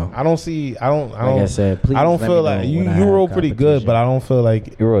want to know. I don't see. I don't. Like I said, please. I don't feel like you roll pretty good, but I don't feel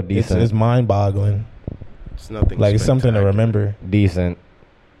like you roll decent. It's mind boggling. It's nothing. Like it's something to remember. Decent.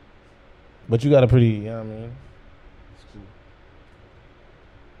 But you got a pretty. You know what I mean.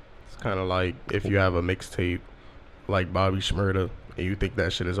 It's kind of like if you have a mixtape like Bobby Shmurda and you think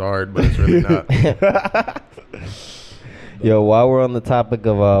that shit is hard, but it's really not. Yo, while we're on the topic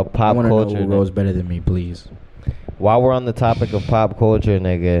of pop culture, know who rolls better than me, please. While we're on the topic of pop culture,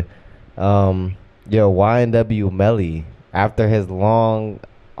 nigga, yo, YNW Melly, after his long,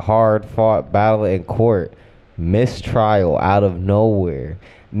 hard-fought battle in court, mistrial out of nowhere.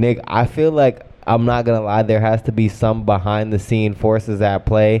 Nigga, I feel like, I'm not gonna lie, there has to be some behind-the-scene forces at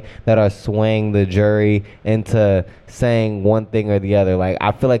play that are swaying the jury into saying one thing or the other. Like,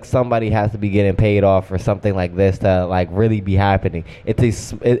 I feel like somebody has to be getting paid off for something like this to, like, really be happening.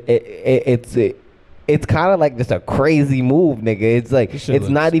 It's kind of like just a crazy move, nigga. It's like it's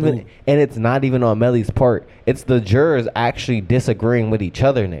not even, and it's not even on Melly's part. It's the jurors actually disagreeing with each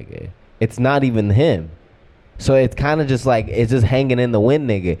other, nigga. It's not even him. So it's kind of just like it's just hanging in the wind,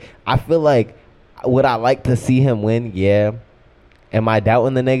 nigga. I feel like would I like to see him win? Yeah. Am I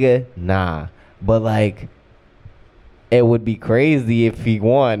doubting the nigga? Nah. But like, it would be crazy if he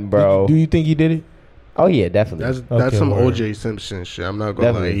won, bro. Do you think he did it? Oh yeah, definitely. That's some O.J. Simpson shit. I'm not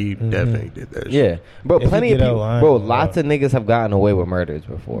gonna lie, he definitely did that shit. Yeah, bro. Plenty of people, lots of niggas have gotten away with murders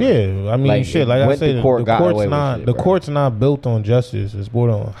before. Yeah, I mean, like, shit. Like I said, the court's not built on justice. It's built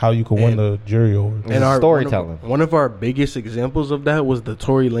on how you can win the jury over. And our storytelling. One of our biggest examples of that was the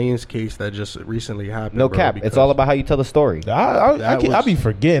Tory Lanez case that just recently happened. No cap. It's all about how you tell the story. I be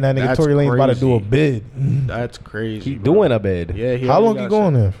forgetting that nigga Tory Lanez about to do a bid. That's crazy. He doing a bid. Yeah. How long he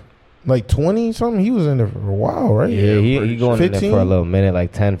going there? Like 20 something? He was in there for a while, right? Yeah, he going 15? In there for a little minute,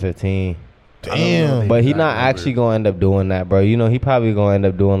 like 10, 15. Damn. But he not actually going to end up doing that, bro. You know, he probably going to end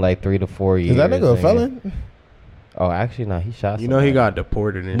up doing like 3 to 4 years. Is that nigga a felon? Oh, actually, no. He shot You know he got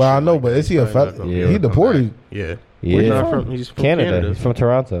deported. And but shit I know, like but is he a felon? Yeah. He deported? Yeah. Yeah. He's from Canada. He's from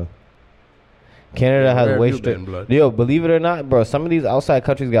Toronto. Canada has way strict. Yo, believe it or not, bro, some of these outside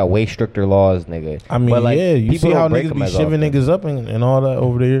countries got way stricter laws, nigga. I mean, like, yeah, you see how niggas be shiving niggas up and all that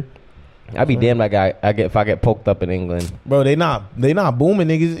over there? I'd be damned like if I get poked up in England. Bro, they not booming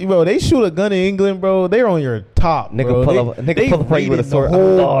niggas. Bro, they shoot a gun in England, bro. They're on your top, nigga. Bro. They pull up with a sword. The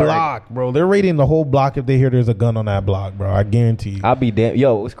whole block, bro. They're raiding the whole block if they hear there's a gun on that block, bro. I guarantee you. I'll be damn.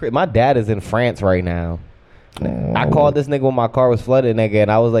 Yo, it's crazy. My dad is in France right now. I called this nigga when my car was flooded, nigga,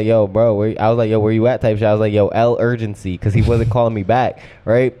 and I was like, yo, bro, where you at type shit. I was like, yo, L urgency, because he wasn't calling me back,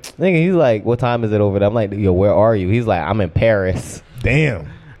 right? Nigga, he's like, what time is it over there? I'm like, yo, where are you? He's like, I'm in Paris. Damn.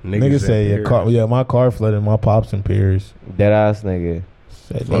 Nigga say, my car flooded, my pops in Paris. Dead ass nigga.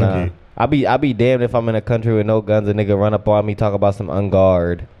 Nah. I be damned if I'm in a country with no guns, a nigga run up on me, talk about some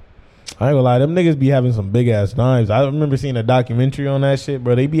unguard. I ain't gonna lie, them niggas be having some big ass knives. I remember seeing a documentary on that shit,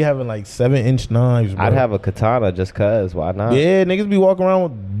 bro. They be having like 7-inch knives, bro. I'd have a katana just cause. Why not? Yeah, niggas be walking around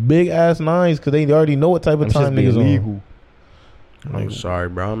with big ass knives because they already know what type of time niggas on. I'm sorry,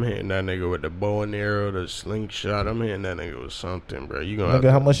 bro. I'm hitting that nigga with the bow and arrow, the slingshot. I'm hitting that nigga with something, bro. You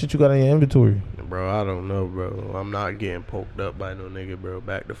gonna how much shit you got in your inventory? Bro, I don't know, bro. I'm not getting poked up by no nigga, bro.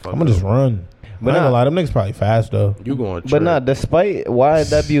 Back the fuck I'm gonna just run. But I ain't gonna lie, them niggas probably fast, though. You going But nah, despite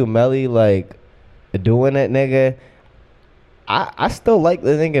YNW Melly, like, doing it, nigga, I still like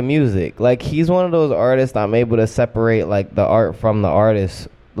the nigga music. Like, he's one of those artists I'm able to separate, like, the art from the artist.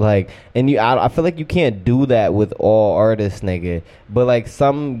 Like, and I feel like you can't do that with all artists, nigga. But like,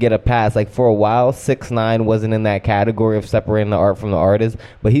 some get a pass. Like, for a while, 6ix9ine wasn't in that category of separating the art from the artist,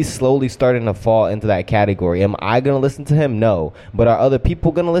 but he's slowly starting to fall into that category. Am I gonna listen to him? No. But are other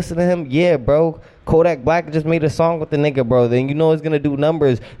people gonna listen to him? Yeah, bro. Kodak Black just made a song with the nigga, bro. Then you know it's gonna do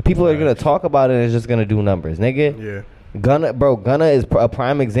numbers. People are gonna talk about it and it's just gonna do numbers, nigga. Yeah. Gunna is a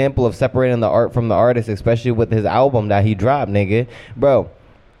prime example of separating the art from the artist, especially with his album that he dropped, nigga.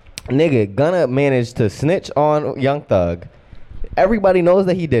 Gunna managed to snitch on Young Thug. Everybody knows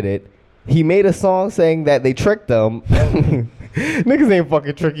that he did it. He made a song saying that they tricked him. Niggas ain't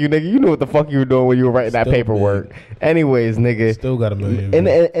fucking trick you, nigga. You knew what the fuck you were doing when you were writing that paperwork. Big. Anyways, nigga. Still got a million. And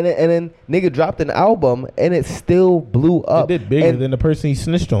then nigga dropped an album and it still blew up. It did bigger than the person he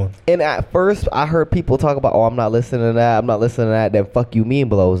snitched on. And at first, I heard people talk about, I'm not listening to that. I'm not listening to that. Then Fuck You Mean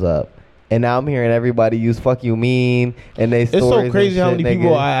blows up. And now I'm hearing everybody use Fuck You Mean and they stories. It's so crazy and how shit, many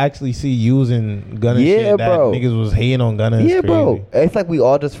people I actually see using Gunna shit that bro. niggas was hating on Gunna. Yeah, crazy. bro. It's like we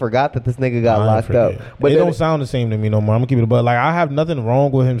all just forgot that this nigga got locked up. But it don't sound the same to me no more. I'm gonna keep it. But like, I have nothing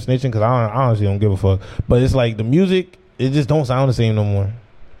wrong with him snitching because I honestly don't give a fuck. But it's like the music, it just don't sound the same no more.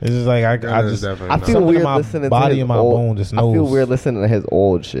 It's just like I feel weird listening to his bone just knows. I feel weird listening to his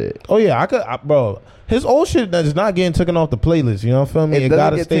old shit. Oh yeah, bro. His old shit is not getting taken off the playlist. You know what I mean? It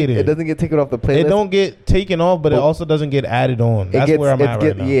gotta stay there. It doesn't get taken off the playlist. It don't get taken off, but it also doesn't get added on. That's where I'm at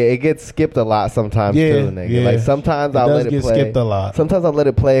right now. Yeah, it gets skipped a lot sometimes too, nigga. Yeah. Like sometimes I'll let it play. Skipped a lot. Sometimes I'll let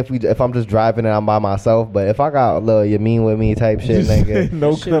it play if I'm just driving and I'm by myself. But if I got a little "You Mean With Me" type shit, nigga,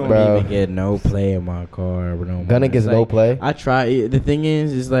 no, don't even get no play in my car. Gunna gets no play. I try. The thing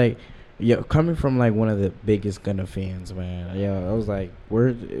is like. Yo, coming from like one of the biggest Gunna fans, man. Yo, I was like,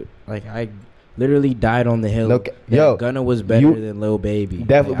 I literally died on the hill. Gunna was better than Lil Baby.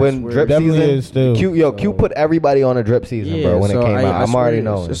 When drip season, Q put everybty on a drip season, bro. When it came out, I'm already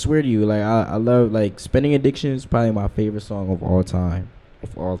knowing. I swear to you, like I love like Spending Addiction is probably my favorite song of all time,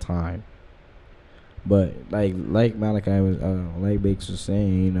 But like Malachi was, like Bakes was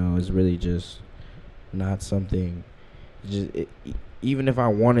saying, you know, it's really just not something. Even if I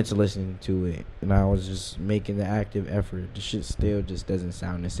wanted to listen to it and I was just making the active effort, the shit still just doesn't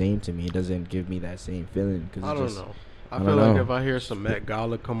sound the same to me. It doesn't give me that same feeling. Cause I don't know. I feel like if I hear some Met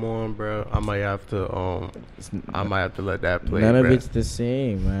Gala come on, bro, I might have to let that play. None of it's the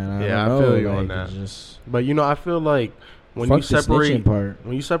same, man. I feel you on that. But you know, I feel like when you separate the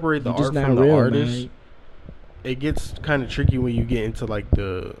art from the artist, it gets kind of tricky when you get into like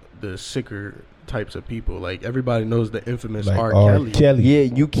the sicker types of people. Like everybody knows the infamous like R. Kelly. Yeah,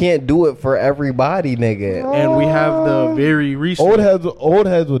 you can't do it for everybody, nigga. And we have the very recent old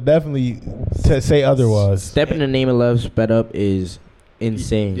heads would definitely say otherwise. Step in the Name of Love sped up is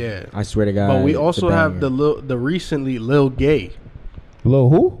insane. Yeah, I swear to God. But we also have the recently Lil Gay. Lil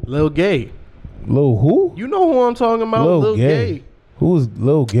who? Lil Gay. Lil who? You know who I'm talking about? Lil Gay. Who's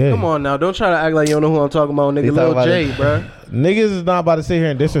Lil Gay? Come on now, don't try to act like you don't know who I'm talking about, nigga. Lil J, bro. Niggas is not about to sit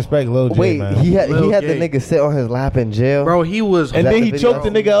here and disrespect Lil J. Wait, man. he had the nigga sit on his lap in jail, bro. He was, and then he choked the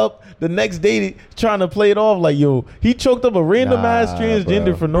nigga up the next day, trying to play it off like, yo, he choked up a random ass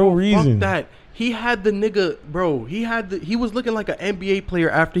transgender for no reason. Fuck that. He had the nigga, bro. He was looking like an NBA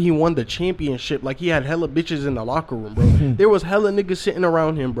player after he won the championship. Like he had hella bitches in the locker room, bro. There was hella niggas sitting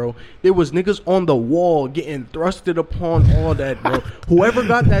around him, bro. There was niggas on the wall getting thrusted upon, all that, bro. Whoever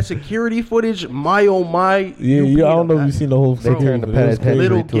got that security footage, my oh my. Yeah, I don't know if you seen the whole thing. They turned the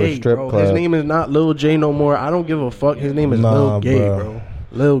penitentiary to a strip club. His name is not Lil J no more. I don't give a fuck. His name is Lil Gay, bro.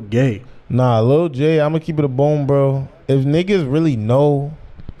 Lil Gay. Nah, Lil J, I'm gonna keep it a bone, bro. If niggas really know,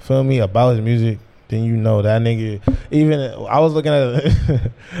 feel me, about his music, then you know that nigga. Even I was looking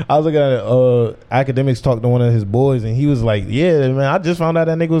at Academics talk to one of his boys, and he was like, "Yeah, man, I just found out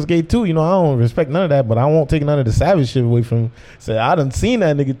that nigga was gay too. You know, I don't respect none of that, but I won't take none of the savage shit away from him." Say, I done seen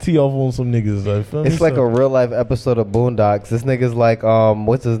that nigga tee off on some niggas. Like, it's like a real life episode of Boondocks. This nigga's like,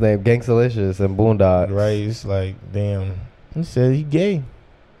 what's his name, Gangsta-licious and Boondocks. Right? It's like, damn, he said he gay.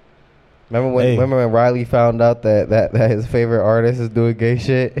 Remember when Riley found out that his favorite artist is doing gay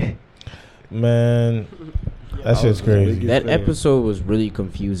shit? Man, that shit's crazy. That episode was really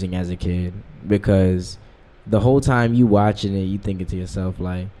confusing as a kid because the whole time you watching it, you thinking to yourself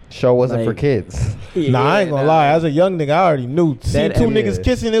like, show wasn't for kids. I ain't gonna lie. As a young nigga, I already knew. Seeing two niggas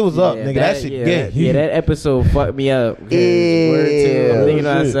kissing, it was up, nigga. That shit gay. That episode fucked me up. I'm thinking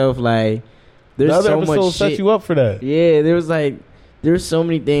to myself like, there's so much shit. Set you up for that. Yeah, there's so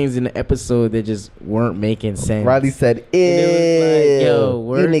many things in the episode that just weren't making sense. Riley said, "Ew, like,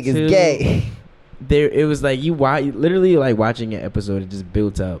 yo, you niggas gay." It was like you literally like watching an episode. It just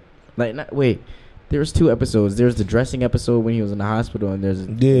built up. Like, there was 2 episodes. There's the dressing episode when he was in the hospital, and there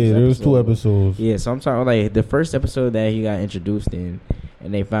was 2 episodes. Yeah, so I'm talking like the first episode that he got introduced in,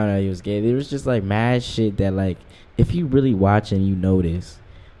 and they found out he was gay. There was just like mad shit that like if you really watching, you notice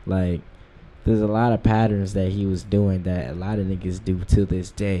like. There's a lot of patterns that he was doing that a lot of niggas do to this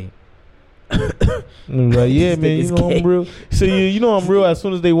day. And like, yeah, This man, you nigga's know gay. I'm real. So you know I'm real. As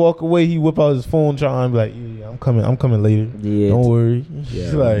soon as they walk away, he whip out his phone, trying to be like, yeah, I'm coming later. Yeah. Don't worry. Yeah,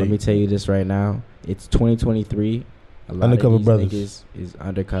 It's like, let me tell you this right now. It's 2023. A lot Undercover of these Brothers. niggas is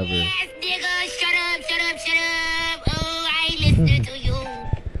undercover.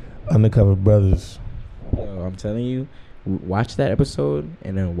 Undercover Brothers. Yo, I'm telling you, watch that episode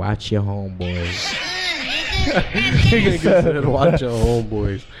and then watch your homeboys. Nigga said, watch your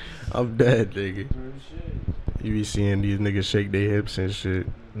homeboys. I'm dead, nigga. You be seeing these niggas shake their hips and shit.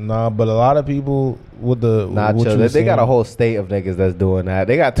 Nah, but a lot of people with the Nah, what chill. you They got a saying- whole state of niggas that's doing that.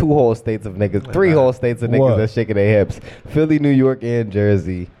 They got 2 whole states of niggas, 3 whole states of niggas What? that's shaking their hips. Philly, New York, and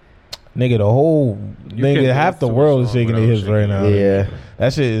Jersey. nigga. The whole You can't nigga, half dance the to a world is song shaking their without hips right shaking now. Yeah.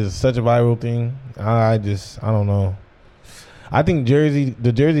 That shit is such a viral thing. I don't know. I think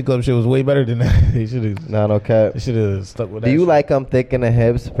the Jersey Club shit was way better than that. They should have. Nah, no cap. They should have stuck with that. Do you shit. like them thick in the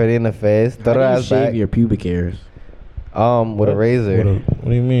hips, pretty in the face? How Throw do the you ass shave back. your pubic hairs? With a razor. What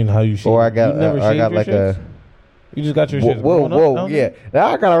do you mean? How you shave? Or I got, You never I shaved got your like shits? a. You just got your Whoa, shit. whoa, yeah. Now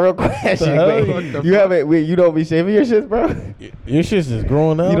I got a real question. hell? Wait, What you haven't? Wait, you don't be shaving your shits, bro? Your shit is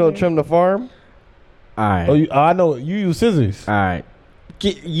growing out. You don't trim the farm? All right. Oh, I know. You use scissors. All right.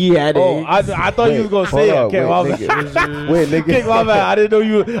 Yeah, Oh, I thought you was gonna say it. Hold Okay, on, my wait, bad. nigga. Wait, nigga. King, my bad. I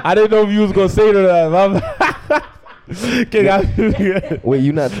didn't know if you was gonna say that. My bad. King, Wait,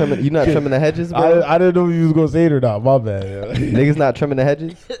 you not trimming the hedges, bro? I didn't know if you was gonna say it or not. My bad. Yeah. Niggas not trimming the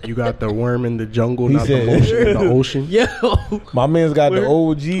hedges? You got the worm in the jungle, He not said- the motion in the ocean. Yo, My man's got the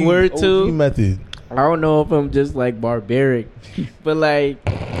OG, word OG two. method. I don't know if I'm just like barbaric, but like,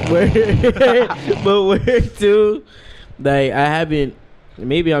 where too? Like I haven't.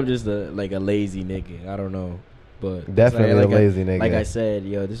 Maybe I'm just a lazy nigga. I don't know, but Definitely like a lazy nigga. Like I said,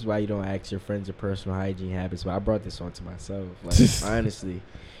 yo, this is why you don't ask your friends your personal hygiene habits. But I brought this on to myself, like honestly.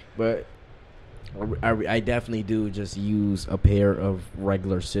 But I definitely do just use a pair of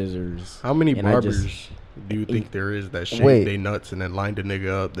regular scissors. How many And I barbers just- do you think there is that shave Wait. they nuts and then lined a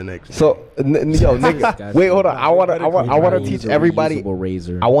nigga up the next? So, yo, nigga, wait, hold on. I wanna teach everybody.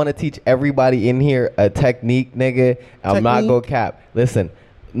 Razor. I want to teach everybody in here a technique, nigga. I'm not go cap. Listen,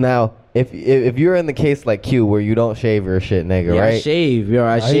 now if you're in the case like Q where you don't shave your shit, nigga, I right? shave, yo.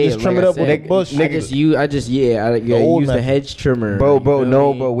 I He shave. just trim like it I up with said. a bush. I just use. I old use the method. hedge trimmer. Bro, you feel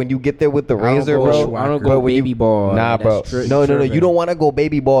no, me? bro. When you get there with the I don't razor, go- bro. I don't bro, go when you- baby ball. Nah, That's bro. No. trimming. You don't want to go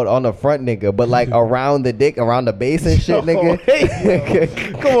baby bald on the front, nigga, but like around the dick, around the base and shit,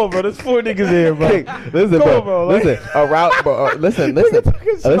 nigga. Come on, bro. There's 4 niggas here, bro. Listen, Come bro. on, bro, like- Listen, around, bro. Listen.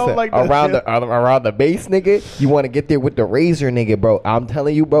 Don't like that around shit. around the base, nigga. You want to get there with the razor, nigga, bro. I'm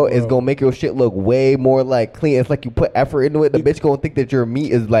telling you, bro. It's gonna make your shit look way more like clean. It's like you put effort into it. The bitch gonna think that your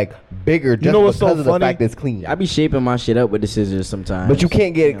meat is like bigger just know what's because so of the funny? fact it's clean. I be shaping my shit up with the scissors sometimes. But you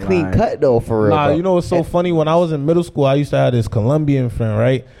can't get it Can't clean lie. cut though, for real. Nah, bro. you know what's so funny? When I was in middle school, I used to have this Colombian friend,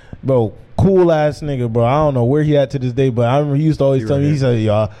 right? Bro, cool ass nigga, bro. I don't know where he at to this day, but I remember he used to always tell me, he said,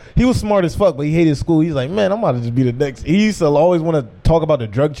 y'all, he was smart as fuck, but he hated school. He's like, man, I'm about to just be the next. He used to always want to talk about the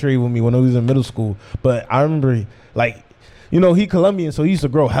drug trade with me when I was in middle school. But I remember, like, you know, he Colombian, so he used to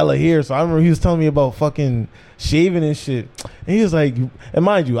grow hella hair. So I remember he was telling me about fucking shaving and shit. And he was like, and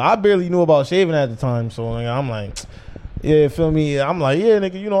mind you, I barely knew about shaving at the time. So like, I'm like, yeah, feel me? I'm like, yeah,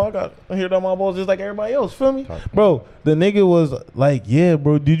 nigga, you know, I got hair down my balls just like everybody else, feel me? Bro, the nigga was like, yeah,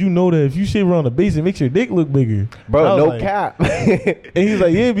 bro, did you know that if you shave around the base, it makes your dick look bigger? bro, I was no like- cap. And he's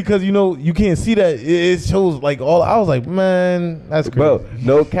like, yeah, because, you know, you can't see that. It shows like all. I was like, man, that's crazy. Bro,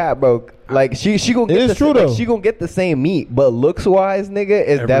 no cap, bro. Like she gonna get It is the, true, like, though. she gonna get the same meat, but looks wise, nigga, it's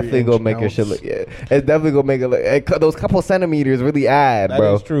Every definitely inch gonna make your shit counts. look. Yeah, it's definitely gonna make it look. Those couple centimeters really add, That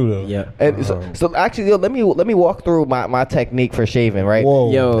bro. is true, though. Yeah. And so actually, yo, let me walk through my technique for shaving, right?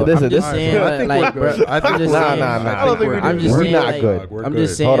 Whoa. Yo, Listen, I'm this- just saying, I think like, we're good. bro, I think I'm just we're saying, good. Nah, I don't think we're I'm good. just We're saying, not like, good. We're I'm good.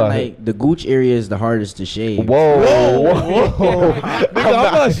 just saying, Hold on. like, the gooch area is the hardest to shave. Whoa, Nigga,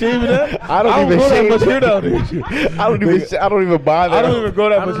 I'm not shaving that. I don't even grow that shave much hair down there. I don't even bother. I don't even grow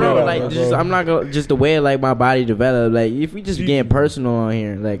that I much don't hair know, down like, there, just bro. I'm not gonna just the way like my body developed. Like, if we just getting personal on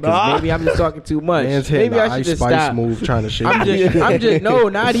here, like, 'cause Nah. maybe I'm just talking too much. Man's hitting Maybe the I should Ice just Spice stop. move trying to shave. I'm just no,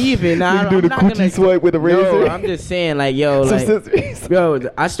 not even. Nah, You do I'm the not coochie gonna swipe with a No, razor. I'm just saying, like, yo, Some like, scissors. yo,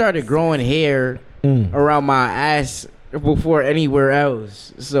 I started growing hair around my ass before anywhere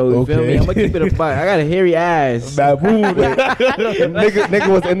else. So you feel Okay. me? I'm gonna keep it a buck. I got a hairy ass. Baboon. nigga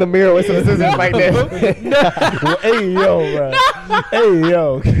was in the mirror with some scissors like that. Hey, yo, bro. Hey,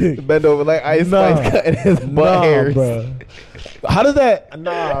 yo. Bend over like Ice Spice cutting his butt hairs. bro. How does that?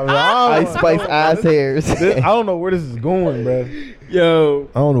 Nah, bro. Ice Spice ass hairs. I don't know where this is going, bro. Yo.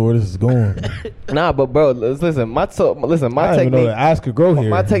 I don't know where this is going. Nah, but bro, listen. My I didn't even know technique. that ass could grow here.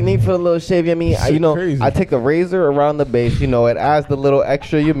 My technique for the little shave, you mean, Shit crazy. I take the razor around the base, it adds the little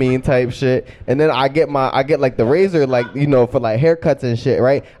extra, type shit, and then I get like the razor, like, for like haircuts and shit,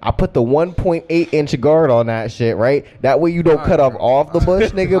 right? I put the 1.8 inch guard on that shit, right? That way you don't cut off the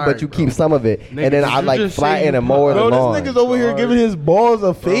bush, nigga, but you keep some of it, Nigga, and then did I you like just say flatten you and mow the Bro, lawn. this nigga's over here giving his balls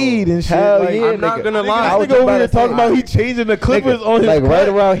a fade and shit. Hell like, yeah, I'm not nigga. gonna Nigga, lie. this nigga over here talking about he changing the clippers on his like right cut.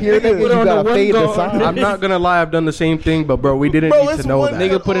 around here, nigga, you put on gotta the fade the window. side. I'm not gonna lie. I've done the same thing, but bro, we didn't Bro, need it's to know one that.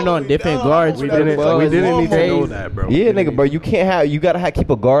 Nigga put it on different guards. We for the didn't. balls. We didn't need to know Crazy. that, bro. Yeah, nigga, bro, you can't have. You gotta keep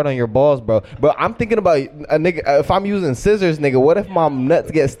a guard on your balls, bro. Bro, I'm thinking about a nigga. If I'm using scissors, nigga, what if my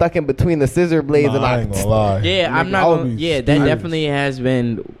nuts get stuck in between the scissor blades and I ain't gonna lie. Yeah, I'm Nigga, not I would gonna. be Yeah, that stupid. definitely has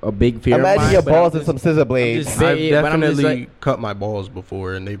been a big fear. of imagine mine, your but I'm balls and just- some scissor blades. just- I've Yeah, but I'm just definitely like- cut my balls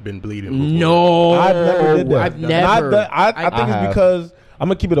before, and they've been bleeding. Before. No, I've never did that. I've Not never. that- I think I it's have. because I'm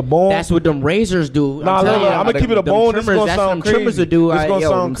gonna keep it a bone. That's what them razors do. Nah, I'm look, telling look, you, I'm gonna keep it a them bone. This trimmers, gonna that's sound what them trimmers crazy. will do. This gonna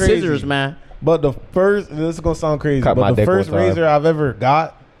sound them crazy. Scissors, man. But the first, this is gonna sound crazy, Cut my but the dick first one time. razor I've ever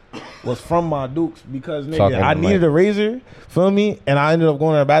got was from my Dukes because Talking nigga, I to needed Mike. a razor, feel me? And I ended up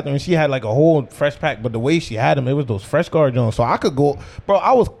going to the bathroom and she had like a whole fresh pack, but the way she had them, it was those fresh guard Jones. So I could go, bro.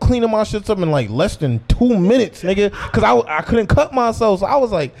 I was cleaning my shits up in like less than 2 minutes, nigga, because I couldn't cut myself. So I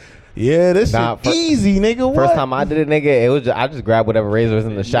was like, yeah, this Nah, shit easy, nigga. What? First time I did it, nigga, it was I just grabbed whatever razor was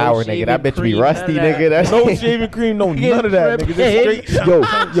in the shower, nigga. That bitch be shaving rusty, cream, nigga. That's no shaving cream, no none of that, nigga. Just straight.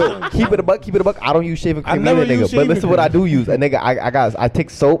 Yo, keep it a buck. I don't use shaving I cream never either, use nigga. But shaving listen what I cream. do use. Nigga, I take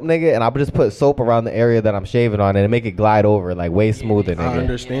soap, nigga, and I just put soap around the area that I'm shaving on and make it glide over like way smoother, I nigga.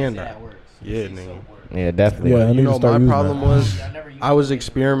 understand that. Yeah, nigga. Yeah, definitely. Yeah, I need You to know, start my using problem that. was I was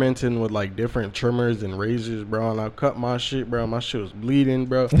experimenting with like different trimmers and razors, bro, and I cut my shit, bro. My shit was bleeding,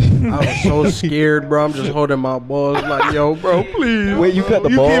 bro. I was so scared, bro. I'm just holding my balls like, yo, bro, please. Wait, you cut the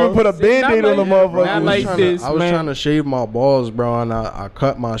You can't even balls? put a band-aid on the motherfucker. not like this, I was man. trying to shave my balls, bro, and I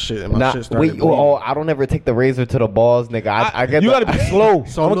cut my shit, and my shit started wait, bleeding. I don't ever take the razor to the balls, nigga. I get you the- gotta be slow.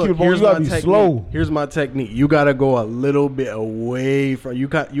 So I'm gonna look, keep it going. You gotta be technique. slow. Here's my technique. You gotta go a little bit away from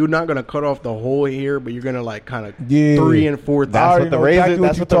you're not gonna cut off the whole hair, but you're gonna like kind of Yeah. 3 and 4. I That's already what the know razor. exactly what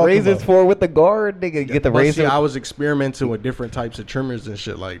That's you what the talking razor's about. for with the guard, nigga. Get the But razor. see, I was experimenting with different types of trimmers and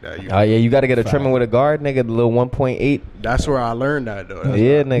shit like that. Oh yeah, you gotta get a trimmer with a guard, nigga. The little 1.8. That's where I learned that though. That's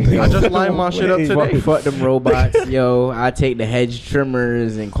Yeah, I nigga. just lined my shit up Wait, today. Fuck them robots, yo. I take the hedge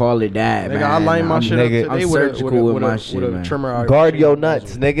trimmers and call it that, Nigga, man. I lined my shit nigga, up I'm today surgical with my shit, man. trimmer. I Guard your shaved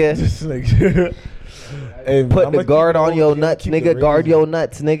nuts, with. nigga. Just like, hey, Put I'ma the keep guard it on low your key, nuts, keep the nigga. Guard razor. your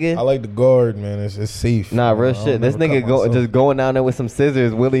nuts, nigga. I like the guard, man. It's safe. Nah, real I shit. don't This never nigga cut myself. just going down there with some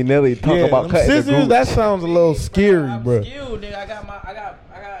scissors, willy nilly, talking Yeah, about them cutting scissors. the gooch. That sounds a little scary, bro. nigga. I got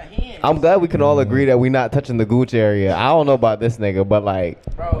hands. I'm glad we can all agree that we're not touching the gooch area. I don't know about this nigga, but like,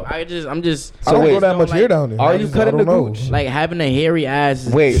 Bro, I'm just. I don't wait, grow that much like, hair down there. are I you just- cutting I the don't know. gooch? Like having a hairy ass.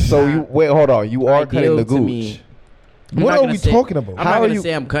 Is wait, so not you hold on, you are cutting ideal the to me. gooch. I'm What not are gonna we say- talking about? I'm How not are gonna you-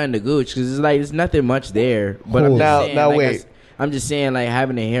 say I'm cutting the gooch because it's like there's nothing much there. But I'm Cool. just Now- saying, now like, wait. I'm just saying, like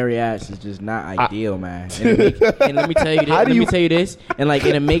having a hairy ass is just not ideal, man. And let me tell you this. How Let do me you- tell you this. And like,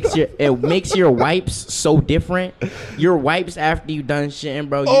 and it makes your wipes so different. Your wipes after you done shitting,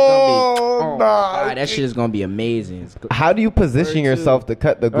 bro. You're Oh, gonna be. nah. God, that shit is gonna be amazing. How do you position yourself to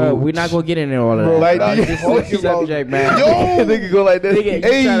cut the gooch? We're not gonna get into all of Bro, that. like, nah, you- just talking about- subject, man. Yo, nigga go like this. Nigga, you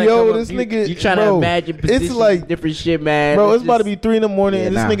Hey, tryna yo, come up- this you- nigga- You trying to bro, imagine it's positions, like- different shit, man. Bro, it's about to just- be 3 in the morning, Yeah,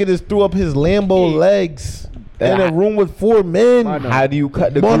 and this nah. nigga just threw up his Lambo Yeah. legs in Ah. a room with 4 men. How do you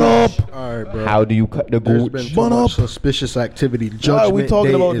cut the Bun gooch? up. All right, bro. How do you cut the There's gooch? been too Bun much up. suspicious activity. Why are Judgment we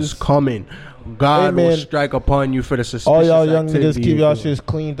talking Day about is this? coming. God Hey, man. will strike upon you for the suspicious All y'all young activity niggas keep y'all you're doing. shits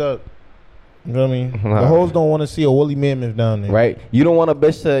cleaned up. You know what I mean? Nah. The hoes don't want to see a woolly mammoth down there. Right? You don't want a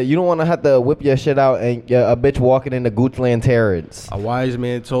bitch to. You don't want to have to whip your shit out and a bitch walking in the Goochland Terrence. A wise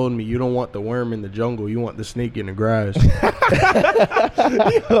man told me, you don't want the worm in the jungle, you want the snake in the grass.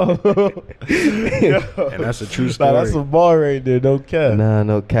 And that's a true story. Nah, that's a bar right there. No cap. Nah,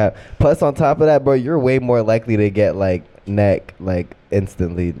 no cap. Plus, on top of that, bro, you're way more likely to get like neck, like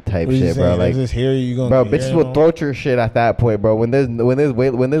instantly type What you shit, bro. saying? Like, Is this hairy? You gonna bro, get bitches hair will on? throat your shit at that point, bro. When there's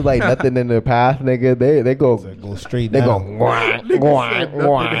like nothing in their path, nigga, they go. It's like, go straight They go. down. Wah, wah,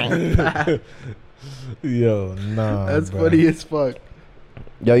 wah. Yo, nah. That's bro. funny as fuck.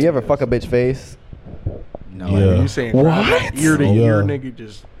 Yo, you ever fuck a bitch face? No. Yeah. You saying What? ear to Oh, ear, yeah. nigga,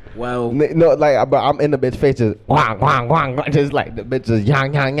 just Well, No, like, but I'm in the bitch face, just wang, wang, wang, wang, just like the bitch just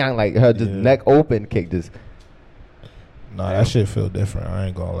yang, yang, yang, like her just Yeah. neck open, kick just. Nah, that shit feel different. I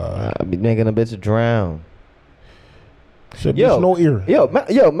ain't gonna lie. I be making a bitch drown. Should be no ear.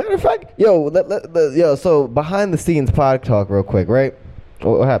 Matter of fact, so behind the scenes pod talk real quick, right?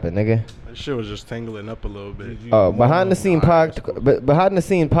 What happened, nigga? That shit was just tangling up a little bit. Behind the scene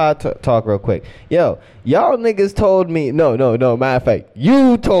pod talk real quick. Yo, y'all niggas told me no. Matter of fact,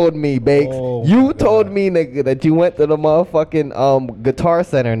 you told me, Bakes. You told me, nigga, that you went to the motherfucking Guitar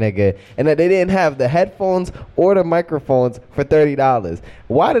Center, nigga, and that they didn't have the headphones or the microphones for $30.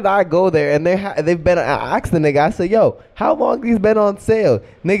 Why did I go there and they've been? I asked the nigga. I said, yo, how long these been on sale?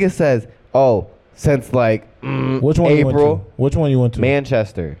 Nigga says, since like Which one April. You went to? Which one you went to?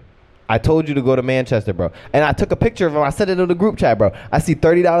 Manchester. I told you to go to Manchester, bro. And I took a picture of them. I sent it in the group chat, bro. I see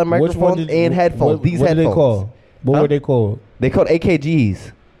 $30 microphones and headphones. These what headphones. Did they call? What were they called? They called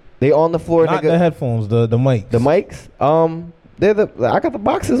AKGs. They on the floor, Not nigga. the headphones, the mics. The mics? I got the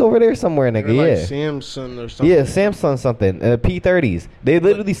boxes over there somewhere, nigga. They're Yeah. like Samsung or something. Yeah, Samsung something. P30s. They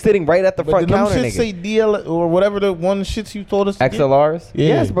literally sitting right at the front counter, shits nigga. say DL or whatever the one shits you told us to get? XLRs? Yeah.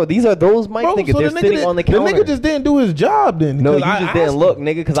 Yes, bro. These are those mics, Bro, nigga. so They're the nigga sitting on the counter. The nigga just didn't do his job then. No, you 'cause I just didn't asked look, him.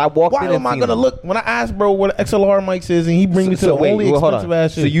 nigga, because I walked Why in and am I seen gonna them. look when I asked bro what XLR mics is and he bring me to the only expensive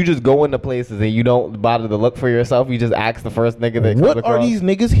ass shit? So you just go into places and you don't bother to look for yourself. You just ask the first nigga that comes What are across? these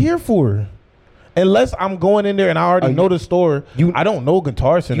niggas here for? Unless I'm going in there and I already know the store. I don't know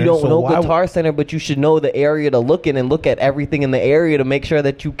Guitar Center. You don't so know why Guitar Center, but you should know the area to look in and look at everything in the area to make sure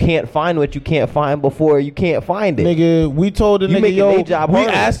that you can't find what you can't find before you can't find it. Nigga, we told the You nigga, making yo, their job we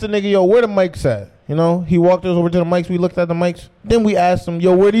harder. asked the nigga, yo, where the mics at? You know, he walked us over to the mics. We looked at the mics. Then we asked him,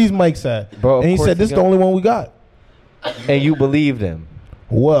 yo, where these mics at? Bro, of and he course said, this he is the got- only one we got. And you believed him.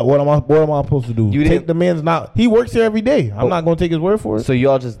 What am I supposed to do? You Take didn't- the man's not. He works here every day. I'm not gonna take his word for it. So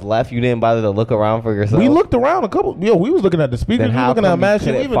y'all just left? You didn't bother to look around for yourself? We looked around a couple. Yo, we was looking at the speakers. Then We how looking at come you mad shit.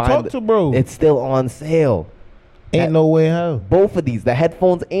 We couldn't even find talked it? to bro. It's still on sale. Ain't no way how. Both of these, the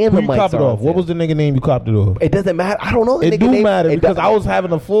headphones and Who the you mics copped it are on off? What sale. was the nigga name you copped it off? It doesn't matter. I don't know the It nigga do name. matter It because doesn't- I was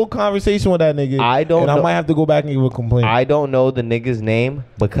having a full conversation with that nigga. I don't and I know- might have to go back and give a complaint. I don't know the nigga's name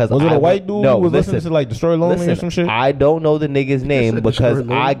because Was it I a white dude no, who was listen, listening to like Destroy Lonely or some shit? I don't know the nigga's name said because Destroy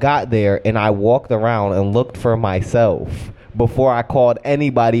Lonely. I got there and I walked around and looked for myself before I called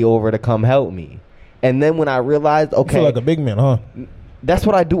anybody over to come help me. And then when I realized, You okay, feel like a big man, huh? that's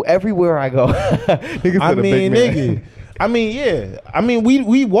what I do everywhere I go. Niggas I said a big mean, man. nigga. I mean, yeah. I mean,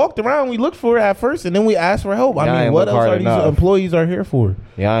 we walked around, we looked for it at first, and then we asked for help. Y'all I mean, ain't what look else hard are these enough. employees are here for?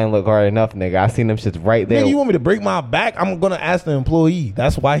 Yeah, I ain't look hard enough, nigga. I seen them shits right there. Nigga, you want me to break my back? I'm gonna ask the employee.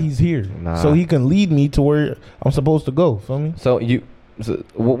 That's why he's here, Nah. so he can lead me to where I'm supposed to go. Feel me? So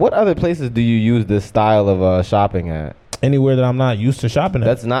what other places do you use this style of shopping at? Anywhere that I'm not used to shopping at.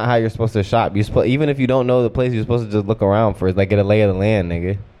 That's not how you're supposed to shop. Even if you don't know the place, you're supposed to just look around first, like get a lay of the land,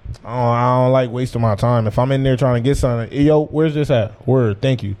 nigga. I don't like wasting my time. If I'm in there trying to get something, hey, yo, where's this at? Word,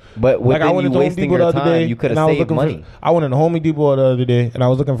 thank you. But Like I within went you into Home wasting Depot the your other time, day, you could and I have was saved looking money. I went into Home Depot the other day, and I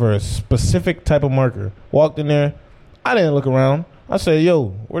was looking for a specific type of marker. Walked in there, I didn't look around. I said, "Yo,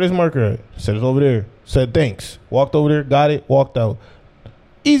 where this marker at?" Said it's over there. Said thanks. Walked over there, got it, walked out.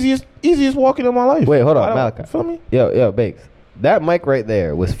 Easiest walking in my life. Wait, hold on, I don't- Malachi. Feel me? Yo, Bakes. That mic right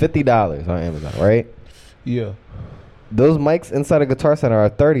there was $50 on Amazon, right? Yeah. Those mics inside a Guitar Center are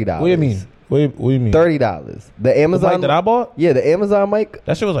 $30. What do you mean? What do you mean? $30. The The Amazon mic that I bought? Yeah, the Amazon mic.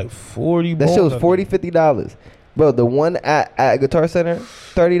 That shit was like 40. That shit was bones, I $40, think. $50. Bro, the one at Guitar Center,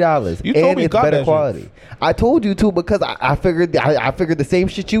 $30. You told And me you it's got better that shit. quality. I told you to because I figured the same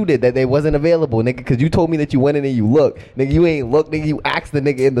shit you did, that they wasn't available, nigga. Because you told me that you went in and you looked. Nigga, you ain't looked, nigga. You asked the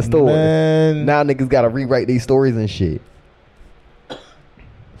nigga in the store. Man. Now niggas gotta rewrite these stories and shit.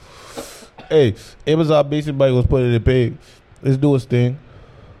 Hey, Amazon Basic Bike was putting it paid. Let's do its thing.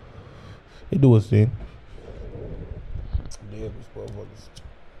 It do its thing.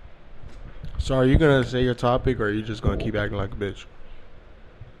 So are you gonna say your topic, or are you just gonna keep acting like a bitch?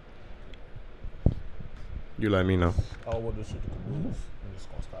 You let me know.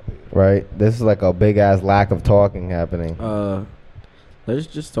 Right? This is like a big ass lack of talking happening. Let's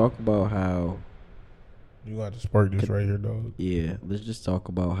just talk about how. You got to spark this right here, dog. Yeah, let's just talk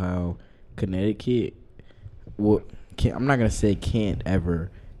about how Connecticut. I'm not gonna say can't ever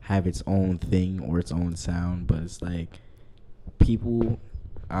have its own thing or its own sound, but it's like people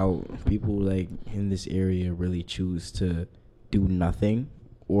like in this area really choose to do nothing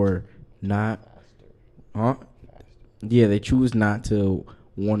or not. Huh? Yeah, they choose not to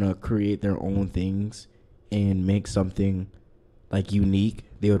want to create their own things and make something like unique.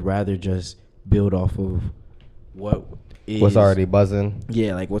 They would rather just build off of what's already buzzing.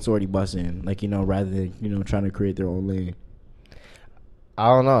 Yeah, like what's already buzzing. Like, rather than, trying to create their own lane. I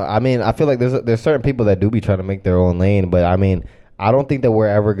don't know. I mean, I feel like there's certain people that do be trying to make their own lane, but I mean, I don't think that we're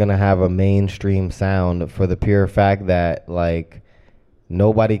ever gonna have a mainstream sound for the pure fact that like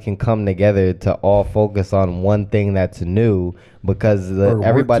nobody can come together to all focus on one thing that's new because Or work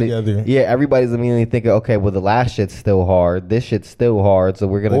everybody, together. yeah, everybody's immediately thinking, okay, well the last shit's still hard, this shit's still hard, so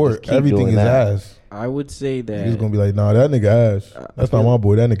we're gonna Or just keep everything doing is that. ass. I would say that He's gonna be like, nah, that nigga ass. That's not my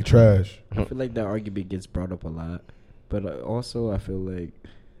boy. That nigga trash. I feel like that argument gets brought up a lot, but also I feel like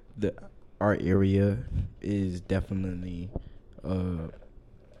our area is definitely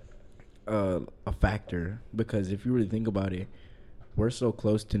a factor because if you really think about it, we're so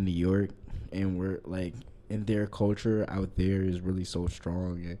close to New York, and we're like, and their culture out there is really so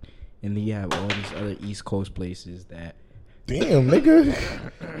strong, and then you have all these other East Coast places that Damn,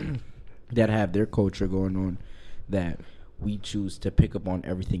 nigga. that have their culture going on that we choose to pick up on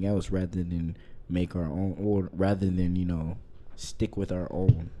everything else rather than make our own, or rather than, you know, stick with our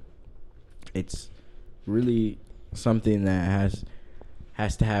own. It's really something that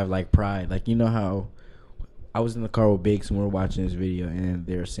has to have like pride. Like, you know how I was in the car with Bakes and we were watching this video and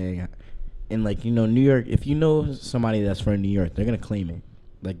they're saying, and like, you know, New York, if you know somebody that's from New York, they're gonna claim it.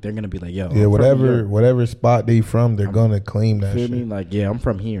 Like, they're gonna be like, yo, Yeah, I'm from New York. whatever spot they from, they're gonna claim that Feel shit. me? Like, yeah, I'm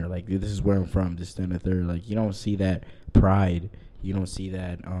from here. Like, this is where I'm from. This, then, the third. Like, you don't see that pride. You don't see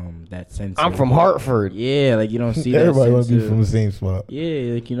that that sense. I'm of, from Hartford. Yeah, like you don't see that. Everybody sense wants to be of- from the same spot.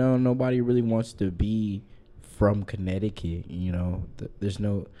 Yeah, like, you know, nobody really wants to be from Connecticut. You know, there's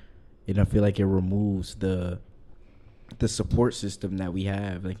no. And I feel like it removes the support system that we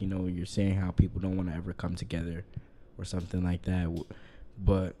have. Like, you know, you're saying how people don't want to ever come together or something like that,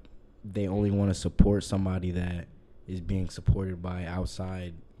 but they only want to support somebody that is being supported by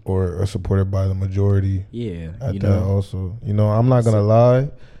outside. Or supported by the majority. Yeah, At you that know. also. You know, I'm not gonna lie,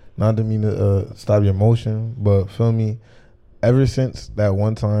 not to mean to stop your motion, but feel me, ever since that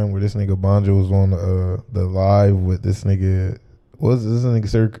one time where this nigga Bonjo was on the live with this nigga, what's this nigga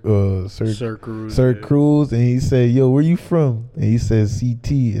Sir Cruz. Sir yeah. Cruz, and he said, yo, where you from? And he said CT,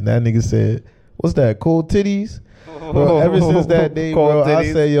 and that nigga said, what's that, cold titties? Bro, ever since that day, Cold bro, I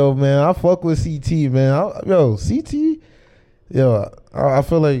titties. say, yo, man, I fuck with CT, man. CT, yo, I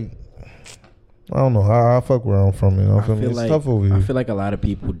feel like, I don't know, I fuck where I'm from, you know, feel me? It's tough over here. I feel like a lot of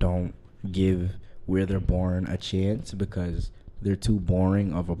people don't give where they're born a chance because they're too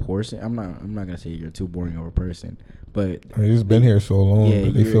boring of a person. I'm not gonna say you're too boring of a person, but I mean, it's been here so long Yeah,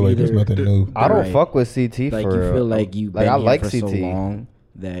 that they you're feel like there's either- nothing new. I don't Right. fuck with CT like for you feel real. like you've Like, been I here like for so CT. long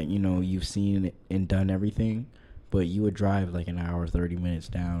that, you know, you've seen it and done everything, but you would drive like an hour 30 minutes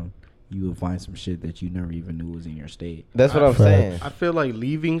down, you would find some shit that you never even knew was in your state. That's what I'm Facts. saying. I feel like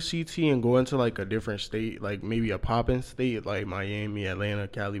leaving CT and going to like a different state, like maybe a poppin' state, like Miami, Atlanta,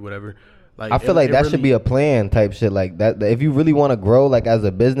 Cali, whatever. Like I feel like that should be a plan type shit like that. If you really want to grow like as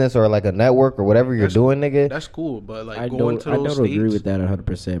a business or like a network or whatever you're That's- doing, nigga. That's cool, but like I going don't, to I those don't states, agree with that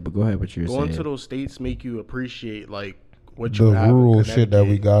 100%, but go ahead what you're going saying. to those states make you appreciate like what The you have rural in shit that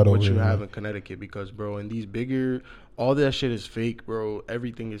we Connecticut, got what over you here. have in Connecticut, because bro, in these bigger, all that shit is fake, bro.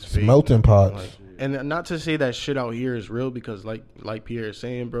 Everything is fake. Melting pots. Like, and not to say that shit out here is real, because like Pierre is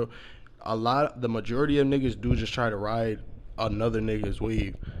saying, bro, the majority of niggas do just try to ride another nigga's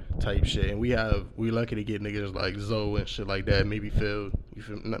wave type shit, and we lucky to get niggas like Zoe and shit like that. Maybe Phil, you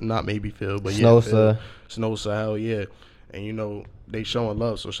feel, not maybe Phil, but yeah, Snowsa. Snowsa, hell yeah. And you know they showing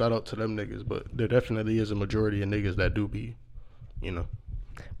love, so shout out to them niggas. But there definitely is a majority of niggas that do be, you know.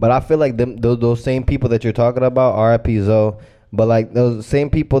 But I feel like those same people that you're talking about, RIP Zoe, but like those same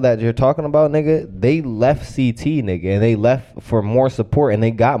people that you're talking about, nigga, they left CT, nigga, and they left for more support, and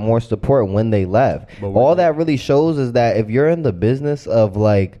they got more support when they left. But All that really shows is that if you're in the business of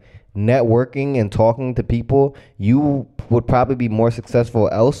like networking and talking to people, you would probably be more successful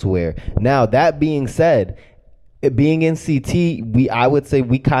elsewhere. Now, that being said, it being in CT, I would say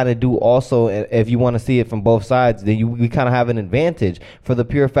we kind of do also. If you want to see it from both sides, then we kind of have an advantage for the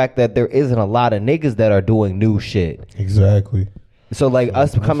pure fact that there isn't a lot of niggas that are doing new shit. Exactly. So like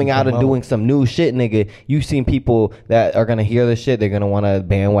us coming out and doing some new shit, nigga, you've seen people that are gonna hear the shit, they're gonna want to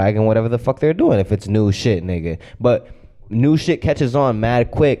bandwagon whatever the fuck they're doing if it's new shit, nigga. But new shit catches on mad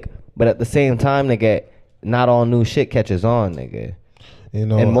quick. But at the same time, nigga, not all new shit catches on, nigga. You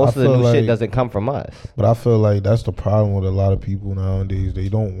know, And most I of the feel new like, shit doesn't come from us. But I feel like that's the problem with a lot of people nowadays. They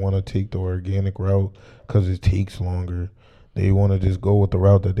don't want to take the organic route because it takes longer. They want to just go with the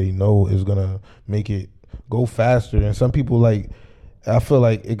route that they know is gonna make it go faster. And some people like, I feel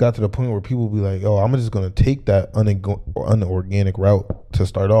like it got to the point where people be like, "Oh, I'm just gonna take that unorganic route to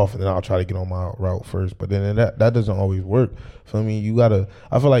start off, and then I'll try to get on my route first." But then that doesn't always work. Feel me? You gotta.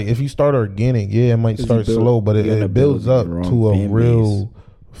 I feel like if you start organic, yeah, it might 'Cause start you build- slow, but you gotta it builds build up your own to a fan real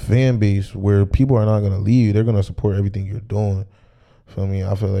fan base where people are not gonna leave. They're gonna support everything you're doing. Feel me?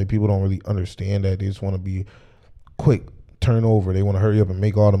 I feel like people don't really understand that. They just want to be quick turnover. They want to hurry up and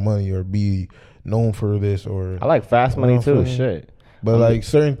make all the money or be known for this or. I like fast money too. Feel me? Shit. But like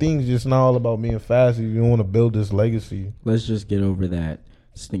certain things, just not all about being fast. You don't want to build this legacy. Let's just get over that.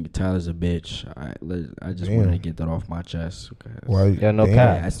 This nigga Tyler's a bitch. I just wanted to get that off my chest. Why? Yeah, no damn.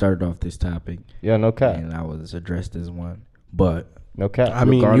 cap. I started off this topic. Yeah, no cap. And I was addressed as one. But No cap. I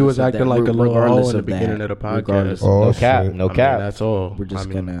mean, you regardless was of acting that, like a little regardless hoe in the of that, beginning of the regardless podcast. of Oh, no cap. shit. No I mean, cap. that's all. we're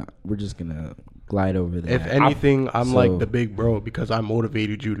just gonna glide over that. If anything, I'm So- like the big bro because I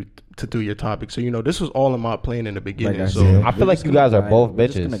motivated you to do your topic. So this was all in my plan in the beginning. Like I so said, I feel we're like just you gonna guys are glide- both we're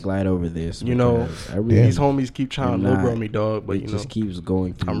just bitches. gonna glide over this. You know, because I really, Yeah. these homies keep trying I'm to little not- bro me, dog. But it just keeps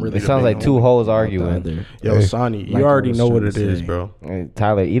going through. I'm really It the sounds big like two homie. hoes without the arguing. other. Yo, Hey. Sonny, you Like I already was know trying what to it is, say. bro. Hey,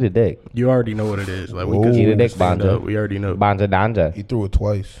 Tyler, eat a dick. You already know what it is. Like we Ooh. could Eat a dick, stand Banja. up. We already know. Banja danja. He threw it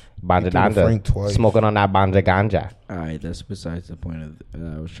twice. Banja He threw the Frank danja. twice. Smoking on that banja ganja. All right, that's besides the point of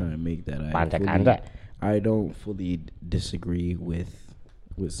I was trying to make that. Banja ganja. I don't fully disagree with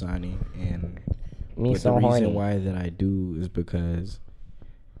Sonny, and Me but so the reason horny. why that I do is because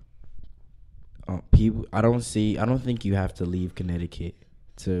people. I don't think you have to leave Connecticut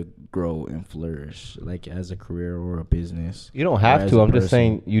to grow and flourish, like as a career or a business. You don't or have as to. a I'm just person.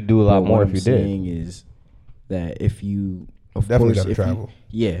 saying you do a lot But more what if I'm you did. saying is that if you, of Definitely course, gotta if you- travel.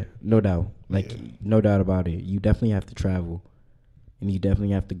 yeah, no doubt, like Yeah. no doubt about it. You definitely have to travel, and you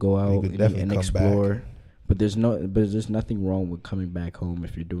definitely have to go out could and, definitely come explore. But there's nothing wrong with coming back home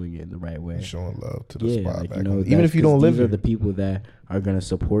if you're doing it the right way. Showing love to the Yeah, spot like back you know, home. Even if you don't live these are here. the people that are gonna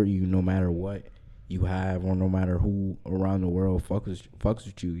support you no matter what you have or no matter who around the world fucks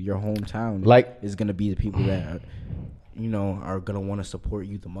with you. Your hometown Like- is gonna be the people that are gonna want to support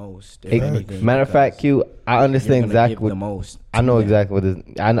you the most. if Hey, anything, matter of fact, because Q, I understand you're gonna exactly give what the most. I to know them. exactly what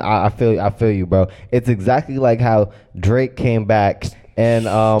this. I feel you, bro. It's exactly like how Drake came back and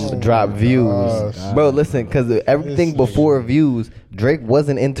dropped Views, gosh. bro. Listen, because everything This before Views, Drake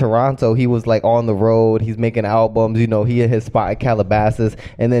wasn't in Toronto. He was like on the road. He's making albums. He had his spot in Calabasas,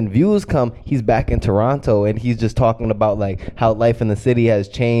 and then Views come. He's back in Toronto, and he's just talking about like how life in the city has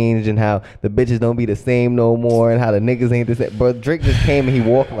changed and how the bitches don't be the same no more, and how the niggas ain't the same. Bro, Drake just came and he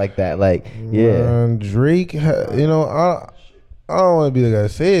walked like that. Like, yeah. Man, Drake, I don't want to be the guy to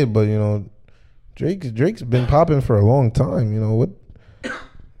say it, but Drake's been popping for a long time. What?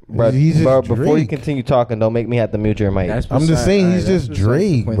 Bro, He's just bro, before you Drake. continue talking, don't make me have to mute your mic. I'm just saying he's just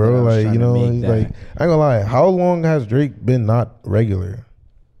Drake, bro. Like he's like I ain't gonna lie. How long has Drake been not regular?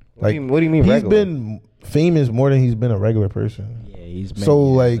 What do you mean he's regular? been famous more than he's been a regular person. Yeah, he's So,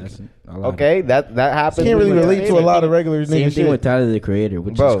 like, Okay, that happens. Can't really with relate to a lot of regular Same nigga thing with shit. Tyler the Creator,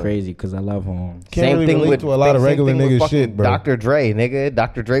 which Bro. is crazy because I love him. Can't Same really thing relate with to a lot of same regular thing with nigga fucking shit, bro. Dr. Dre, nigga.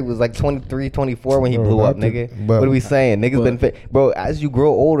 Dr. Dre was like 23, 24 when he Bro, blew up, Dr. nigga. but- What are we saying? Niggas but- been bro. As you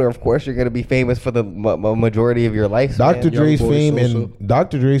grow older, of course you're gonna be famous for the majority of your life. Dr. man. Dre's Young Boy fame Sosa. and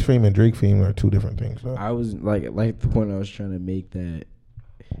Dr. Dre's fame and Drake fame are two different things. Though. I was like the point I was trying to make that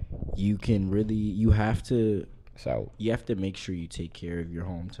you have to So make sure you take care of your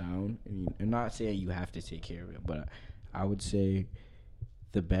hometown. I'm not saying you have to take care of it, but I would say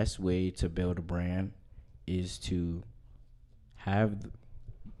the best way to build a brand is to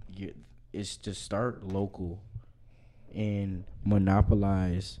start local and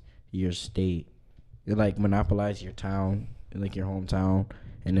monopolize your state. Like monopolize your town, like your hometown,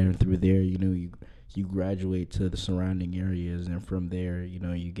 and then through there, you graduate to the surrounding areas, and from there,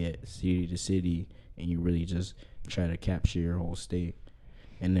 you get city to city, and you really just try to capture your whole state.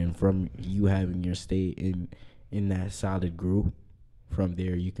 And then from you having your state in that solid group, from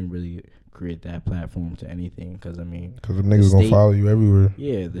there you can really create that platform to anything. Because Because them niggas gonna state- follow you everywhere.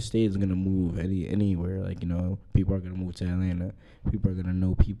 yeah, the state is gonna move anywhere. Like people are gonna move to Atlanta. People are gonna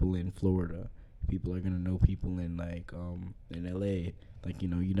know people in Florida. People are gonna know people in in LA. Like you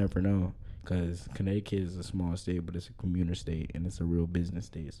never know. Because Connecticut is a small state, but it's a commuter state and it's a real business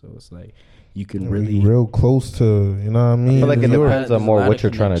state. So it's like you can really real close to, you know what I mean? I feel like it New York. depends on more what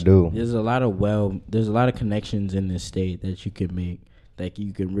you're trying to do. There's a lot of connections in this state that you can make that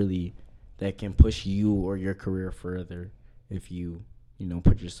you can really that can push you or your career further if you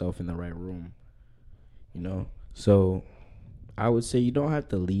put yourself in the right room. So I would say you don't have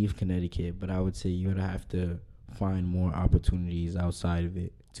to leave Connecticut, but I would say you would have to find more opportunities outside of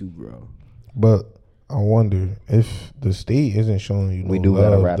it to grow. But I wonder if the state isn't showing you no We do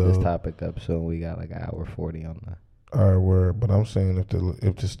gotta love, wrap this though. topic up soon. We got like an hour 40 on that. All right, word. But I'm saying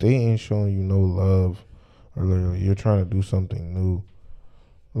if the state ain't showing you no love, or literally you're trying to do something new,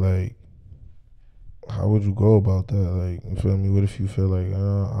 like how would you go about that? Like, you feel me? What if you feel like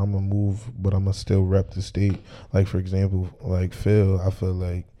I'm gonna move, but I'm gonna still rep the state? Like, for example, like Phil, I feel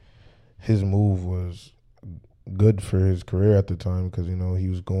like his move was good for his career at the time because, you know, he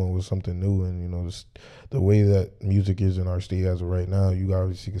was going with something new, and, you know, the way that music is in our state as of right now, you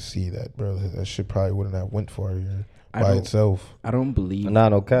obviously can see that, bro. That shit probably wouldn't have went far here by itself. I don't believe.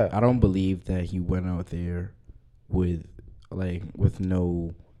 Not okay. I don't believe that he went out there with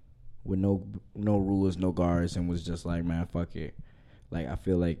no rules, no guards, and was just like, man, fuck it. Like, I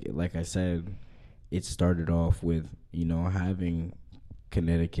feel like I said, it started off with, you know, having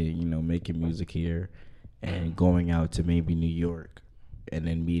Connecticut, you know, making music here, and going out to maybe New York, and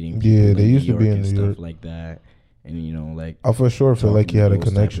then meeting people. Yeah, they used to be in and New stuff York like that, and, you know, like, I for sure feel like he had a those type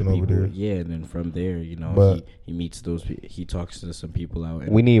of connection over people. there. Yeah, and then from there, you know, But he meets those. He talks to some people out.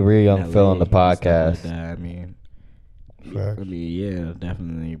 We need real young LA Phil on the and stuff podcast. like that. Facts. Yeah,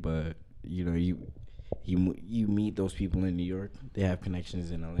 definitely. But, you know, you meet those people in New York. They have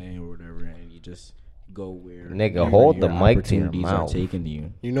connections in LA or whatever, and you just go where Nigga, hold the mic to your opportunities mouth. are taking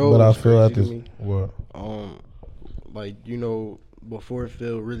you. You know, But I what's feel at crazy this to me? what Like, you know, before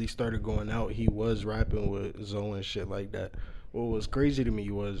Phil really started going out, he was rapping with Zoe and shit like that. What was crazy to me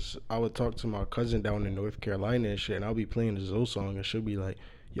was I would talk to my cousin down in North Carolina and shit, and I'll be playing the Zoe song, and she'll be like,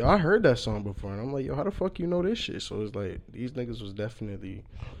 yo, I heard that song before. And I'm like, yo, how the fuck you know this shit? So it's like, these niggas was definitely...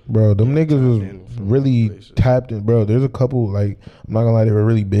 Bro, them niggas tapped was in from really places. tapped in. Bro, there's a couple, like, I'm not gonna lie, they were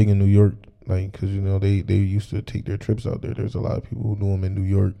really big in New York. Like, because, you know, they used to take their trips out there. There's a lot of people who knew them in New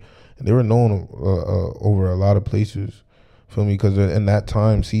York. And they were known over a lot of places. Feel me? Because in that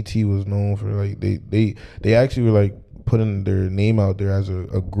time, CT was known for, like, they actually were, like, putting their name out there as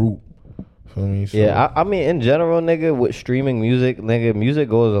a group. Feel me? So, Yeah, I mean, in general, nigga, with streaming music, nigga, music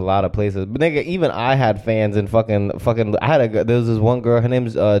goes a lot of places. But, nigga, even I had fans in fucking, there was this one girl, her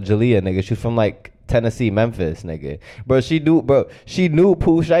name's Jalea, nigga. She's from, like, Tennessee, Memphis, nigga. Bro, she knew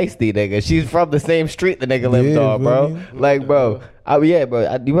Pooh Shiesty, nigga. She's from the same street the nigga lived on, bro. Like, bro.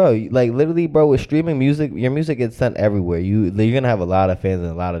 Bro, like, literally, bro, with streaming music, your music gets sent everywhere. You're gonna have a lot of fans in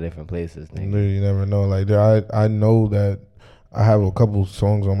a lot of different places, nigga. You never know. Like, I know that I have a couple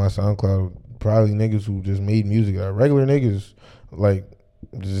songs on my SoundCloud. Probably niggas who just made music. Like, regular niggas, like,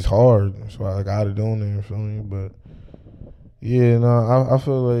 it's just hard. So I got it on there, feel me? But yeah, no, I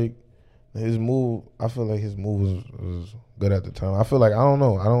feel like his move. I feel like his move was good at the time. I feel like I don't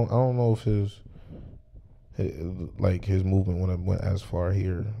know. I don't know if his movement went as far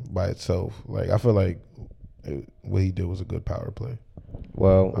here by itself. Like, I feel like what he did was a good power play.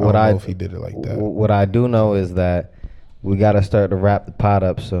 Well, I don't know if he did it like that. What I do know is that we gotta start to wrap the pot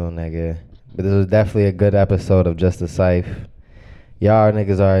up soon, nigga. But this was definitely a good episode of Just the Syph. Y'all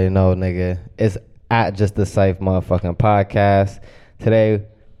niggas already know, nigga. It's at Just the Syph motherfucking podcast. Today,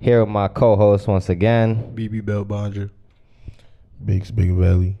 here with my co-host once again. BB Bell Bonja. Big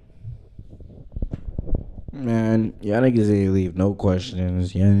Valley. Man, y'all niggas ain't leave no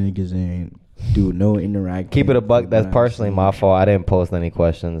questions. Y'all niggas ain't do no interacting. Keep it a buck. That's partially my fault. I didn't post any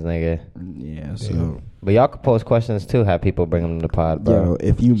questions, nigga. Yeah, so... But y'all could post questions too. Have people bring them to the pod, bro. Yo,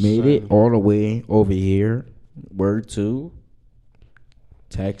 if you made it all the way over here, word 2,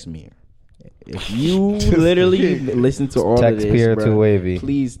 text me. If you literally listen to all text of this, Pierre bro, to Wavy.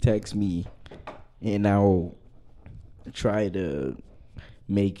 please text me, and I'll try to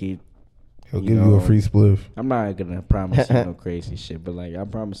make it. He'll give you a free spliff. I'm not gonna promise you no crazy shit, but like I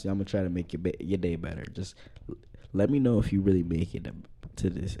promise you, I'm gonna try to make your day better. Just let me know if you really make it to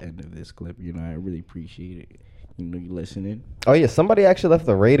this end of this clip. You know, I really appreciate it. You know, you listening. Oh yeah, somebody actually left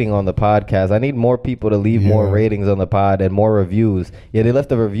a rating on the podcast. I need more people to leave more ratings on the pod and more reviews. Yeah, they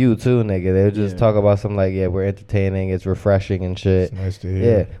left a review too, nigga. They just talk about something like, yeah, we're entertaining, it's refreshing and shit. It's nice to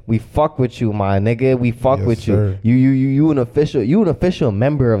hear. Yeah, we fuck with you, my nigga. We fuck Yes, with sir. you. You an official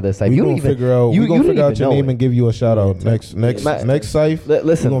member of this site. We You gonna don't even figure out. you We gonna don't figure out even your know name it. and give you a shout out next Syph.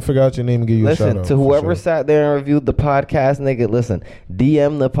 Listen, we gonna figure out your name and give you a shout Listen, out. to for whoever sure. sat there and reviewed the podcast, nigga, listen,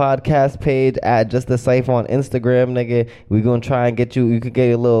 DM the podcast page at Just the Syph on Instagram, nigga. We gonna try and get you. You could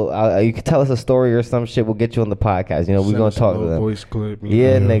get a little. You could tell us a story or some shit. We'll get you on the podcast. You know, we gonna talk to them. Voice clip.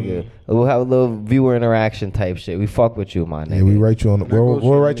 Yeah, nigga. We'll have a little viewer interaction type shit. We fuck with you, my nigga. Yeah, we write you on. We'll goes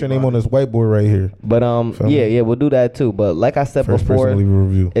for write your name on this whiteboard right here. But Feel me? yeah, we'll do that too. But like I said First before, person to leave a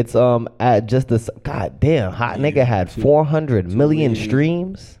review. it's at Just the. God damn, hot nigga had 400 million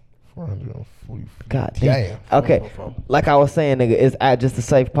streams. 440. God damn. Okay. Phone. Like I was saying, nigga, it's at Just a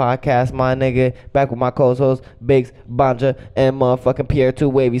Safe Podcast, my nigga. Back with my co-hosts, Biggs, Banja, and motherfucking Pierre Two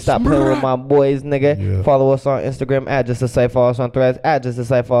Wavy. Stop playing with my boys, nigga. Yeah. Follow us on Instagram at Just a Safe. Follow us on Threads at Just a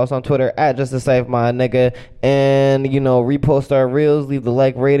Safe. Follow us on Twitter at Just a Safe, my nigga. And, you know, repost our reels, leave the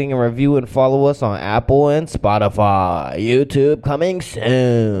like, rating, and review, and follow us on Apple and Spotify. YouTube coming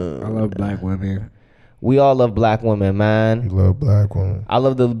soon. I love black women. We all love black women, We man. love black women. I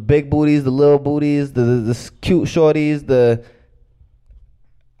love the big booties, the little booties, the cute shorties,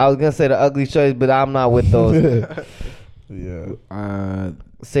 I was gonna say the ugly shorties, but I'm not with those. Yeah.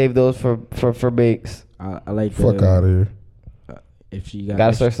 Save those for bakes. I like Fuck the, out of here. If she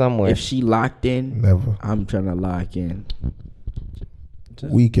Gotta start somewhere. If she locked in, Never. I'm trying to lock in.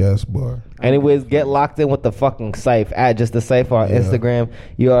 Weak ass bar. Anyways, get locked in with the fucking safe at Just the Safe on Yeah. Instagram.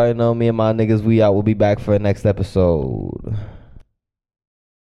 You already know me and my niggas. We out. We'll be back for the next episode.